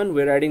this one.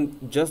 We're adding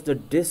just the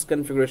disk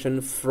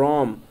configuration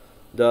from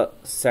the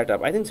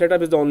setup. I think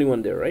setup is the only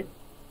one there, right?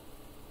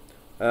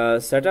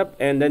 Setup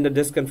and then the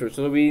disk configuration.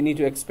 So we need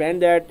to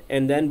expand that,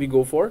 and then we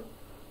go for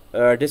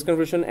disk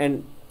configuration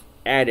and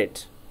add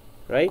it,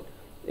 right?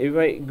 If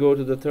I go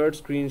to the third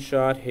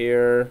screenshot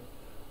here,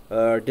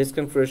 disk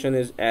configuration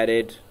is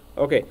added.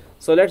 Okay,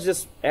 so let's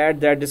just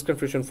add that disk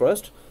configuration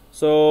first.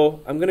 So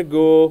I'm gonna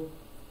go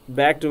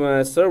back to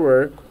my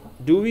server.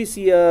 Do we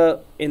see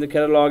in the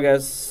catalog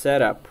as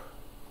setup?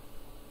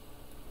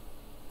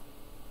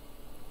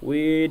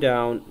 Way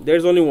down,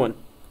 there's only one,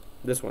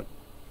 this one.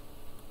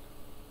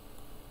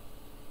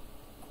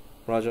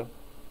 Raja,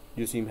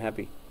 you seem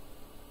happy.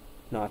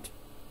 Not.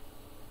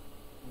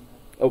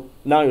 Oh,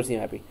 now you seem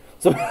happy.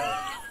 So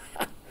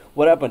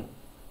what happened?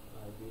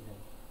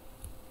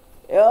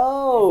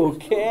 Oh,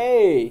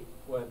 okay.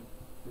 What?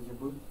 Did you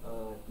boot?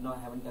 No, I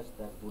haven't touched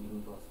that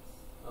booting process.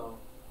 Oh.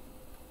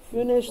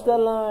 Finish the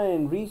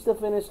line. Reach the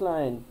finish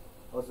line.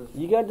 Also,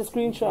 You got the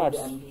screenshots.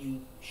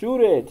 Empty,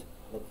 Shoot it.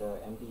 like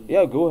empty.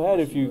 Yeah, go ahead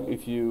if machine,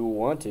 right? you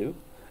want to.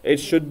 It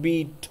should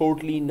be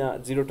totally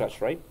not zero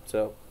touch, right?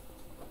 So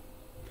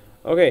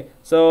okay,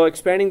 so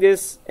expanding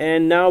this,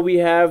 and now we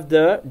have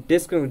the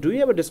disk. Do we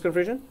have a disk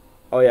configuration?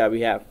 Oh yeah,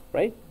 we have,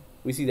 right?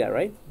 We see that,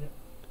 right? Yeah.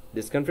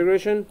 Disk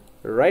configuration.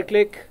 Right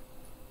click.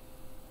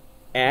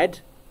 Add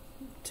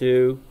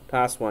to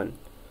task 1.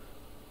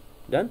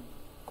 Done?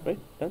 Right?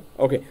 Done?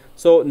 Okay,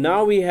 so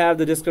now we have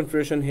the disk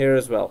configuration here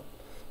as well.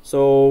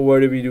 So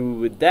what do we do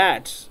with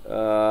that?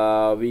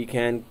 We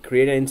can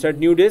create and insert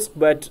new disk,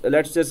 but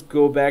let's just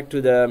go back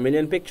to the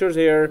million pictures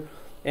here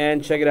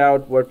and check it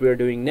out what we're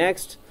doing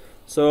next.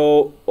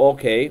 So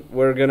okay,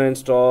 we're gonna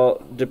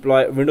install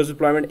Windows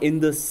deployment in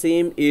the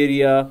same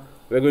area.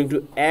 We're going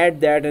to add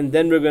that, and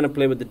then we're going to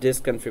play with the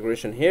disk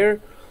configuration here.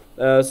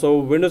 So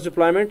Windows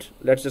deployment,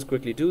 let's just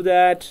quickly do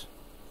that.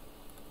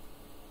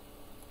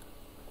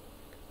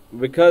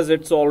 Because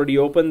it's already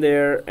open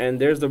there,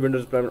 and there's the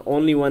Windows deployment,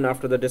 only one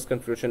after the disk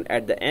configuration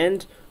at the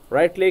end.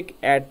 Right click,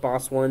 add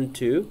pass1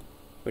 to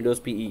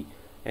Windows PE,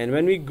 and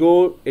when we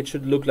go, it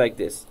should look like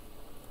this,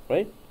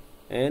 right?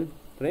 And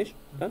finish.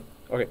 Done.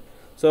 Okay,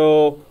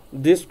 so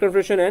disk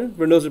configuration and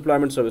Windows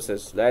deployment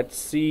services. Let's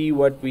see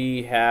what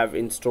we have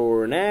in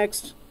store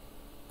next.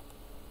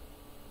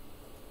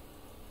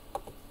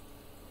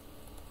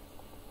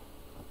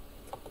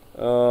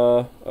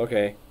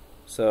 Okay,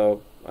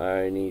 so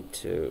I need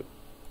to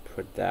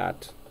put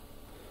that.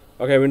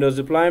 Okay, Windows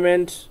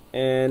deployment,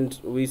 and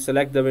we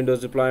select the Windows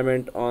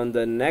deployment on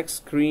the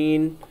next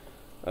screen.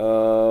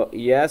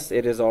 Yes,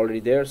 it is already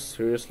there.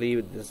 Seriously,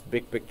 with this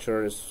big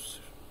picture is,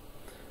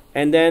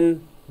 and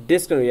then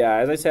disk. Yeah,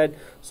 as I said,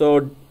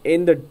 so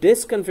in the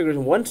disk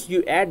configuration, once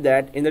you add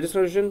that in the disk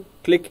configuration,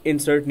 click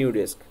insert new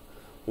disk.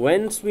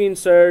 Once we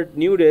insert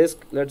new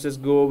disk, let's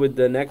just go with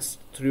the next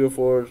 3 or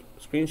 4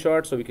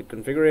 screenshots so we could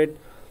configure it.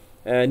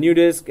 New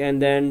disk,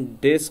 and then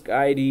disk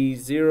ID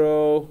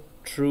 0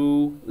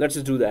 true. Let's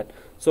just do that.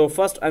 So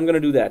first I'm gonna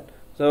do that.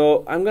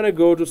 So I'm gonna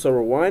go to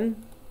server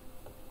 1,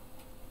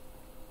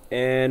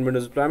 and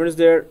Windows deployment is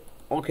there.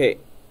 Okay,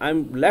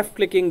 I'm left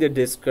clicking the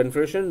disk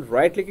configuration,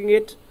 right clicking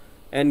it,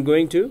 and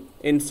going to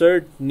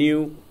insert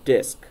new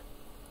disk.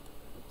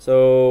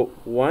 So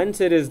once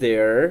it is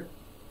there,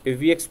 if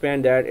we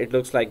expand that, it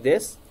looks like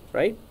this,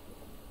 right?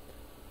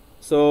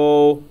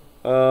 So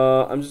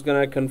I'm just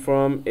gonna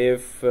confirm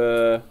if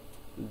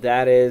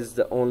that is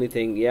the only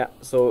thing. Yeah,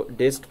 so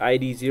disk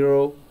ID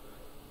 0,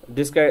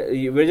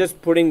 we're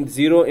just putting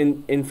 0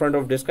 in front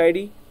of disk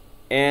ID,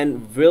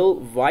 and will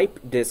wipe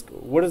disk.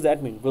 What does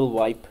that mean? Will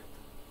wipe?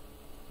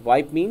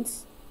 Wipe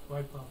means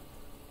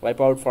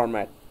wipe out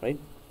format, right?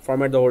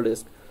 Format the whole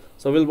disk.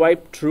 So we'll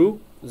wipe true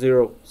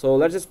 0. So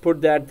let's just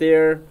put that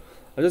there.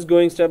 I'm just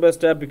going step by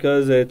step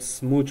because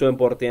it's mucho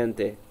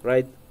importante,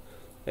 right?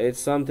 It's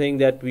something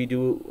that we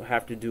do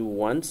have to do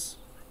once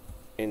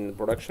in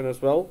production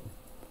as well.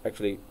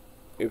 Actually,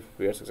 if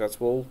we are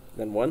successful,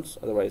 then once,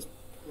 otherwise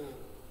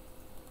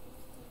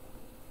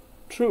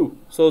true.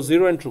 So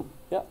 0 and true.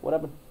 Yeah, what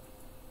happened?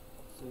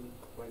 So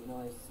right now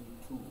I see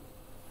 2.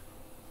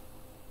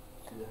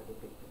 So you have to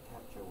pick the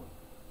capture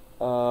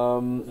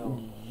one.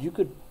 No. You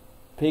could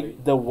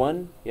pick the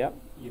one. Yeah.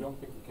 You don't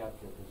pick the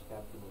capture because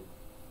capture will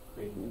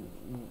create an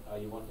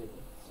image. You want to pick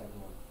the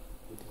second one,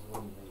 which is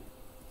one you made.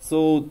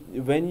 So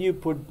when you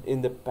put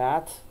in the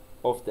path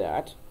of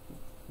that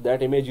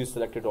image you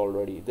selected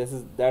already, that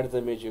is the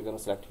image you're going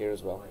to select here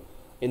as well. Right.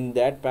 In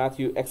that path,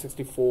 you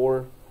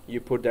x64, you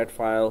put that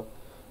file.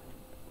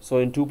 So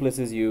in 2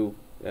 places you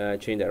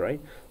change that, right?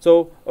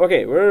 So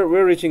okay,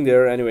 we're reaching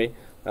there anyway.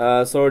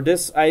 So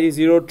this ID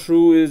 0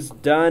 true is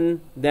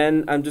done.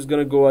 Then I'm just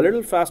gonna go a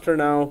little faster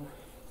now.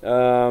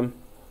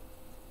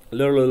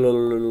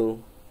 Little.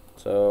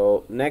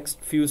 So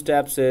next few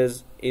steps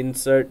is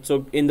insert.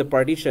 So in the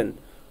partition,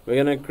 we're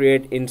gonna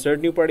create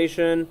insert new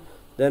partition.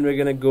 Then we're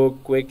gonna go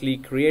quickly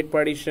create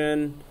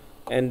partition,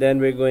 and then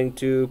we're going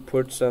to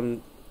put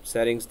some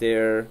settings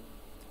there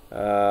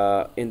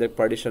in the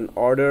partition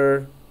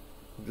order,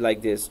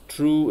 like this: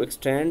 true,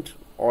 extent,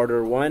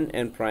 order 1,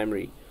 and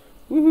primary.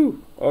 Woohoo!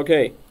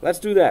 Okay, let's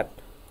do that.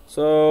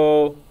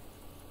 So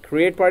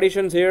create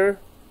partitions here,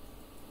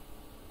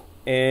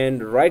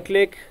 and right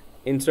click,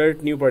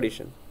 insert new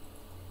partition.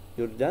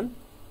 You're done.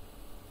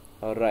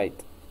 All right,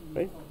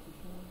 right?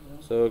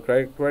 So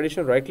create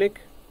partition, right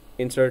click,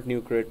 insert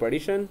new create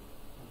partition,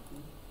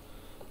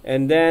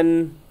 and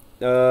then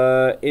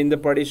in the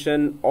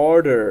partition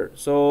order,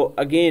 so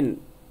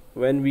again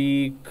when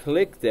we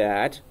click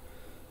that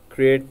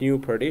create new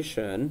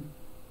partition,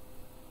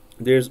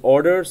 there's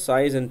order,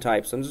 size, and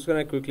type. So I'm just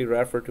gonna quickly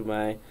refer to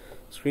my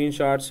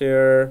screenshots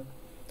here.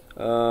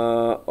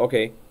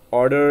 Okay,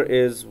 order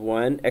is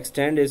 1,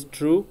 extend is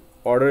true,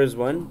 order is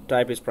 1,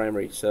 type is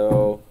primary.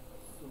 So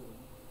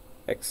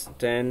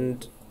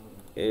extend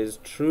is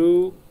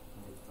true,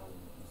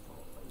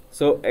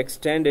 so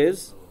extend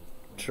is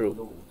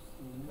true,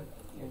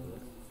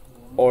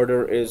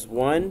 order is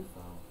 1,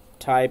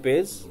 type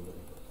is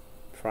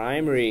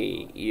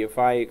primary,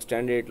 EFI,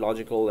 extended,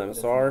 logical,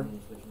 MSR.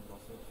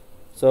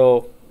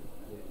 So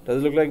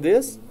does it look like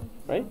this,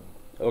 right?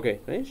 Okay,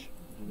 finish.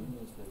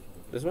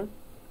 This one?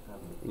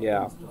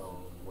 Yeah.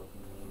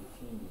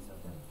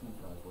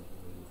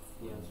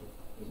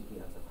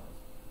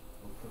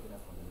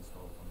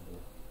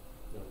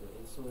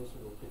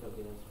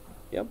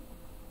 Yep.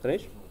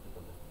 Finish.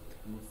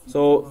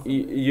 So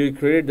you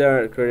create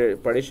the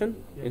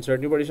partition, insert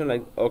new partition,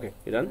 like, okay,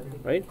 you're done,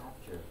 right?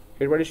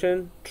 Create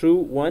partition, true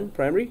 1,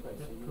 primary.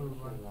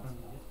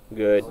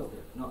 Good.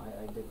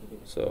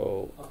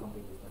 So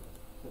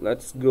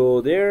let's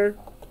go there.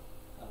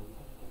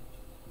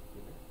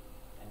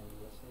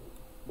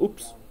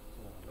 Oops.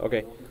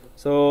 Okay.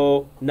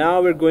 So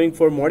now we're going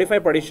for modify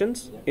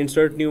partitions.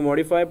 Insert new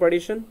modify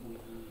partition,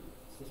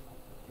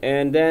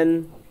 and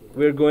then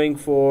we're going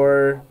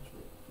for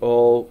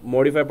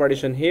modify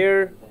partition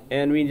here,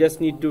 and we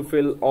just need to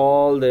fill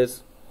all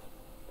this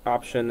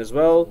option as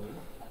well.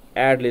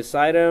 Add list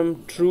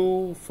item,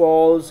 true,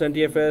 false,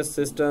 NTFS,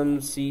 system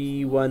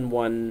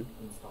C11,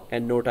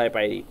 and no type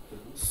ID.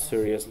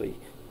 Seriously.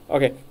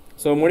 Okay,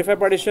 so modify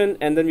partition,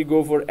 and then we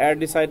go for add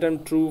list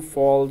item, true,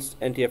 false,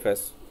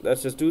 NTFS.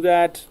 Let's just do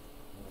that.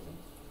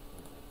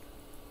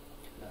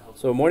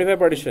 So modify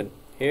partition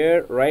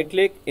here, right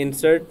click,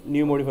 insert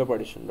new modify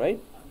partition, right?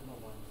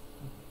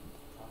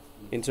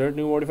 Insert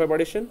new modify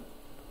partition,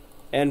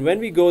 and when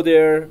we go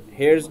there,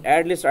 here's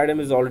add list item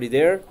is already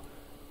there,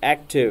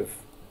 active,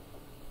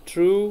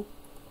 true.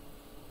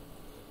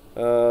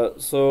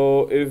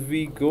 So if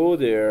we go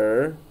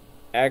there,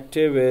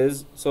 active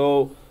is,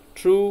 so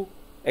true,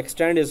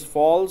 extend is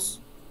false,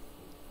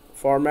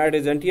 format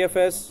is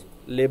NTFS,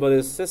 label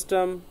is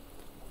system,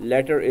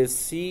 letter is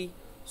C.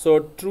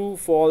 So true,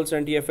 false,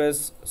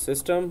 NTFS,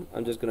 system.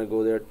 I'm just gonna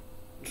go there,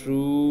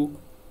 true,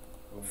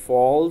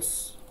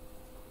 false,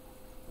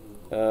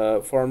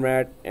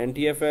 format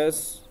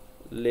NTFS,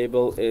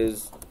 label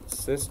is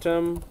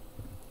system,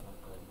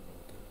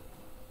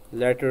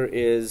 letter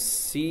is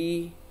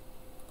C,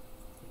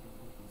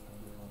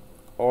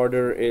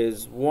 order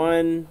is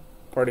 1,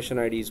 partition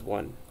ID is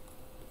 1.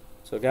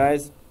 So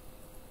guys,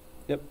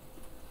 yep,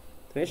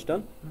 finished,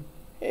 done.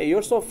 Hey,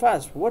 you're so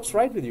fast. What's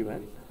right with you,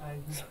 man? I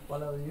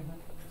follow you.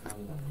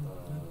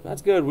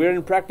 That's good. We're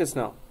in practice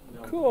now.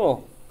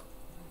 Cool.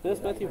 Yes,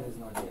 Matthew.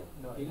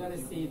 You gotta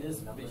see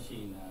this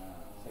machine.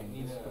 I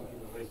need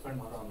a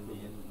refund from the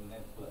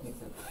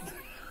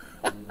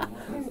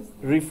Netflix.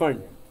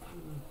 Refund.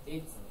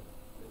 It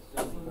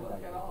doesn't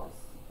work at all.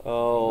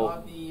 Oh. I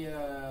got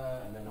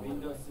the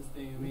Windows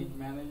System Image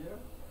Manager.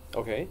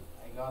 Okay.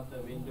 I got the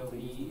Windows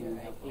E.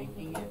 I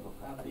clicking it.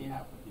 Nothing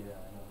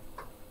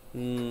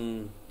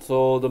happened.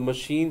 So the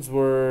machines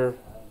were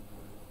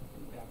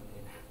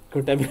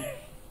contaminated.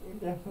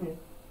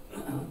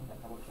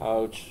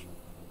 Ouch.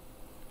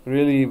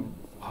 Really,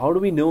 how do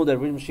we know that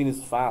which machine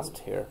is fast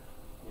here?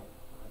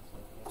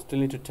 Still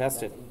need to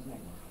test it.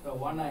 The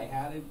one I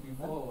had it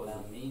before was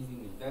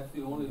amazing. That's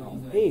the only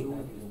reason I Hey, chose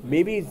it.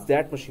 maybe it's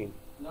that machine.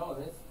 No,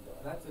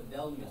 that's a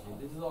Dell machine.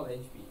 This is all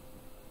HP.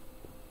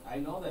 I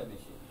know that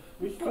machine.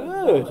 Which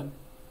Good. one?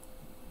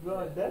 You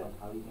are that?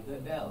 The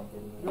Dell.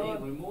 No.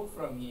 They removed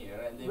from here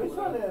and they Which put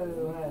one on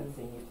has?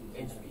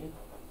 HP.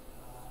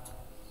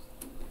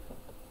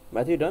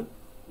 Matthew, done?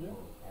 Yeah.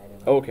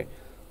 Okay.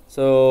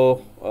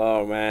 So,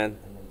 oh man,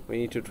 we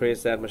need to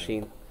trace that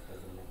machine.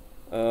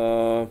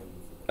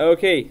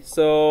 Okay,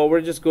 so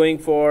we're just going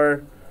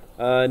for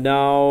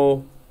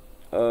now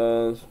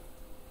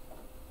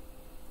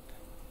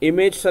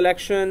image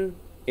selection,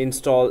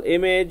 install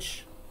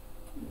image,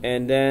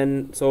 and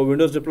then so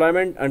Windows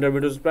deployment. Under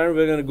Windows deployment,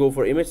 we're going to go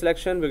for image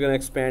selection. We're going to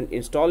expand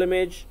install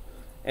image,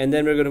 and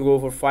then we're going to go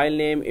for file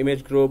name,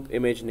 image group,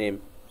 image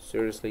name.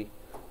 Seriously.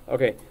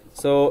 Okay,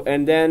 so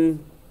and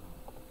then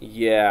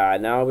yeah,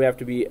 now we have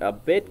to be a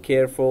bit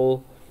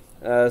careful.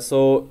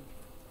 So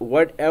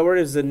whatever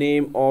is the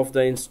name of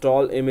the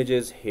install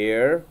images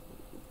here,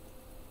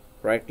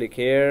 right click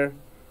here,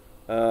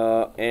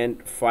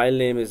 and file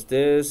name is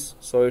this,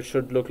 so it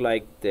should look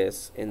like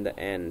this in the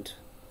end.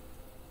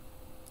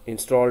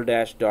 Install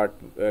dash dot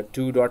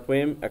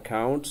 2.wim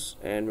accounts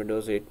and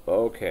Windows 8.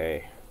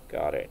 Okay,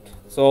 got it.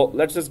 So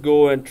let's just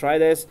go and try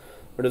this.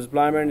 Windows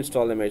deployment,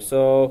 install image.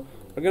 So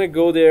we're gonna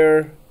go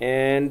there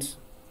and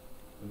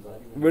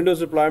Windows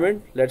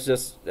deployment. Let's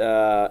just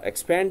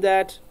expand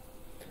that.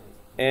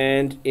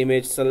 and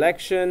image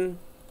selection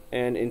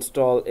and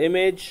install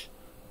image.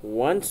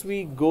 Once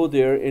we go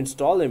there,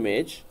 install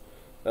image,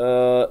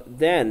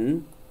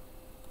 then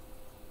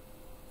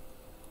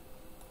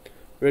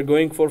we're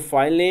going for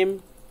file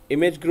name,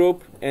 image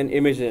group, and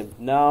image name.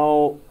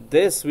 Now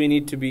this we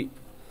need to be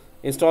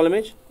install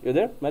image. You're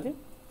there, Matthew?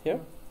 Here?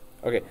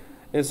 Okay.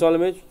 Install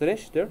image,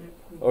 Dinesh, there?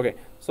 Okay.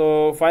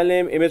 So file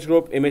name, image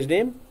group, image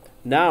name.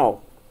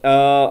 Now,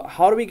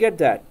 how do we get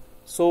that?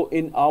 So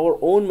in our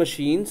own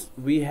machines,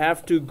 we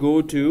have to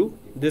go to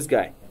this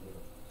guy,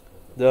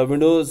 the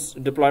Windows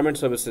deployment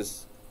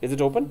services. Is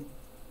it open?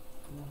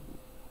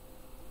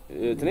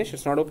 Dinesh,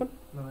 it's not open?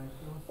 No,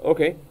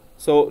 Okay.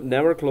 So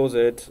never close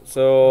it.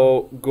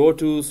 So go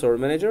to Server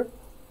Manager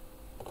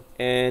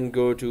and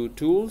go to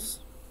Tools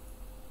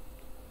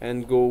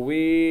and go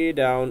way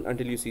down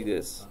until you see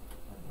this.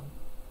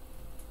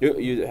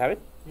 You have it?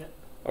 Yeah.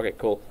 Okay,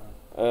 cool.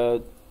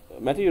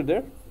 Matthew, you're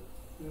there?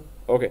 Yeah.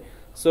 Okay.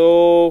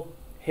 So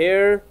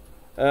here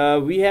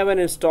we have an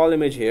install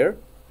image here.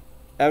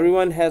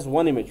 Everyone has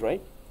one image,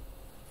 right?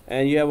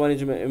 And you have one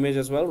image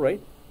as well, right?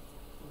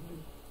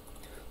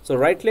 So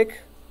right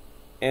click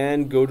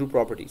and go to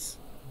properties.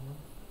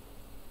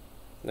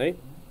 Right?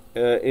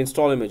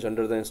 Install image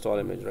under the install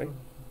image, right?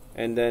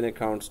 And then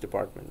accounts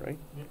department, right?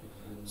 Yeah.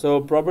 So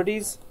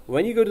properties,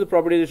 when you go to the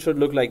properties, it should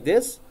look like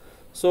this.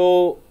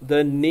 So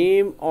the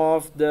name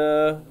of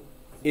the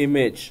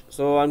image,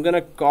 so I'm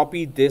gonna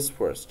copy this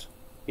first,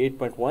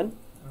 8.1,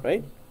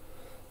 right?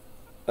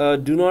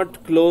 Do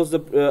not close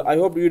the I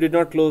hope you did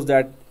not close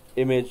that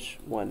image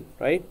one,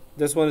 right?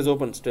 This one is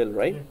open still,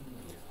 right? Yeah.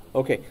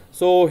 Okay,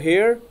 so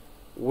here,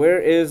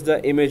 where is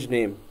the image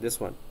name? This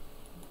one.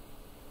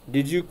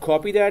 Did you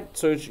copy that?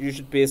 So you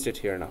should paste it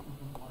here now,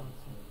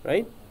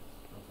 right?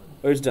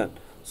 Oh, it's done.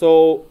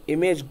 So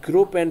image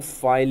group and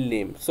file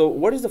name. So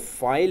what is the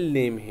file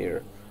name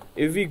here?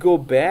 If we go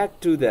back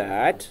to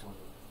that,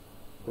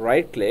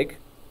 right click,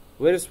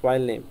 where is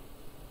file name?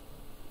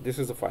 This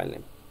is the file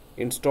name,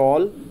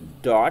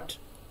 install.vim.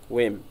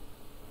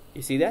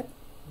 You see that?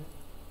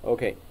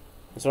 Okay,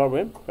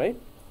 install.vim, right?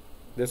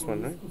 This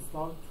one, right?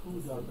 Install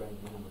 2.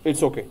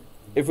 It's okay.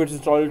 If it's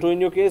install2 in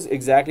your case,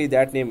 exactly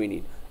that name we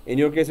need. In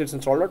your case, it's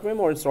install.vim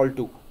or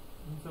install2?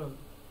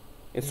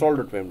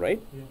 Install.vim, right?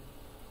 Yeah.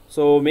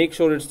 So make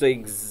sure it's the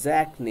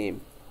exact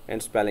name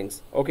and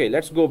spellings. Okay,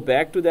 let's go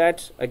back to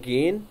that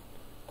again.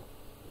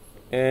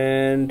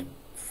 And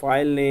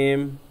file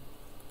name,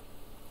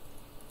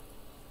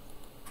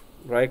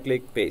 right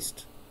click,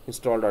 paste,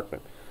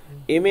 install.vim.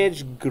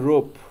 Image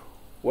group,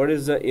 what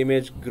is the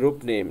image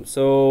group name?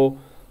 So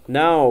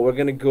now we're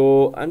gonna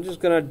go, I'm just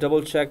gonna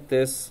double check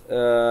this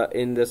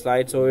in the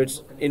slide. So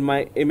it's in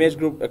my image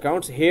group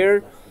accounts.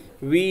 Here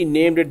we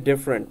named it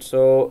different,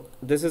 so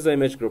this is the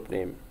image group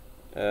name.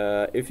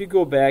 If you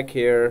go back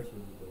here,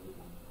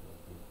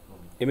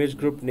 image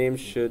group name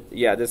should,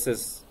 yeah, this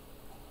is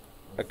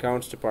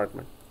accounts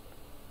department.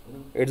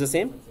 It's the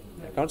same?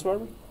 Accounts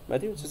department?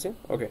 Matthew, it's the same?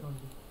 Okay.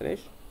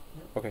 Finish?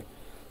 Okay.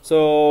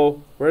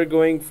 So we're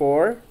going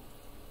for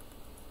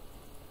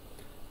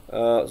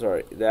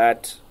sorry,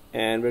 that,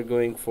 and we're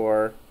going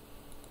for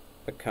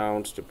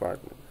accounts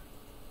department.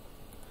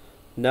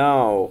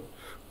 Now,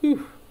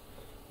 whew,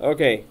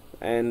 okay,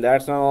 and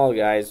that's not all,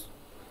 guys.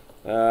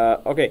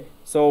 Okay,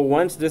 so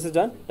once this is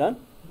done,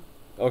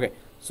 okay,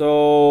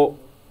 so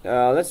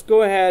let's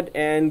go ahead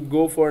and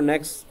go for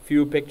next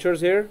few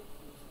pictures here.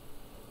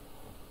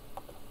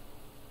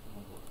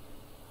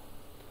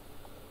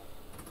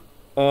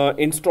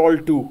 Install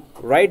 2,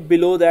 right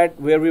below that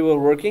where we were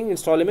working,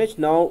 install image.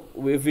 Now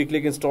if we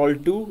click install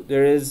 2,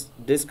 there is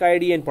disk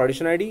ID and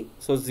partition ID,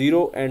 so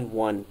 0 and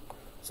 1.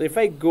 So if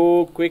I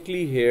go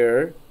quickly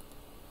here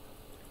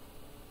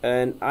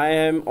and I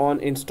am on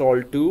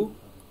install 2,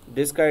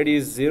 disk ID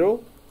is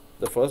 0,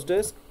 the first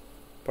disk,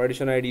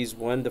 partition ID is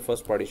 1, the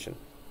first partition.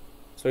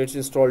 So it's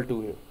installed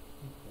 2 here.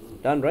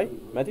 Done, right,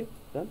 Matthew?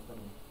 Done?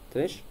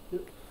 Finish?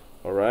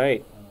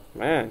 Alright,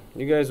 man,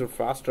 you guys are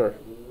faster.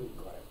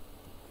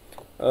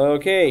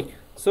 Okay,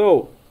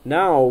 so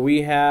now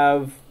we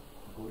have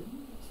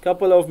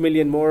couple of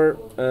million more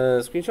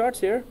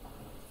screenshots here.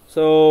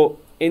 So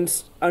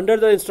under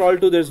the install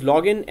 2 there's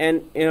login,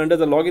 and under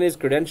the login is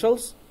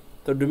credentials.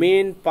 So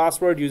domain,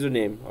 password,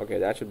 username. Okay,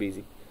 that should be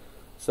easy.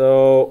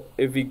 So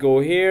if we go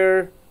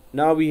here,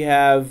 now we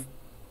have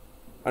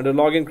under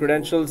login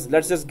credentials,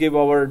 let's just give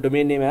our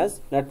domain name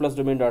as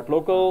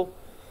netplusdomain.local,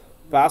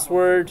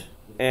 password,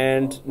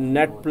 and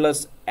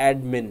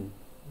netplusadmin.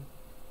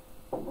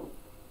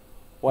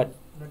 What?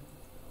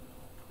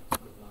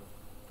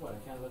 What,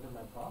 I can't look at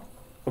my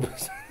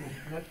prompt?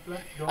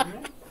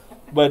 domain?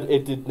 But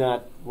it did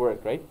not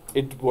work, right?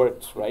 It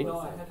worked, right? No,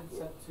 I had it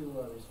set to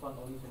respond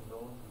only to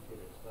known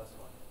computers, that's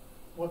why.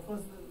 What was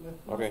the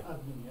NetPlus Okay.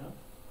 admin, yeah?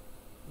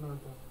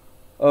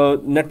 No,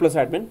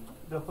 NetPlusAdmin.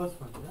 the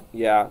first one,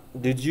 yeah? Yeah.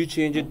 Did you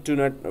change it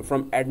to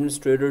from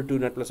administrator to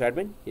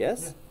NetPlusAdmin?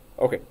 Yes.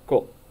 Yeah. Okay.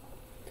 Cool.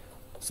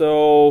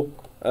 So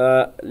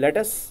let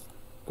us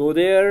go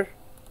there,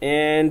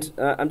 and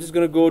I'm just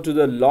gonna go to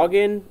the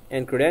login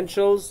and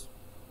credentials.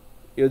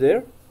 You're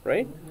there?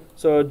 right?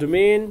 So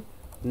domain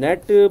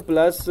net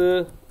plus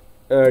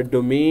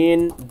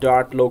domain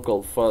dot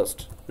local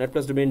first. Net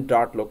plus domain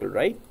dot local,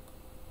 right?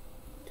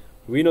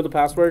 We know the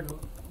password.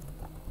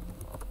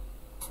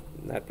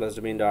 Net plus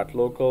domain dot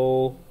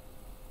local.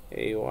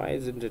 Hey, why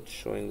isn't it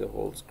showing the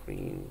whole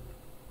screen?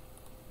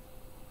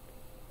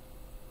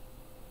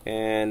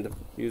 And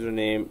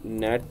username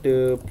net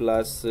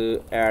plus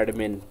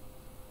admin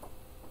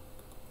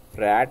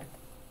rat.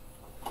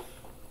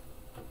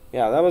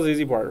 Yeah, that was the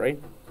easy part, right?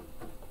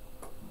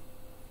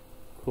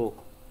 Cool.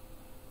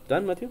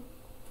 Done, Matthew?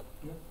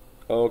 Yeah.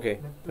 Okay,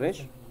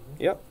 finish?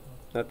 Yep.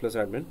 Net plus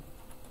admin.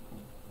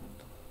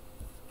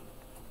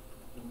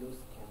 Windows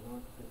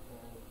cannot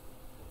prepare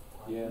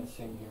Yeah, partition.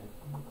 same here.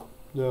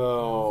 So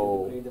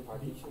No. to create the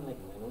partition like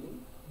manually.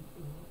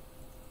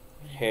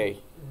 Hey,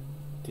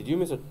 did you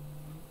miss a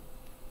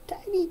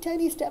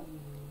tiny step?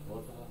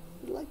 Both of us?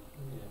 Like,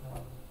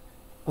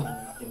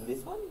 In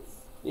this one?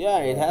 yeah,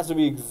 it has to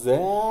be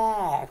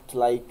exact.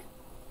 Like,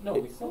 No,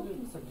 we said the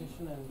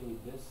partition and the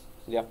this.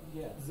 yeah,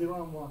 Yeah. 0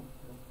 and 1.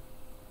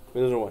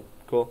 Windows 1.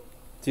 Cool.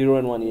 0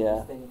 and 1,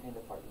 yeah. Is there any kind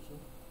of partition?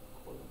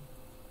 Hold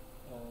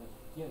on.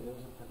 Yeah, there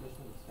was a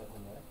partition step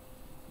in there.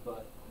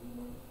 But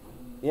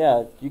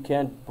Yeah, you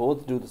can't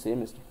both do the same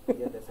mistake.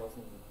 Yeah, that's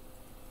awesome.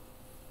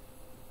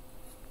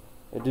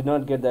 It did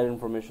not get that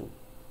information.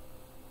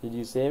 Did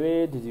you save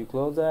it? Did you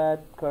close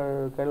that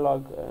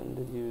catalog? And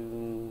did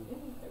you?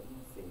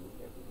 Everything's saved,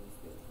 everything's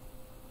there.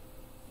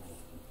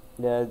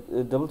 Nicely.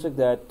 Yeah, double check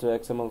that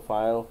XML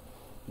file.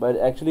 But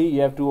actually,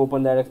 you have to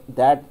open that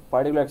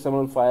particular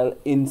XML file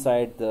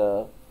inside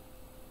the,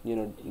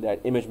 that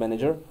image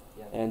manager,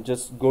 Yeah. and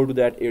just go to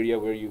that area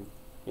where you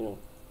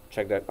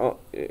check that. Oh,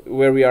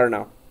 where we are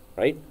now,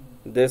 right?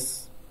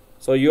 This.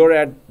 So you're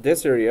at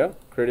this area,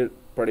 create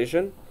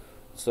partition.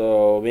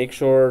 So make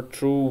sure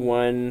true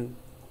one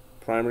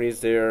primary is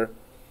there.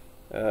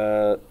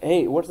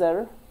 Hey, what's the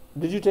error?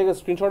 Did you take a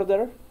screenshot of the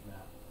error? nah.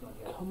 Not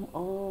yet. Come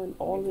on, You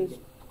always. can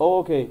take Oh,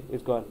 okay,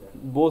 it's gone.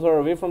 Both are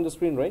away from the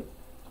screen, right?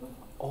 it.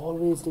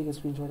 Always take a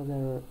screenshot of the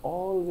error.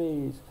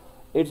 Always.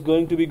 It's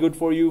going to be good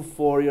for you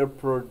for your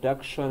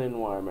production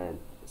environment.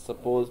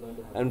 Suppose, It's going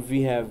to happen. and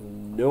we have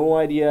no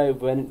idea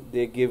when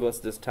they give us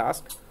this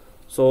task.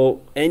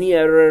 So any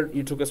error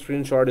you took a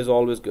screenshot is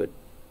always good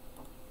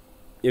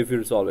if you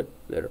resolve it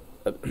later.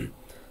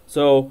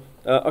 So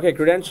okay,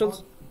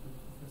 credentials.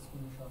 The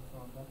screenshot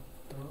from that.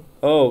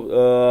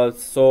 Oh,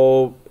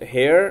 so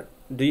here,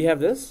 do you have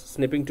this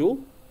snipping tool?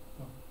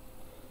 No.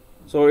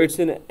 So it's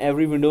in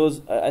every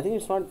Windows. I think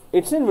it's not.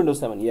 It's in Windows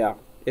 7. Yeah,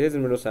 it is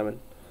in Windows 7.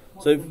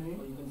 What's So the if- Or name? you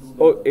can do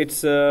Oh, the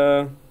it's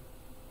print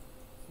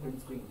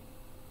screen.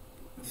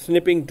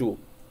 snipping tool.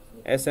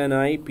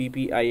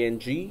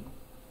 SNIPPING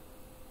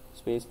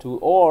space tool,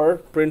 or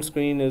print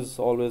screen is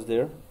always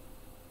there.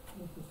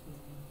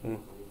 Mm.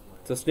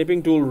 So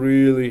snipping tool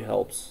really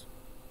helps.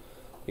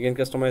 You can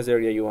customize the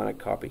area you want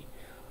to copy.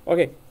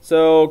 Okay,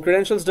 so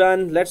credentials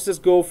done. Let's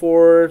just go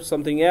for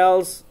something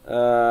else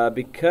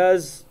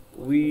because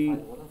we.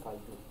 What a file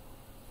two.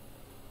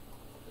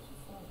 This is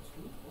file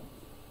two?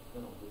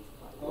 No, which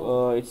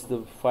file? It's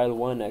the file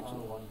 1 actually.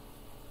 File one.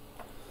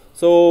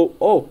 So,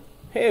 oh,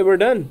 hey, we're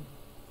done.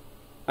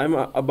 I'm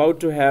about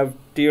to have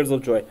tears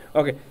of joy.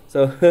 Okay,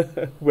 so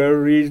we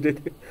reached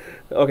it.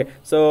 Okay,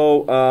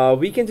 so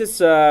we can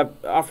just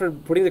after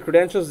putting the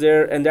credentials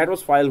there, and that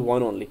was file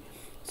 1 only.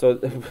 So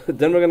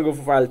then we're gonna go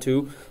for file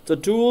 2. So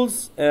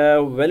tools,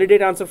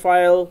 validate answer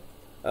file.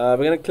 We're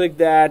gonna click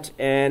that,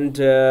 and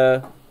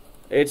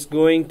it's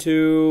going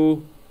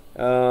to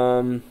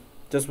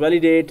just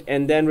validate,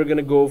 and then we're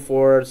gonna go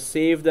for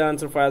save the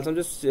answer files. I'm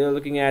just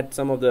looking at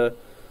some of the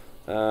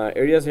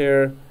areas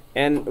here,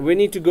 and we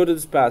need to go to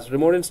this path: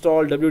 remote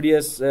install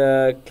WDS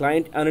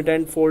client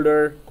unattended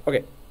folder.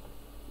 Okay,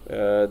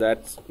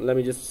 that's. Let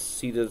me just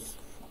see this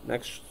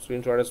next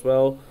screenshot as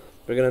well.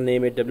 We're gonna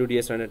name it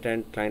WDS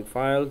unattended client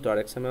file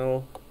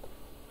 .xml.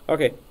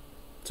 Okay,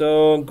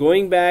 so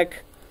going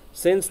back,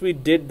 since we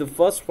did the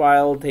first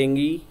file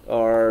thingy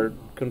or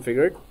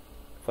configured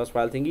first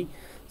file thingy,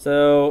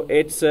 so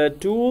it's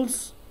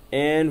tools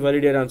and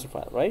validate answer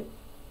file, right?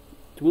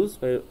 Tools.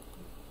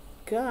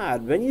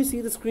 God, when you see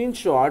the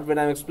screenshot when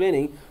I'm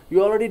explaining,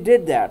 you already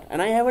did that,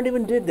 and I haven't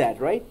even did that,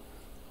 right?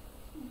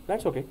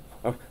 That's okay.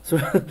 Oh,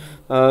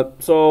 so,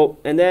 so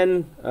and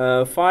then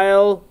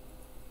file.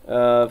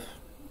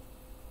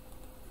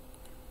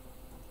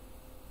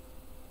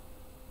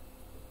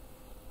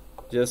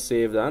 Just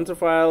save the answer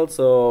file.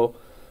 So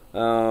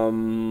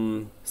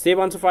save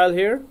answer file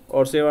here,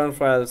 or save answer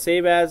file,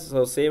 save as.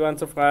 So save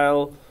answer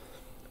file.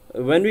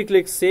 When we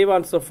click save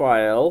answer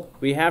file,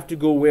 we have to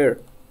go where?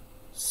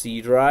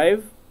 C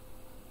drive,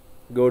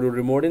 go to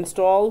remote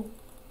install,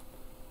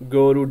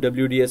 go to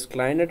WDS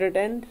client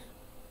unattended.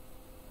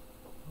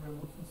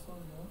 Remote install,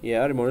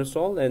 Yeah, remote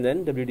install, and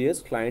then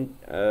WDS client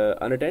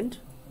unattended.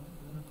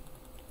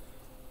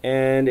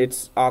 And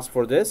it's asked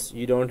for this.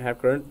 You don't have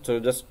current, so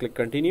just click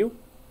continue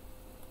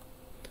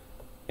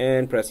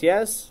and press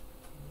yes.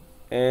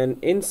 And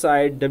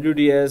inside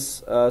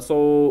WDS,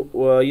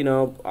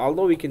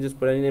 although we can just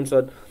put any name,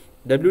 so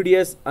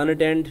WDS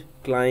unattend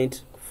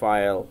client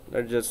file.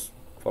 Let's just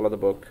follow the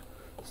book.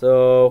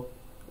 So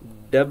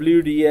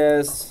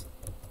WDS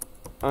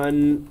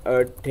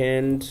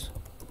unattend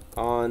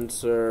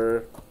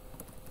answer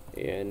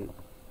in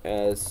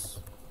as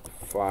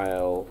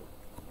file.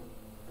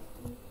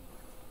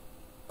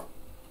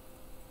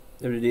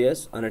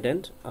 WDS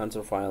unattend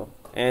answer file,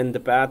 and the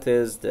path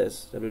is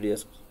this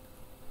WDS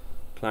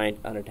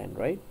client unattend,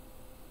 right?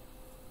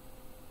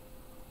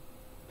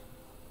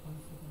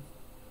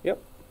 Yep.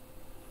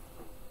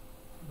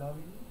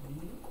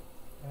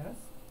 WDS.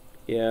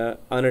 Yeah,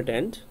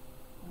 unattend.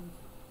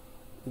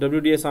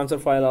 WDS answer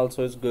file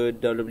also is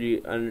good.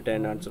 WD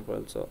unattend answer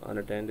file. So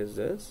unattend is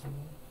this.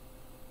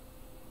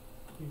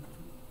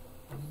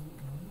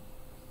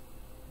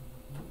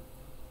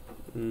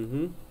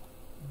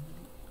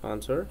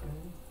 Answer.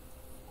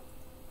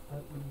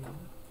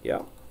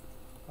 Yeah.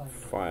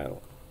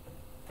 File.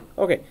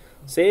 Okay.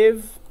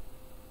 Save.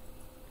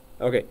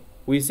 Okay.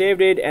 We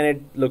saved it and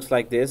it looks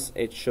like this.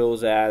 It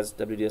shows as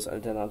WDS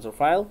unattend answer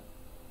file.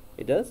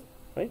 It does,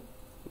 right?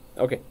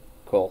 Okay.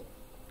 Cool.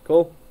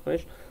 Cool.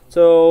 Finish.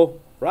 So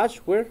Raj,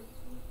 where?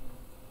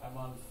 I'm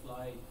on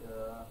slide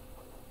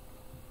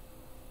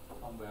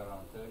somewhere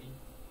around 30.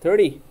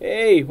 30.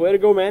 Hey, way to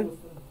go, man.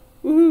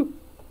 Woohoo.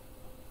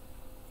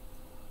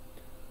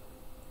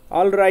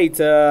 Alright,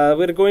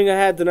 we're going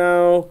ahead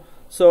now.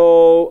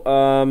 So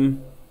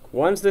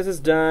once this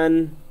is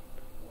done,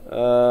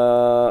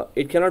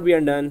 it cannot be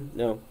undone.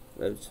 No,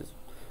 it's just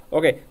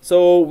okay.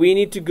 So we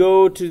need to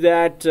go to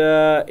that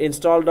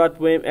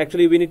install.wim.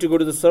 Actually, we need to go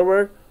to the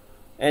server,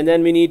 and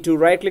then we need to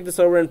right click the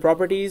server and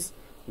properties.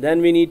 Then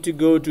we need to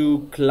go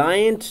to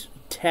client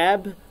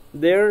tab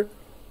there,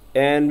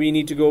 and we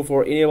need to go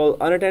for enable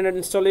unattended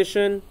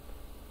installation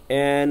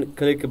and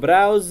click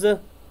browse.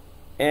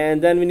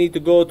 And then we need to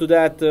go to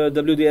that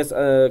WDS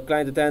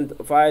client attend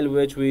file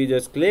which we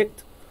just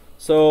clicked.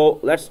 So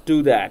let's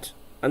do that.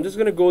 I'm just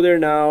gonna go there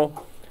now.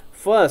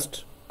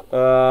 First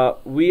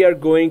we are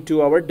going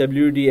to our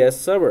WDS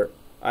server.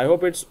 I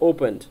hope it's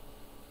opened.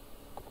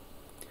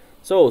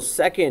 So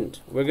second,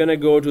 we're gonna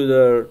go to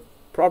the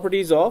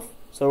properties of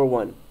server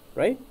 1,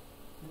 right?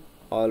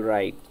 All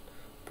right,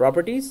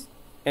 properties,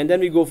 and then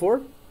we go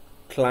for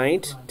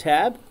client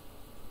tab,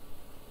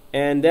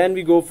 and then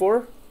we go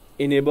for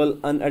enable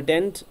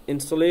unattend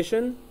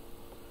installation.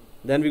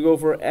 Then we go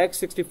for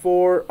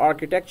x64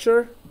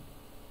 architecture,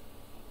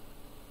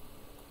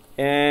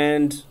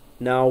 and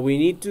now we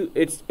need to,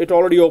 it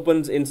already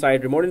opens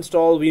inside remote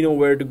install. We know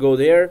where to go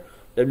there,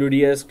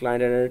 WDS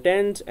client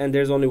unattend, and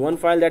there's only one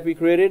file that we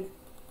created,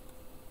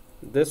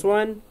 this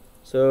one.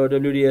 So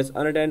WDS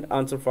unattend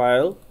answer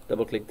file,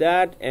 double click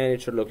that, and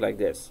it should look like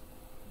this.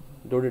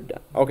 Load it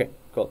down. Okay,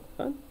 cool.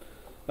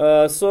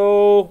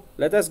 So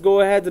let us go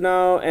ahead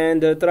now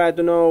and try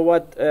to know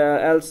what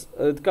else.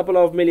 A couple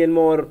of million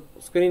more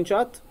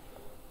screenshot.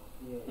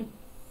 Yeah,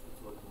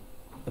 it's working.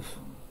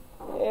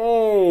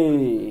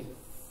 Hey,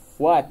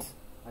 what?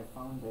 I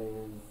found there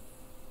is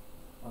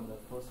on the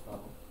first file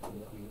we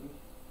created.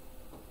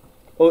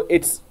 Oh,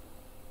 it's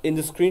in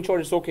the screenshot.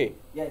 It's okay.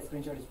 Yeah,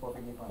 screenshot is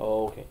perfectly fine.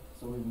 Oh, okay.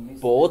 So we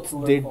missed Both true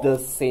or did the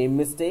false. same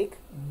mistake.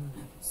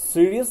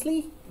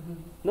 Seriously?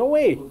 No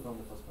way. True from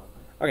the first file.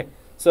 Okay,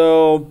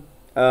 so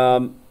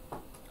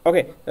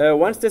okay,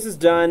 once this is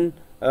done,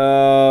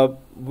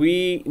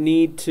 we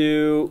need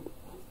to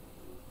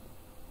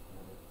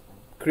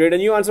create a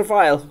new answer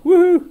file.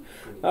 Woohoo!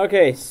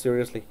 Okay,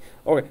 seriously.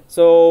 Okay,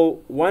 so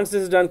once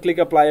this is done, click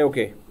apply.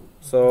 Okay,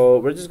 so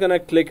we're just gonna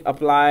click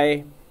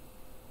apply,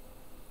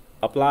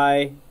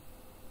 apply,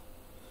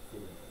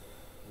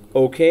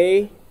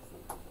 okay,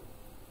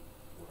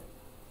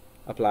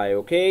 apply,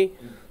 okay,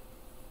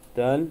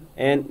 done.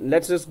 And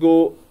let's just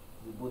go.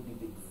 We both did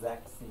the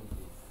exact same place.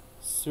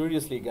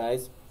 Seriously,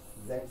 guys,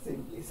 Exact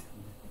same place.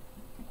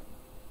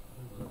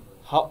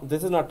 how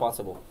this is not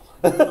possible.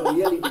 No,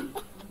 really,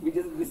 we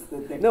just missed the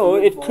that No,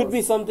 true or it could false.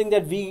 be something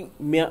that we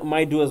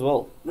might do as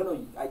well.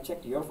 No, I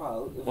checked your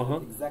file. It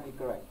was exactly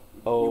correct.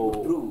 Oh. You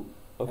put true.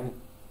 Okay.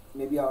 And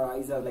maybe our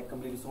eyes are like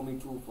completely so many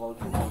true, false,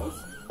 true,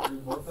 false. We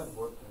both had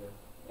worked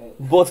there.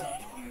 Both.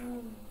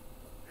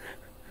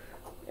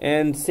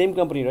 And same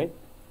company, right?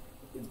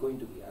 It's going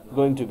to be. I'm not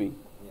Going to sure. be.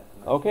 Yeah.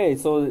 I'm not Okay,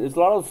 so it's a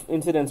lot of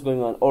incidents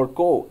going on, or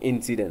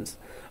co-incidents.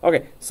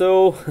 Okay,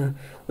 so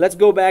let's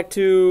go back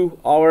to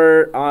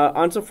our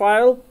answer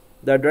file.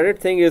 The dreaded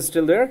thing is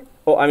still there.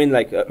 Oh, I mean,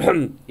 like,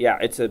 yeah,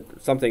 it's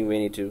something we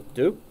need to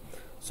do.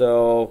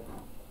 So,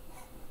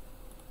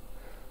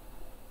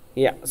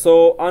 yeah,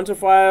 so answer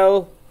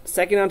file,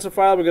 second answer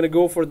file, we're gonna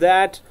go for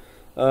that.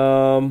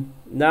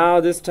 Now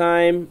this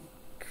time,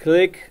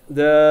 click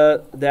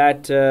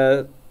that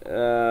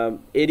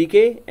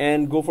ADK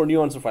and go for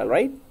new answer file,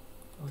 right?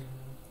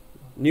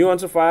 New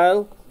answer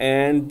file,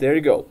 and there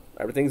you go.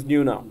 Everything's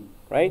new now,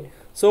 right?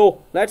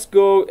 So let's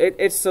go.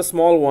 It's a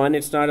small one.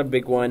 It's not a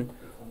big one,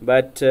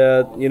 but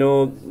you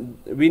know,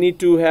 we need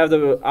to have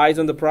the eyes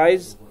on the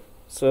prize.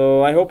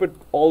 So I hope it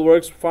all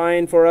works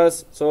fine for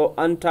us. So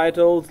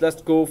untitled.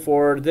 Let's go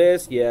for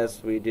this.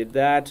 Yes, we did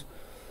that.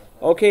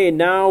 Okay,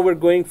 now we're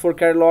going for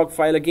catalog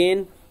file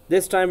again.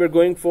 This time we're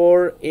going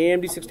for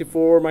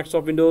AMD64,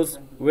 Microsoft Windows,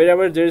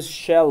 wherever there's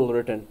shell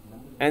written.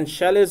 And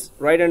shell is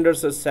right under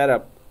the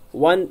setup.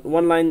 One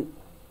line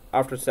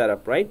after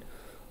setup, right?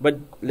 But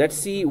let's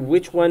see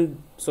which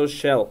one. So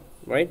shell,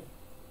 right?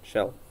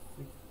 Shell.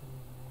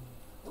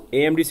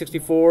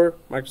 AMD64,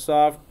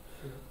 Microsoft.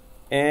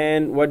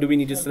 And what do we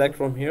need to select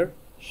from here?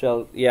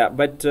 Shell. Yeah,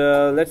 but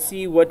let's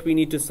see what we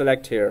need to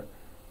select here,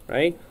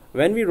 right?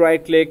 When we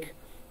right click,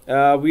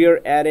 we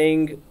are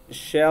adding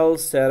shell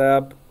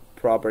setup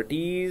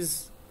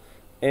properties,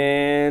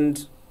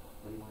 and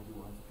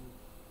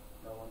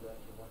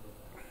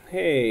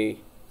hey,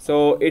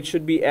 so it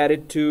should be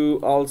added to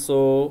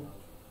also,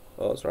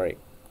 oh sorry,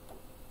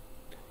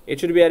 it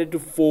should be added to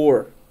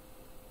 4.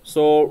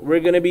 So we're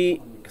gonna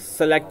be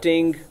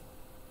selecting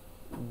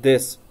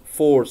this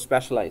 4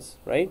 specialize,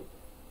 right?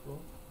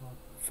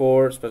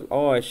 4 special.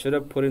 Oh, I should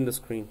have put in the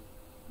screen.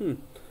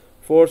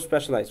 4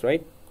 specialize,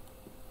 right?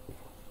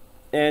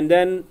 And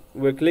then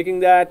we're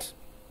clicking that,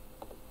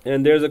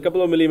 and there's a couple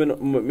of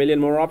million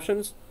more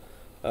options.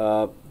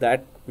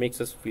 That makes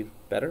us feel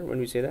better when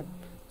we say that.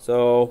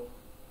 So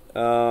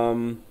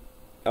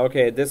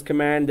okay, this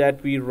command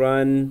that we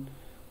run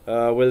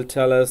will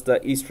tell us the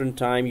Eastern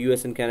time,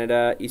 US and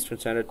Canada, Eastern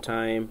Standard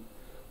Time.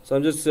 So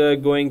I'm just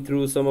going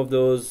through some of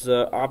those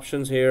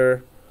options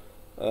here.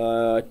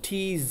 TZUtil/L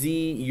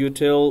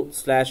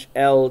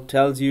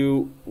tells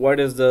you what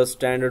is the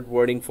standard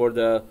wording for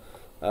the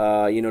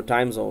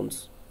time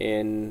zones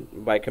in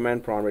by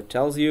command prompt. It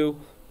tells you,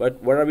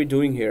 but what are we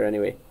doing here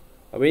anyway?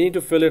 We need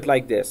to fill it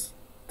like this.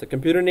 The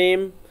computer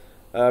name,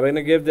 we're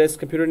gonna give this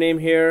computer name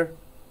here,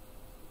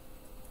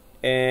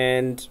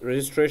 and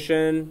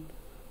registration,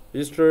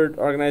 registered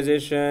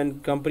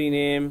organization, company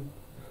name.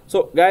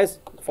 So guys,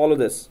 follow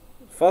this.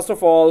 First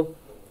of all,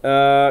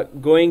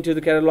 going to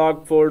the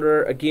catalog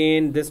folder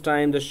again, this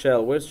time the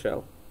shell. Where's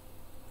shell?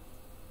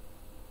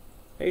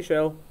 Hey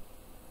shell,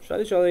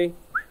 Shelly.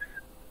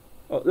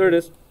 Oh, there it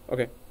is.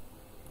 Okay.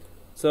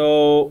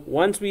 So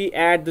once we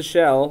add the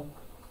shell,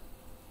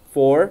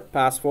 4,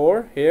 pass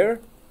 4 here.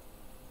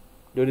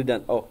 Already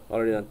done. Oh,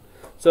 already done.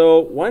 So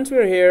once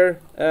we're here,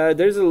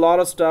 there's a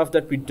lot of stuff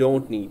that we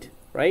don't need,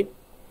 right?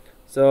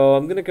 So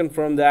I'm gonna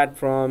confirm that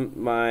from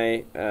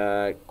my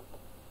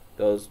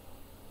those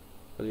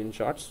million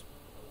shots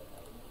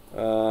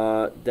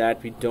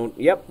that we don't.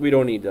 Yep, we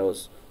don't need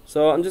those.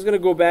 So I'm just gonna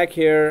go back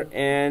here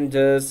and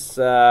just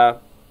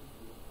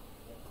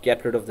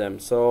get rid of them.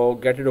 So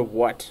get rid of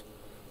what?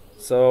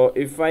 So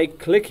if I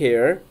click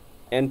here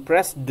and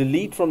press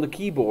delete from the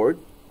keyboard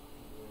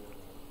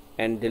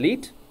and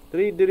delete,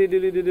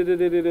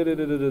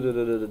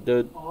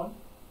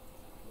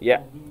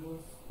 yeah,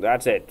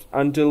 that's it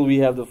until we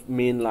have the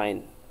main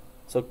line.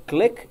 So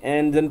click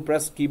and then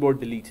press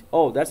keyboard delete.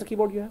 Oh, that's the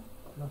keyboard you have?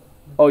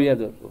 Oh yeah,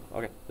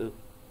 okay.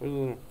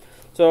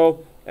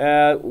 So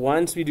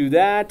once we do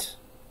that,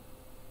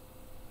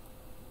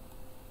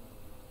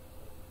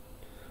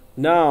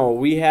 now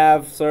we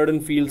have certain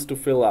fields to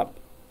fill up.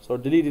 So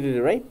delete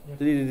it, right? Yeah.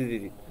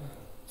 Delete it.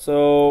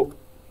 So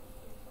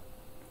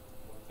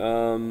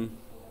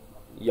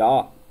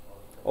yeah.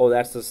 Oh,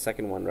 that's the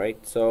second one,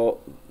 right? So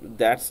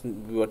that's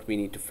what we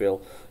need to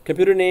fill.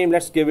 Computer name,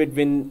 let's give it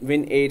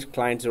Win8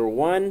 client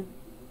 01,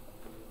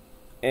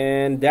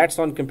 and that's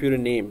on computer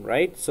name,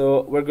 right?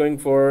 So we're going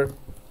for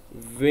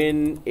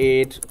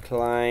Win8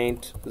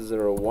 client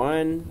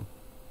 01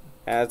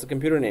 as the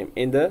computer name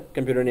in the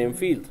computer name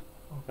field,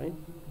 right?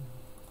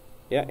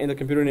 Yeah, in the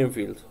computer name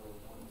field.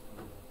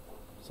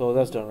 So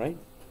that's done, right?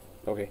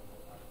 Okay.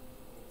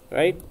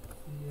 Right?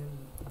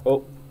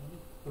 Oh.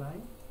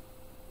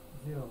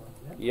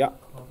 Yeah.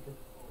 Okay.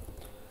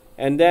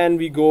 And then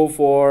we go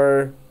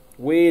for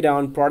way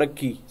down product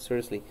key.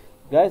 Seriously,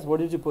 guys, what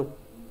did you put?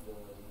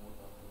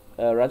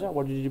 Raja,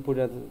 what did you put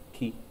as a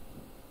key?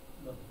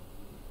 No.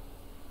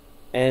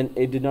 And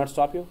it did not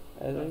stop you?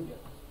 I don't think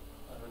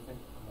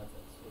I'm at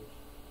that stage.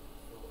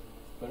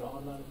 But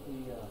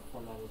automatically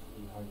formatted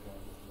the hard drive.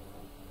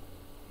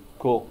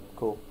 Cool.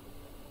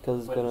 Because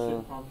it's gonna. It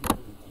should prompt you for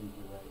the key,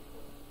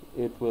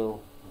 right? It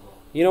will.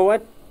 You know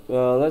what?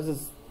 Let's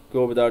just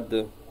go without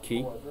the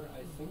key. However,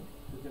 I think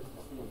because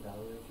it's the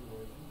evaluation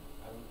version,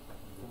 I don't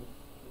think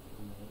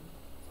I'm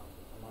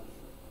not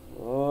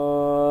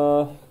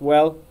sure.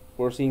 Well,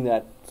 we're seeing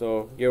that.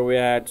 So here we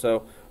had.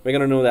 So we're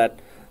gonna know that.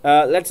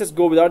 Let's just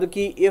go without the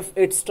key. If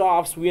it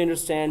stops, we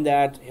understand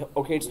that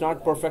okay, it's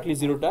not perfectly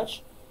zero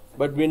touch,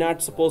 but we're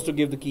not supposed to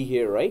give the key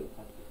here, right?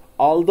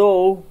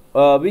 Although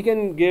we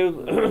can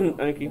give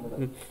any key.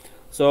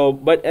 So,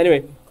 but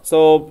anyway,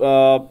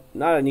 so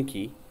not any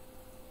key.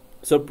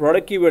 So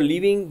product key we're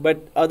leaving,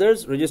 but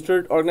others: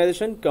 registered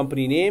organization,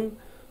 company name,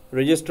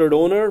 registered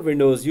owner,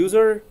 Windows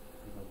user,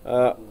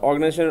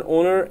 organization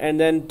owner, and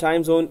then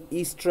time zone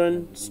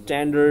Eastern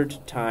Standard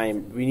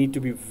Time. We need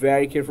to be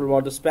very careful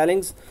about the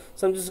spellings.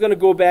 So I'm just gonna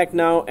go back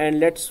now and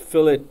let's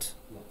fill it.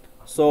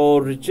 So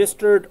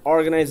registered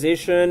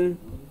organization,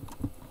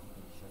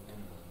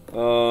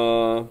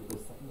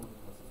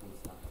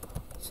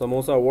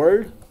 Samosa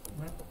World.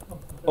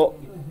 Oh,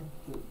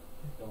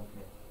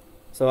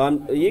 So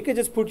you can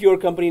just put your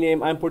company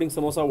name. I'm putting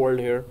Samosa World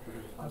here.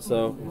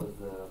 So,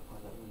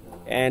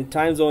 and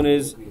time zone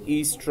is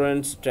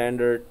Eastern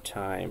Standard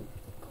Time.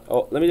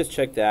 Oh, let me just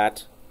check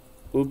that.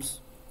 Oops.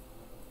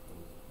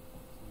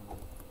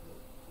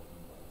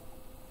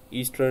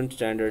 Eastern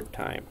Standard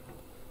Time.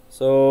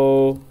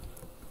 So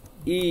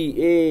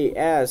EASTREN,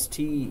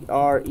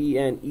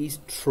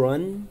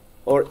 Eastern,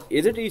 or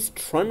is it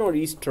Eastern or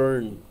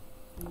Eastern?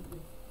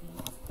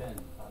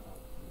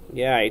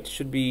 Yeah, it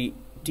should be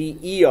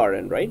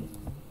TERN, right?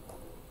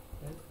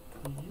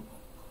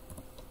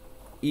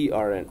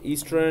 ERN,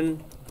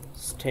 Eastern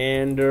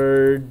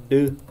Standard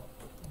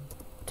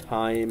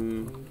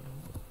Time.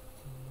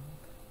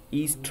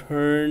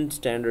 Eastern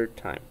Standard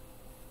Time.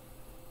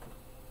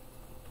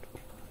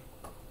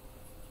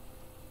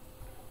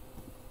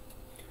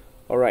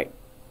 All right.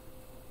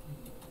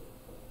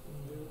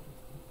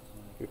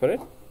 You put it?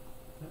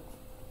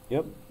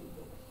 Yep.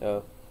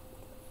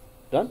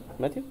 Done,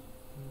 Matthew?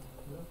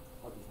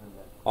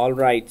 All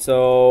right.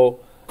 So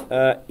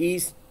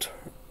East.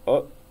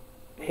 Oh,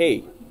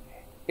 hey,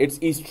 it's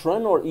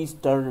Eastern or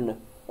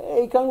Eastern?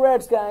 Hey,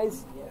 congrats,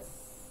 guys. Yes,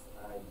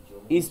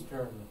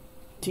 Eastern.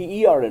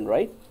 TERN,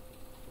 right?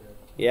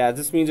 Yeah,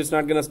 this means it's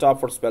not gonna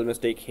stop for spell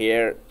mistake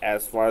here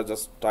as far as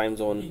the time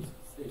zone.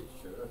 Wait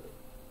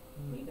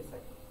a second.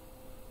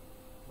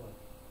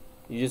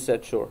 You just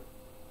said sure.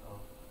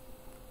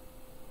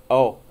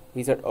 Oh,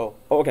 he said oh.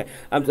 Oh, okay.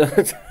 I'm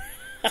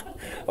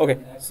okay.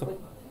 So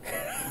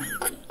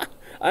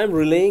I'm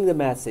relaying the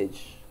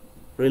message.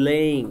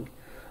 Relaying.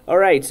 All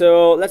right.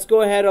 So let's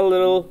go ahead a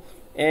little,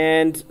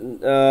 and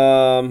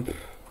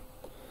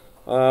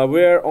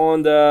we're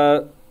on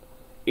the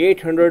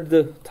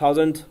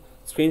 800,000th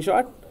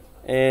screenshot,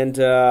 and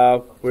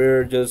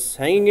we're just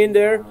hanging in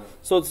there.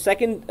 So the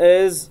second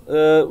is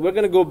we're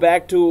gonna go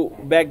back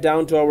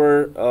down to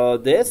our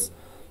this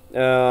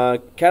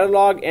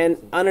catalog and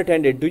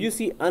unattended. Do you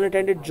see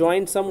unattended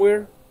join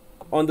somewhere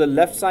on the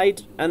left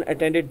side?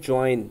 Unattended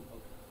join.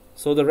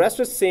 So the rest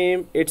is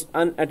same. It's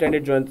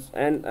unattended joins,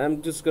 and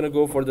I'm just gonna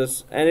go for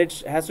this, and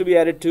it has to be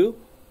added to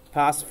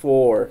pass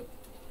 4.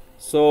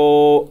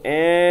 So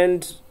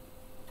and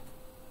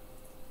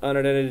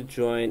unattended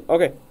join.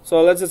 Okay,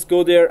 so let's just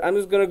go there. I'm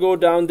just gonna go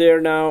down there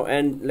now,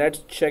 and let's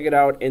check it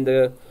out in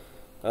the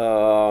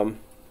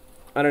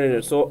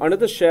unattended. So under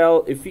the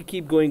shell, if we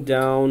keep going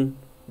down,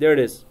 there it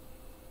is.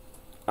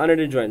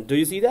 Unattended join. Do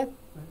you see that?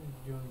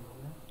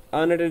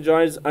 Unattended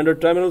join is under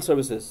terminal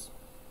services.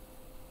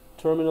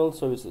 Terminal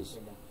services.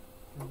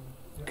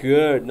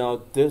 Good.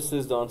 Now this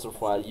is the answer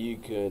file. You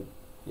could,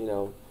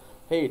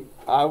 hey,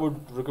 I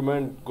would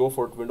recommend go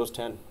for Windows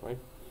 10, right?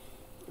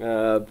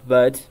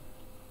 But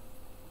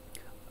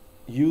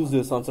use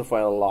this answer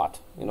file a lot,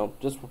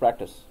 just for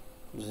practice.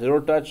 Zero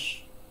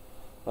touch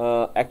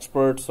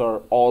experts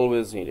are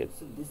always needed.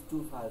 So these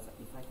two files,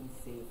 if I can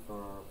save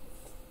for,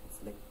 it's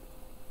like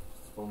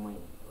for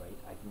mine, right?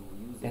 I can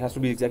use it. It has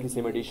to be exactly the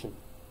same edition.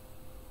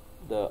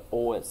 The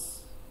OS.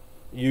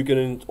 You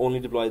can only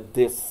deploy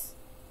this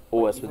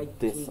OS if with I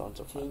this change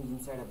answer file.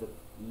 inside of the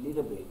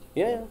little bit.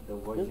 Yeah. The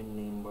version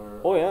number.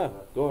 Oh yeah,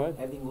 go ahead.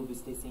 Everything will be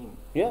stay same.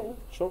 Yeah,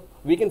 sure.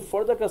 We can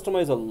further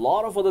customize a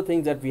lot of other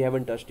things that we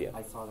haven't touched yet.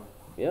 I saw that.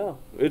 Yeah,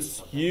 it's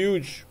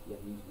huge. Yeah,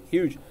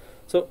 Huge.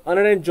 So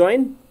unattended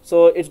join.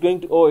 So it's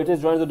going to. Oh, it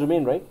has joined the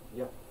domain, right?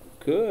 Yeah.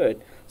 Good.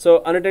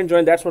 So unattended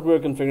join. That's what we're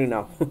configuring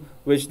now,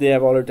 which they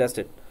have already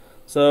tested.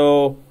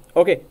 So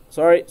okay,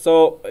 sorry.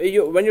 So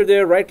when you're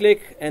there, right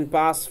click and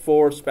pass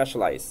for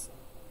specialize,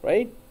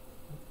 right?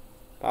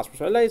 Pass for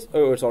specialize.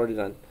 Oh, it's already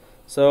done.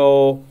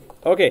 So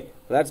okay,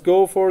 let's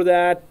go for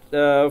that.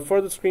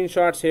 For the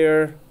screenshots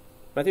here,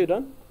 Matthew,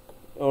 done?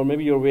 Or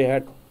maybe you're way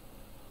ahead.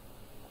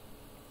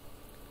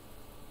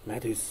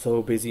 Matthew's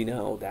so busy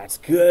now. That's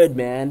good,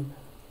 man.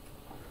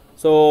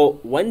 So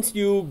once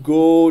you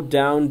go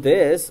down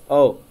this,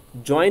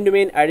 join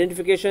domain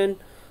identification,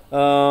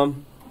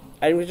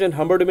 identification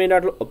humber domain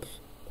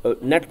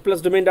net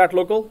plus domain dot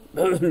local.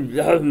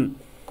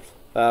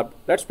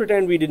 Let's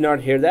pretend we did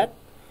not hear that.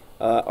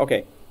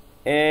 Okay,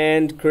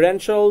 and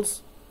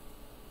credentials.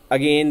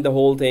 Again, the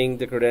whole thing,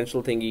 the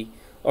credential thingy.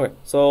 Okay,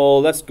 so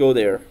let's go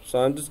there. So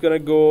I'm just gonna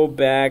go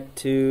back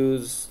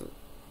to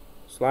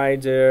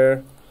slides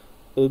here.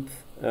 Oops.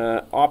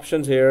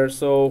 Options here.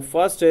 So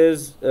first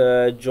is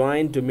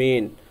join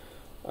domain.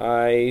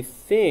 I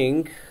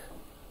think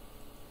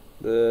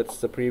that's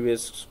the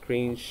previous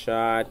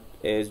screenshot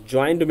is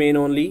join domain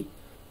only,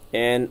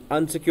 and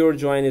unsecure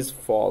join is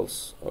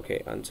false.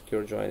 Okay,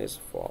 unsecure join is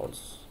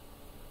false.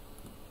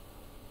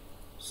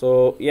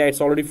 So yeah,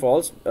 it's already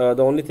false.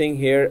 The only thing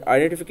here,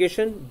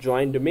 identification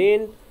join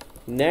domain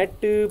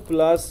net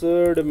plus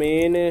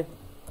domain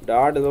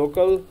dot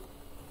local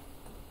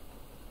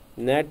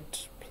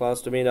net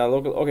plus domain dot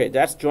local. Okay,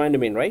 that's join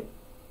domain, right?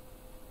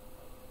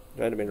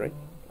 Join domain, right?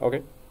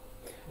 Okay,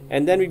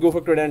 and then we go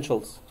for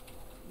credentials.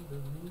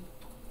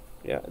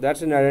 Yeah,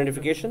 that's an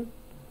identification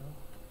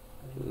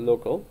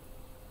local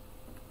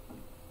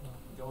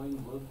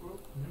Join work group.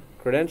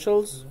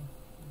 credentials.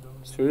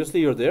 Seriously,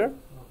 you're there?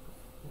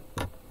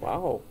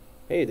 Wow.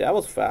 Hey, that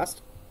was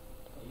fast.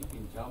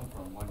 jump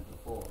from 1 to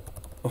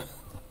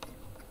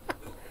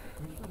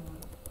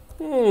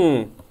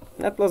 4.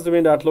 Net plus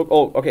domain dot look.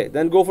 Oh, okay.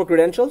 Then go for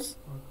credentials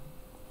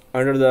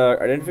under the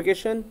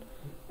identification,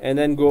 and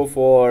then go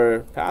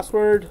for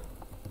password,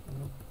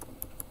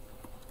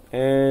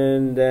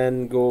 and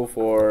then go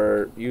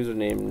for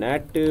username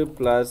net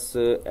plus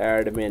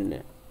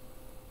admin.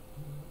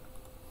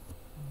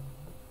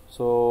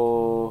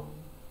 So,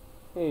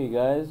 hey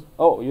guys.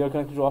 Oh, you are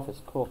connected to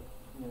Office. Cool.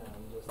 Yeah,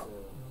 I'm just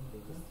they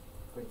just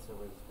print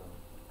servers down.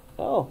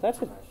 Oh,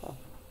 that's it. Crash. Oh,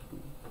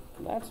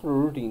 that's a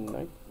routine,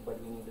 right? But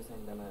we need to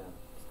send them a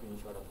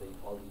screenshot of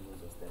all the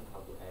users, then how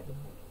to add the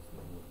countries.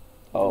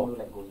 Oh. You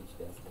like go each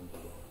desk and do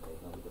it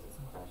right now because it's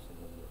crashed and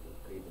then you have to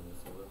create a new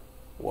server.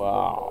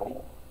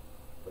 Wow.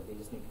 But they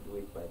just need to do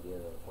it by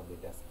their on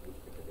their desk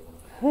because they want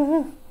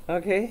to.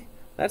 Okay,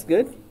 that's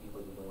good.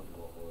 People who don't want to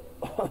go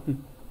forward.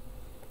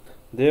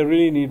 They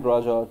really need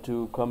Raja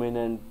to come in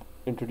and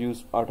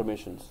introduce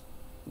automations.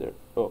 There.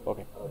 Oh,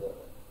 okay.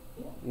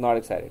 Yeah. Not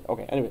excited.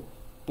 Okay. Anyway,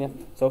 yeah.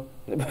 So,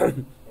 Coding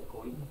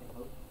can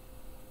help.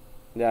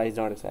 yeah, he's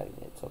not excited.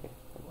 It's okay.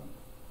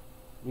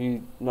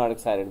 He's not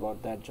excited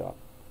about that job.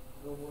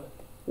 Go what?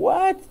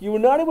 What? You were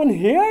not even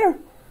here?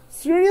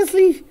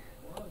 Seriously?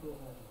 Wanna go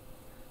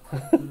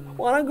home?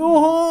 Wanna go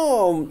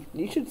home?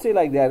 You should say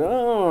like that.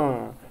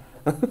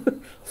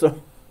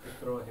 So.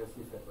 Throw a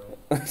hissy fit, right?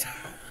 It's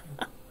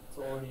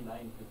already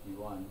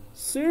 9:51.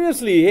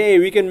 Seriously, hey,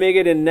 we can make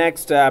it in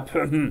next I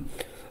don't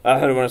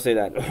want to say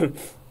that.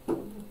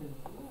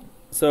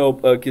 So,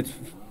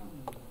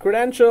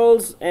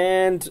 credentials,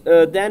 and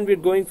then we're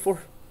going for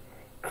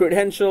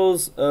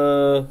credentials.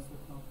 Oh,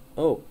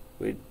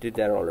 we did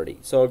that already.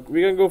 So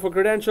we're going to go for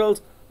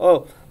credentials.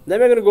 Oh, then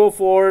we're going to go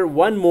for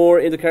one more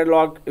in the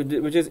catalog,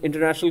 which is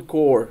international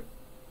core.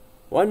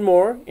 One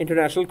more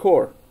international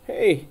core.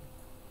 Hey.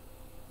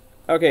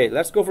 Okay,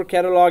 let's go for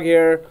catalog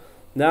here.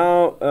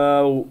 Now,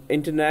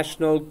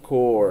 international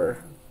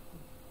core.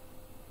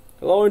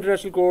 Hello,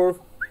 international core.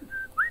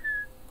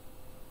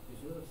 They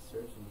should have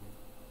searched in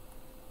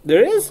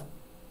here. There is?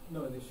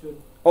 No, they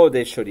should. Oh,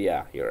 they should.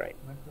 Yeah, you're right.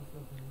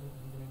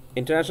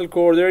 International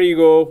core. There you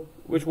go.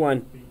 Which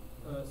one?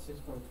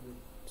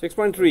 6.3.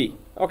 6.3.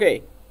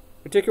 Okay.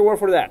 We take your word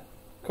for that.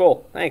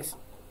 Cool. Thanks.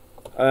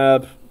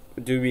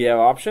 Do we have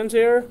options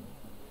here?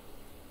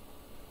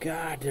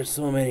 God, there's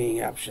so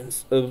many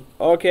options.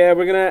 Okay,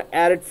 we're gonna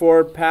add it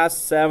for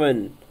past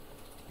 7.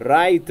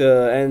 Right,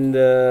 and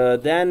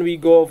then we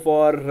go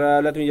for,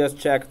 let me just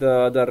check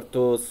the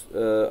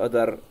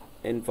other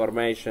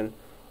information.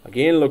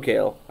 Again,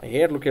 locale. I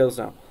hate locales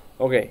now.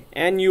 Okay,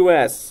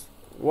 NUS.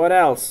 What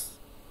else?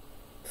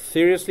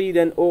 Seriously,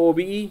 then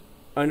OOBE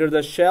under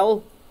the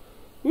shell.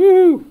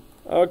 Woo!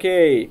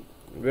 Okay,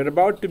 we're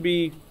about to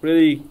be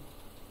really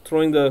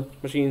throwing the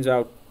machines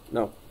out.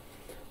 No.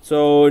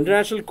 So,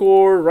 international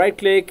core, right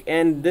click,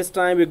 and this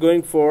time we're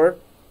going for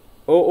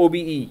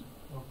OOBE.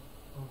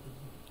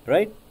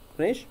 Right,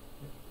 Ganesh?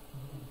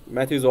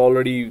 Matthew's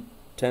already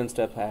 10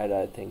 steps ahead,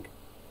 I think.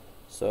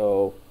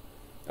 So,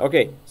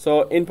 okay,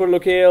 so input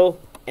locale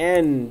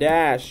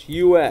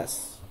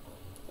N-US,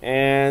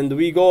 and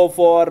we go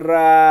for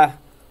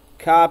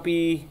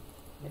copy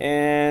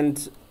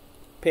and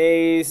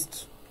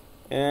paste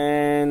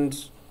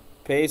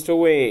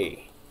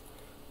away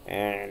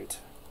and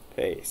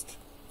paste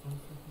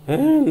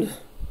and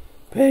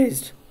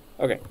paste.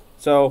 Okay,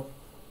 so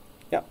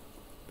yeah,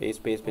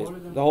 paste,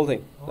 the whole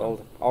thing, all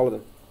of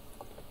them.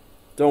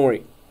 Don't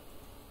worry.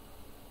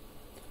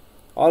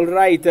 All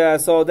right,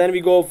 so then we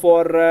go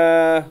for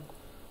AMD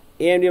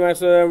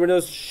Microsoft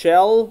Windows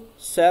shell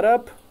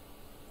setup,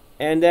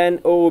 and then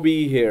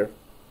OOBE here.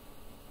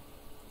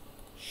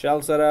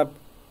 Shell setup,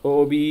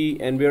 OOBE,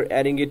 and we're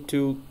adding it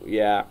to,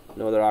 yeah,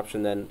 no other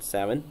option than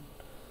 7.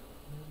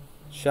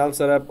 Shell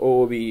setup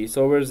OOBE.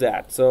 So where's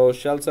that? So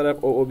shell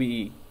setup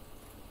OOBE.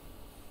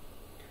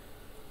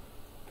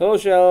 Hello,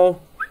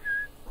 shell.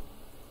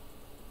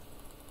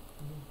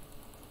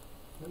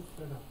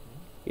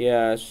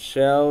 Yeah,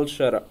 shell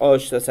setup. Oh,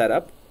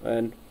 setup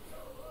and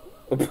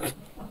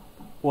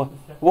what?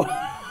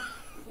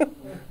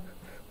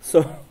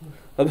 So,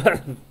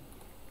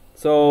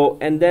 so,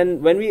 and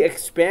then when we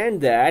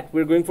expand that,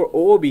 we're going for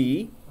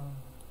OOBE,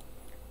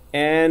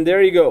 and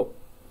there you go,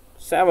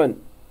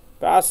 7.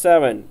 Past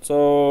 7.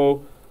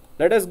 So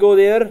let us go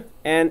there,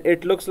 and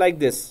it looks like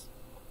this.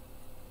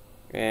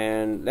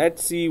 And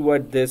let's see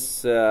what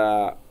this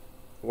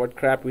what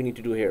crap we need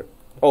to do here.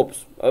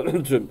 Oops.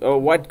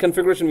 What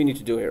configuration we need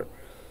to do here.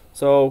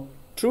 So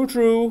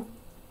true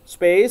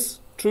space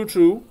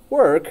true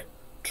work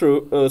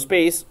true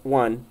space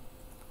 1.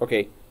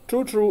 Okay,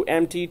 true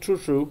empty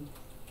true.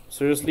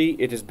 Seriously,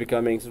 it is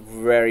becoming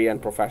very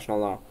unprofessional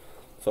now.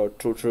 So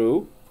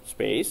true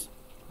space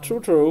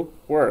true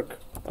work.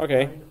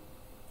 Okay.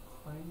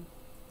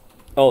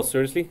 Oh,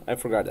 seriously? I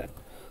forgot that.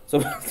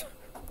 So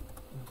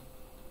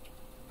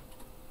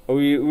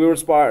we were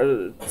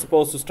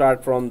supposed to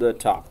start from the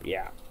top.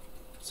 Yeah.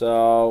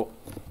 So,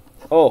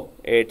 oh,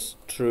 it's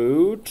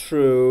true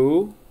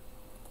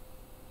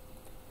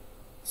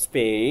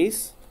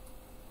space.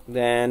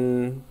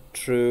 then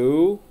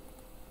true,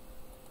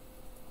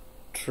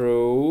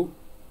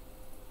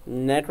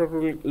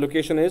 network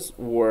location is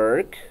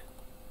work,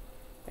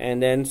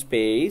 and then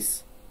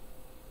space,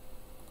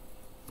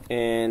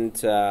 and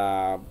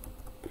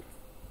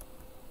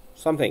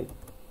something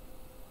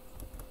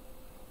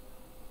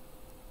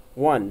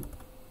 1.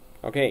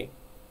 Okay,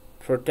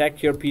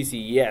 protect your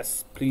PC.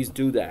 Yes, please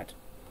do that.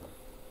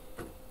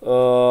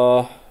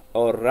 All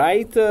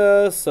right,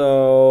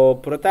 so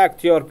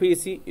protect your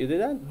PC. You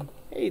did that?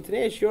 Hey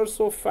Dinesh, you're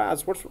so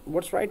fast.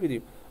 What's right with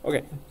you?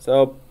 Okay,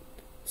 so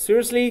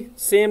seriously,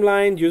 same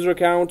line, user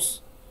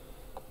accounts,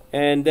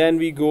 and then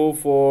we go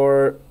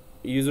for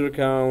user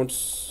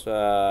accounts.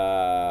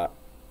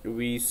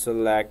 We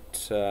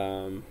select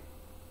under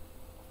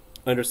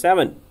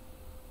 7,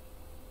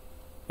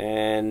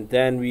 and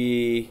then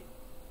we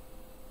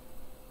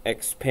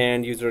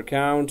expand user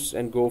accounts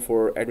and go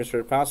for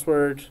administrator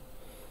password.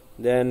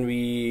 Then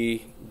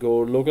we go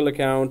local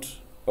account.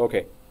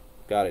 Okay,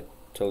 got it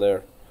till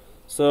there.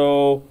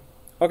 So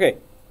okay,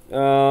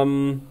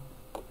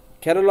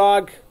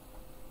 catalog,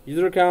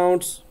 user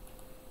accounts,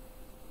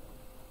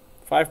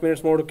 5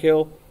 minutes more to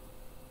kill.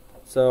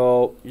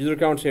 So user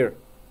accounts here.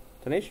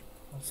 Tanesh,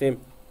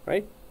 same,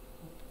 right?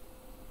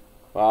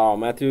 Wow,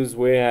 Matthew's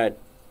way ahead.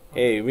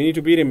 Hey, we need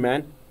to beat him,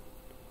 man.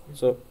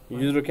 So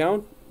user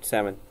account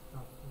 7,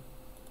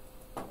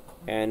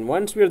 and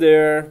once we're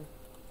there,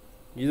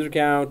 user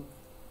account.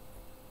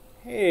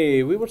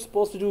 Hey, we were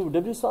supposed to do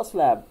WSOS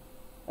lab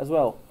as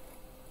well.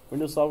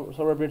 Windows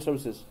Server Update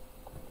Services.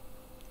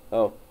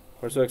 Oh,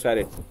 we're so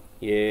excited.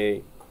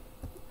 Yay.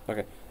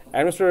 Okay.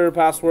 Administrator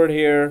password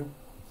here.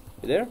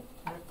 You there?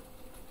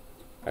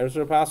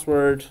 Administrator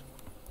password.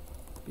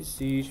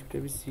 PC, shift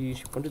ABC,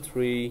 shift 1 to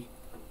 3.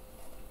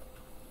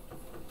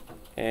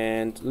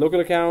 And local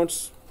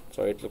accounts.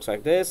 So it looks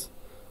like this.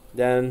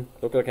 Then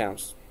local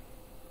accounts.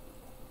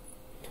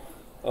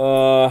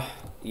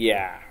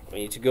 Yeah, we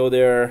need to go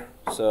there.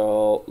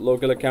 So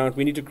local account,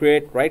 we need to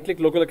create, right click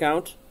local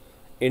account,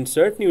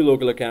 insert new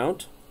local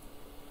account,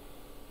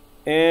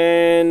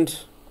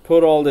 and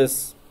put all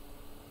this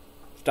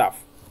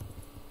stuff.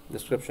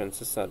 Description,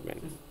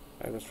 sysadmin,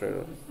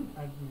 administrator.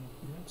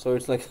 So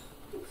it's like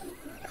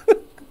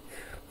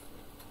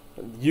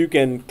you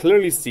can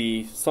clearly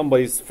see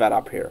somebody's fed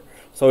up here.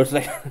 So it's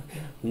like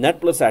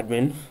net plus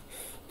admin,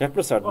 net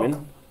plus admin.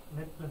 Oh,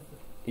 net plus.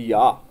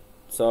 Yeah.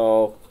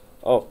 So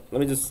let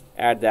me just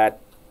add that.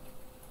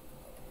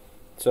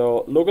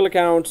 So local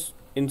accounts,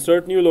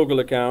 insert new local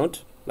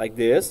account like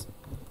this.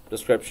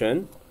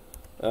 Description.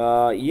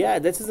 Yeah,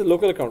 this is a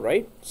local account,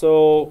 right?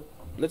 So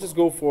let's just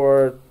go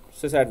for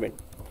sysadmin.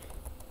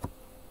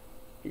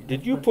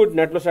 Did you put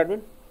net plus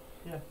admin?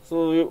 Yeah.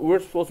 So we're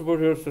supposed to put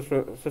here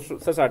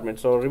sysadmin.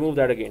 So remove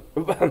that again.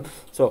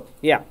 So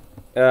yeah.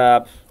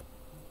 Admin?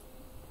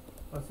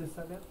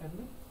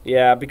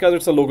 Yeah, because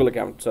it's a local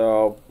account,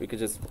 so we could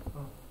just.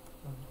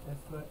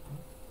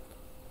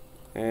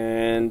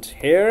 And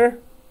here,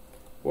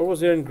 what was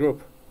there in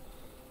group?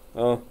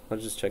 Oh,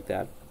 let's just check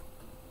that.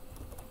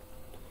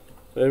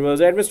 So it was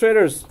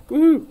administrators.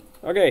 Woohoo!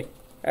 Okay,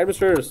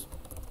 administrators.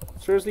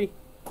 Seriously?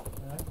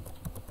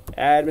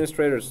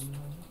 Administrators.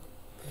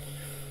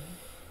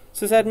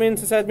 Sysadmin,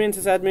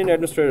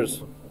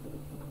 administrators.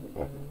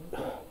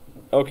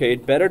 Okay,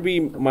 it better be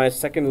my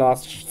second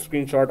last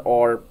screenshot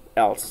or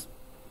else.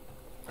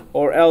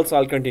 Or else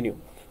I'll continue.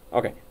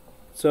 Okay,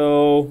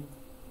 so.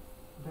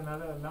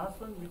 Another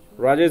last one, which one?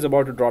 Raja is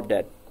about to drop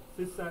dead.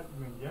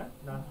 Sysadmin, yeah?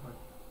 Last one.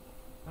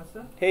 What's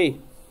that? Hey,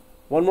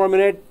 one more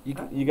minute.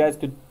 You guys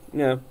could, you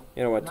know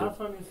what to. Last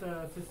one is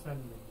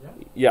sysadmin, yeah?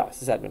 Yeah,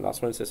 sysadmin.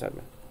 Last one is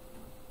sysadmin.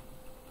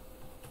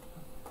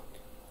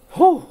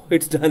 Oh,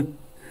 it's done.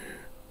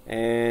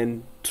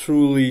 And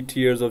truly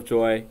tears of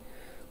joy.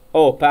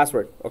 Oh,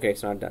 password. Okay,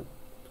 it's not done.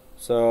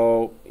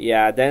 So,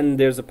 yeah, then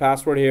there's a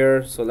password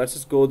here. So let's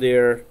just go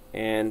there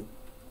and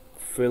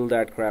fill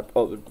that crap.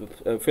 Oh,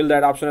 fill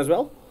that option as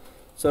well.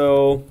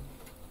 So,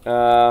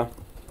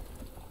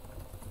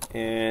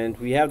 and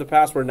we have the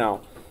password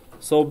now.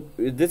 So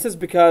this is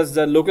because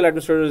the local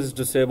administrator is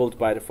disabled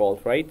by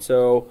default, right?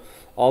 So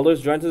although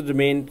it's joined to the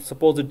domain,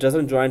 suppose it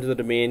doesn't join to the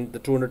domain, the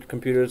 200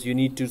 computers, you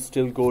need to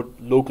still go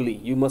locally.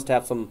 You must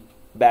have some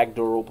back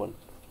door open.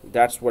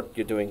 That's what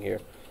you're doing here.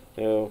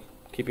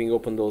 Keeping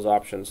open those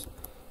options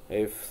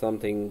if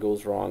something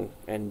goes wrong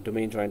and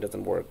domain join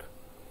doesn't work.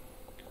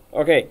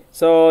 Okay,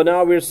 so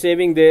now we're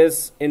saving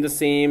this in the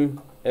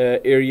same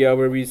area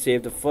where we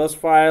saved the first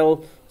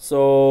file.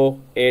 So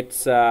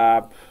it's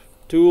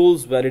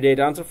tools validate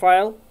answer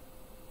file.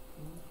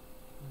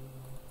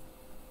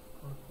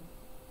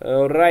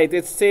 Right,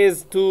 it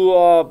says two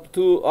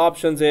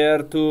options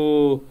here.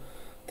 Two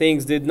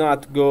things did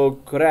not go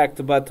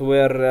correct, but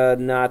were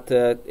not.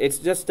 It's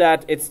just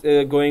that it's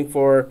going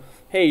for,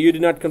 hey, you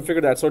did not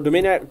configure that. So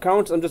domain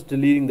accounts, I'm just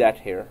deleting that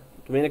here.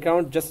 Domain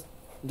account, just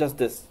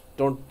this.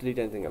 Don't delete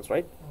anything else,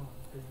 right?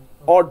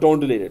 Or don't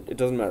delete it. It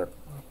doesn't matter,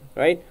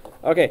 right?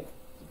 Okay,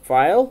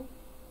 file,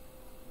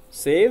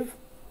 save,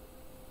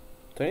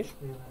 finish,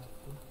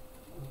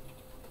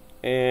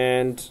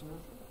 and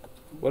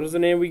What is the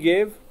name we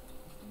gave?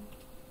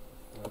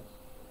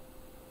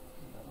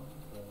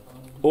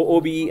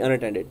 OOBE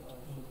unattended.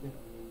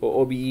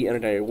 OOBE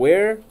unattended.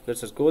 Where?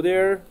 Let's just go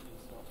there.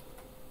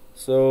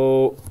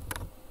 So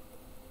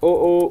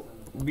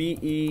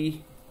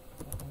OOBE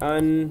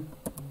unattended.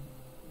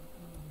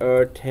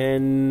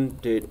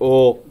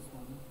 Oh,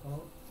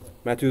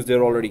 Matthew's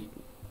there already.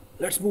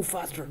 Let's move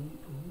faster.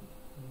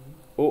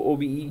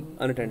 OOBE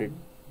unattended.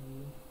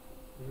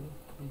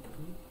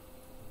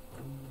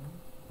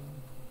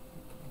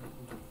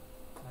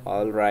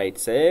 Alright,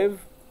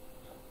 save.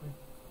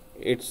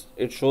 It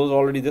shows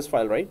already this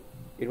file, right?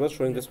 It was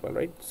showing this file,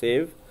 right?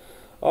 Save.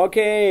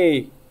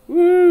 Okay.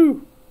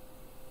 Woo!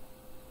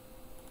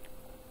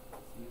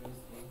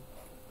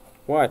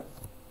 What?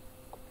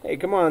 Hey,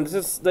 come on, this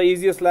is the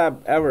easiest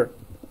lab ever.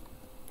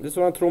 Just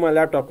want to throw my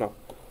laptop now.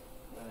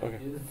 Okay. I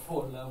did it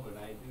for love, but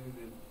I did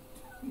it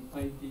in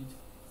my teacher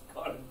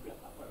got it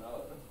half an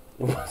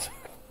hour.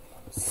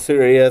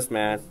 Serious,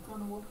 man.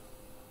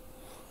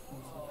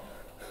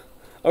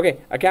 Okay,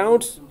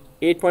 account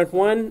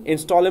 8.1,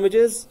 install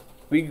images.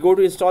 We go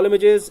to install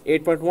images,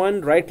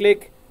 8.1, right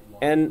click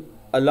and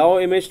allow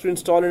image to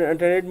install in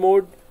unattended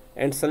mode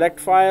and select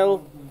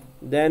file.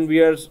 Then we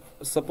are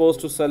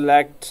supposed to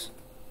select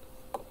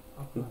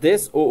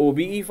this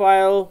OOBE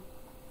file,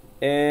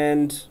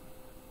 and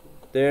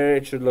there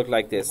it should look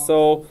like this.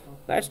 So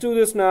let's do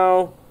this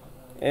now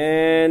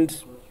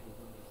and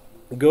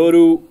go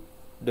to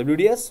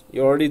WDS.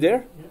 You're already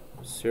there?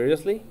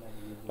 Seriously?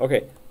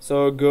 Okay,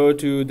 so go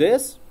to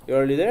this. You're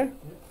already there?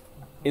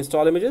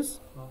 Install images,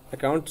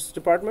 accounts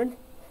department,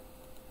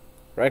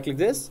 right click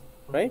this,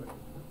 right?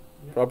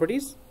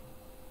 Properties,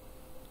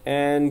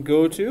 and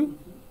go to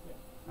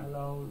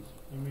allows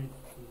image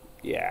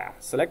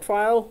select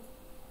file,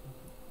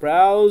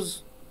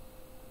 browse,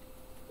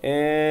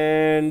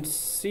 and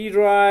C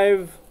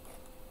drive,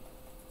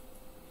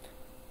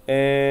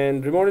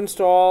 and remote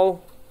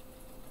install,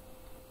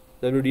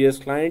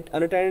 WDS client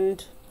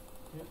unattended.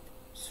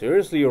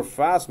 Seriously, you're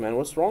fast, man.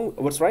 What's wrong?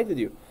 What's right with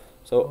you?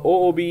 So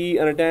OOBE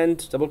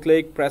unattended, double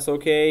click, press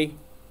OK,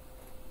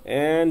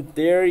 and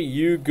there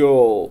you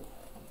go.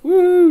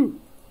 Woo!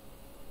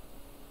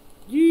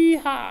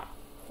 Yeehaw!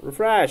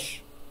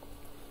 Refresh.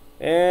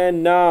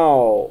 And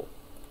now,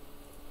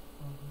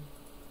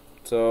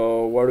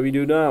 so what do we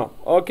do now?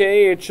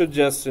 Okay, it should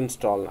just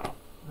install now.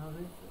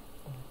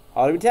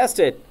 How do we test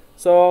it?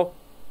 So,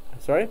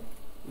 sorry,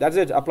 that's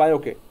it. Apply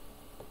OK.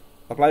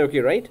 Apply OK,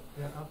 right?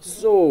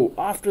 So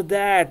after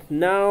that,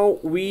 now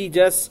we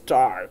just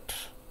start.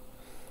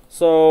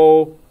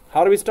 So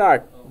how do we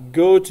start?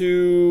 Go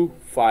to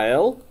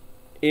File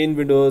in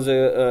Windows,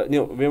 VMware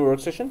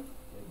Workstation.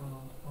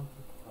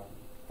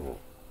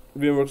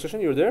 VMware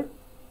Workstation, you're there?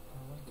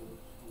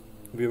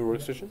 VMware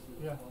Workstation.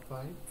 Yeah,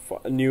 fine.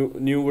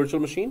 New virtual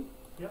machine.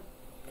 Yeah.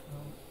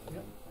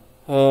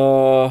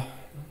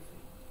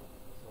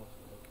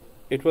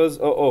 It was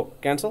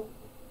cancel.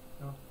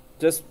 No.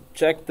 Just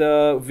check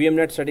the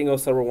VMnet setting of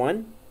server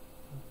 1.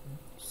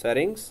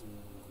 Settings.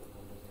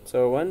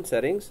 Server 1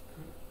 settings.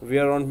 We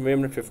are on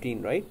VMnet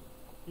 15, right?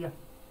 Yeah.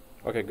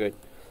 Okay, good.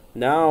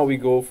 Now we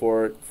go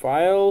for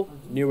File,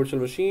 New Virtual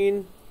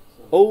Machine.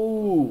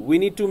 Oh, we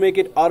need to make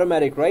it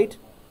automatic, right?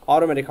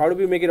 Automatic. How do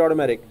we make it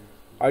automatic?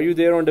 Are you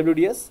there on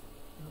WDS?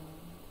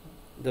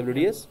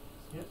 WDS?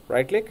 Yeah.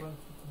 Right click?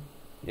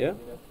 Yeah.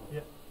 Yeah.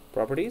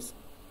 Properties?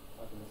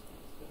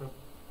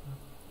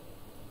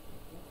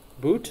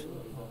 Boot?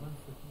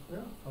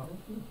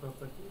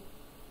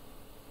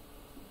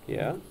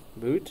 Yeah.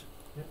 Boot?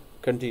 Yeah.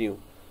 Continue.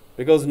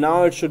 Because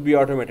now it should be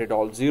automated,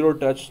 all zero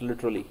touch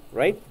literally,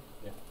 right?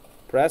 Yeah.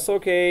 Press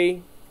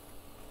OK.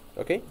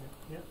 Okay.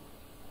 Yeah.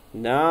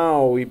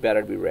 Now we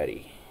better be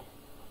ready.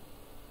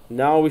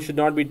 Now we should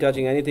not be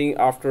touching anything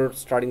after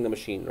starting the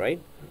machine,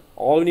 right?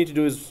 All we need to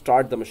do is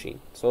start the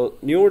machine. So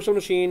new virtual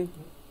machine.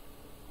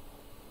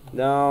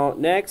 Now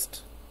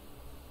next,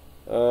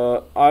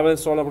 I will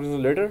install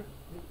operating later.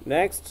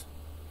 Next,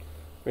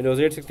 Windows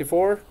 8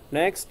 64.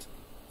 Next,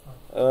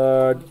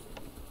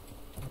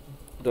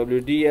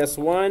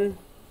 WDS1.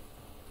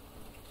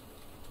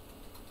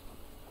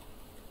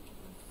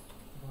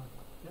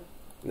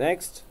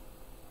 Next,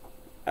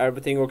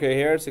 everything okay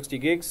here, 60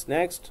 gigs.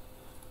 Next,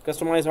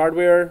 customize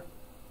hardware,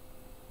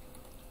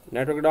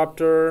 network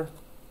adapter,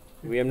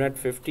 VMnet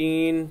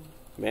 15.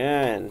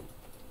 Man,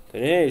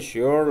 Dinesh,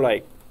 you're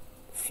like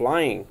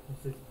flying.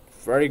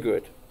 Very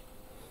good.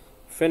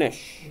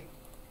 Finish.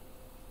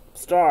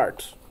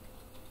 Start.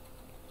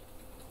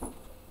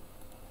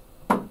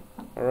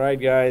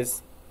 Alright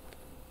guys,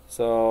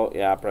 so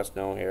yeah, press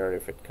no here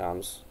if it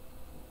comes,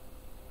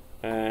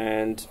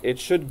 and it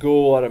should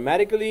go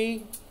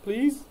automatically.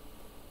 Please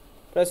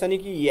press any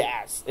key.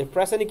 Yes, if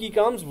press any key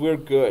comes, we're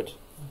good.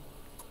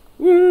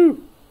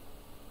 Woo!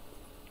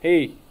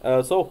 Hey,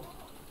 so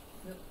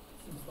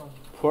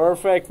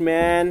perfect,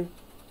 man.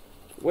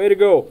 Way to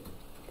go,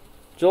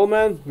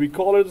 gentlemen. We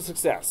call it a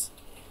success.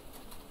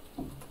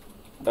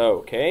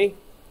 Okay,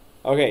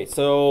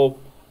 so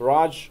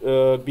Raj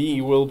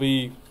B will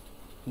be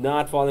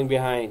not falling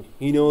behind.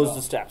 He knows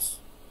the steps,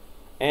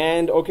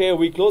 And okay,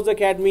 we close the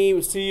academy.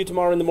 We'll see you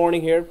tomorrow in the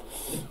morning here.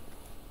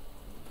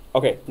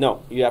 Okay,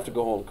 no, you have to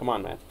go home. Come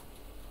on, man.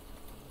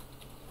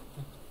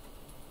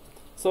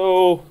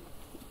 So,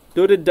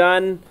 it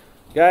done,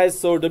 guys.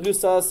 So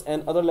WSUS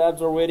and other labs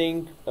are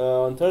waiting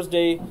on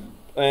Thursday,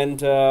 and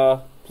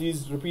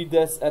please repeat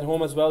this at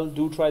home as well.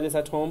 Do try this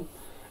at home.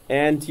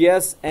 And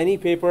yes, any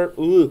paper.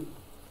 Ooh.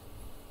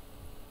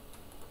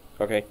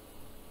 Okay.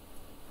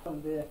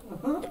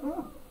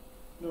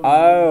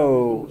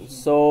 Oh,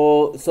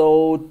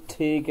 so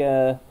take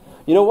a.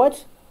 You know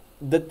what?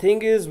 The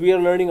thing is, we are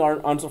learning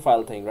our answer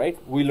file thing, right?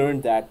 We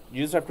learned that.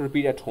 You just have to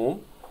repeat at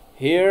home.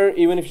 Here,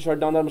 even if you shut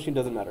down that machine,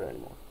 doesn't matter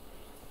anymore.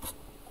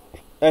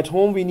 At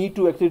home, we need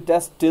to actually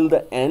test till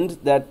the end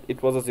that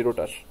it was a zero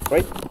touch,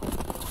 right?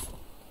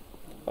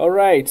 All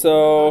right,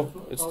 so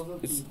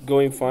it's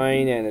going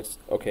fine and it's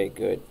okay,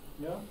 good.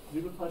 Yeah,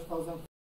 0 touch 1000.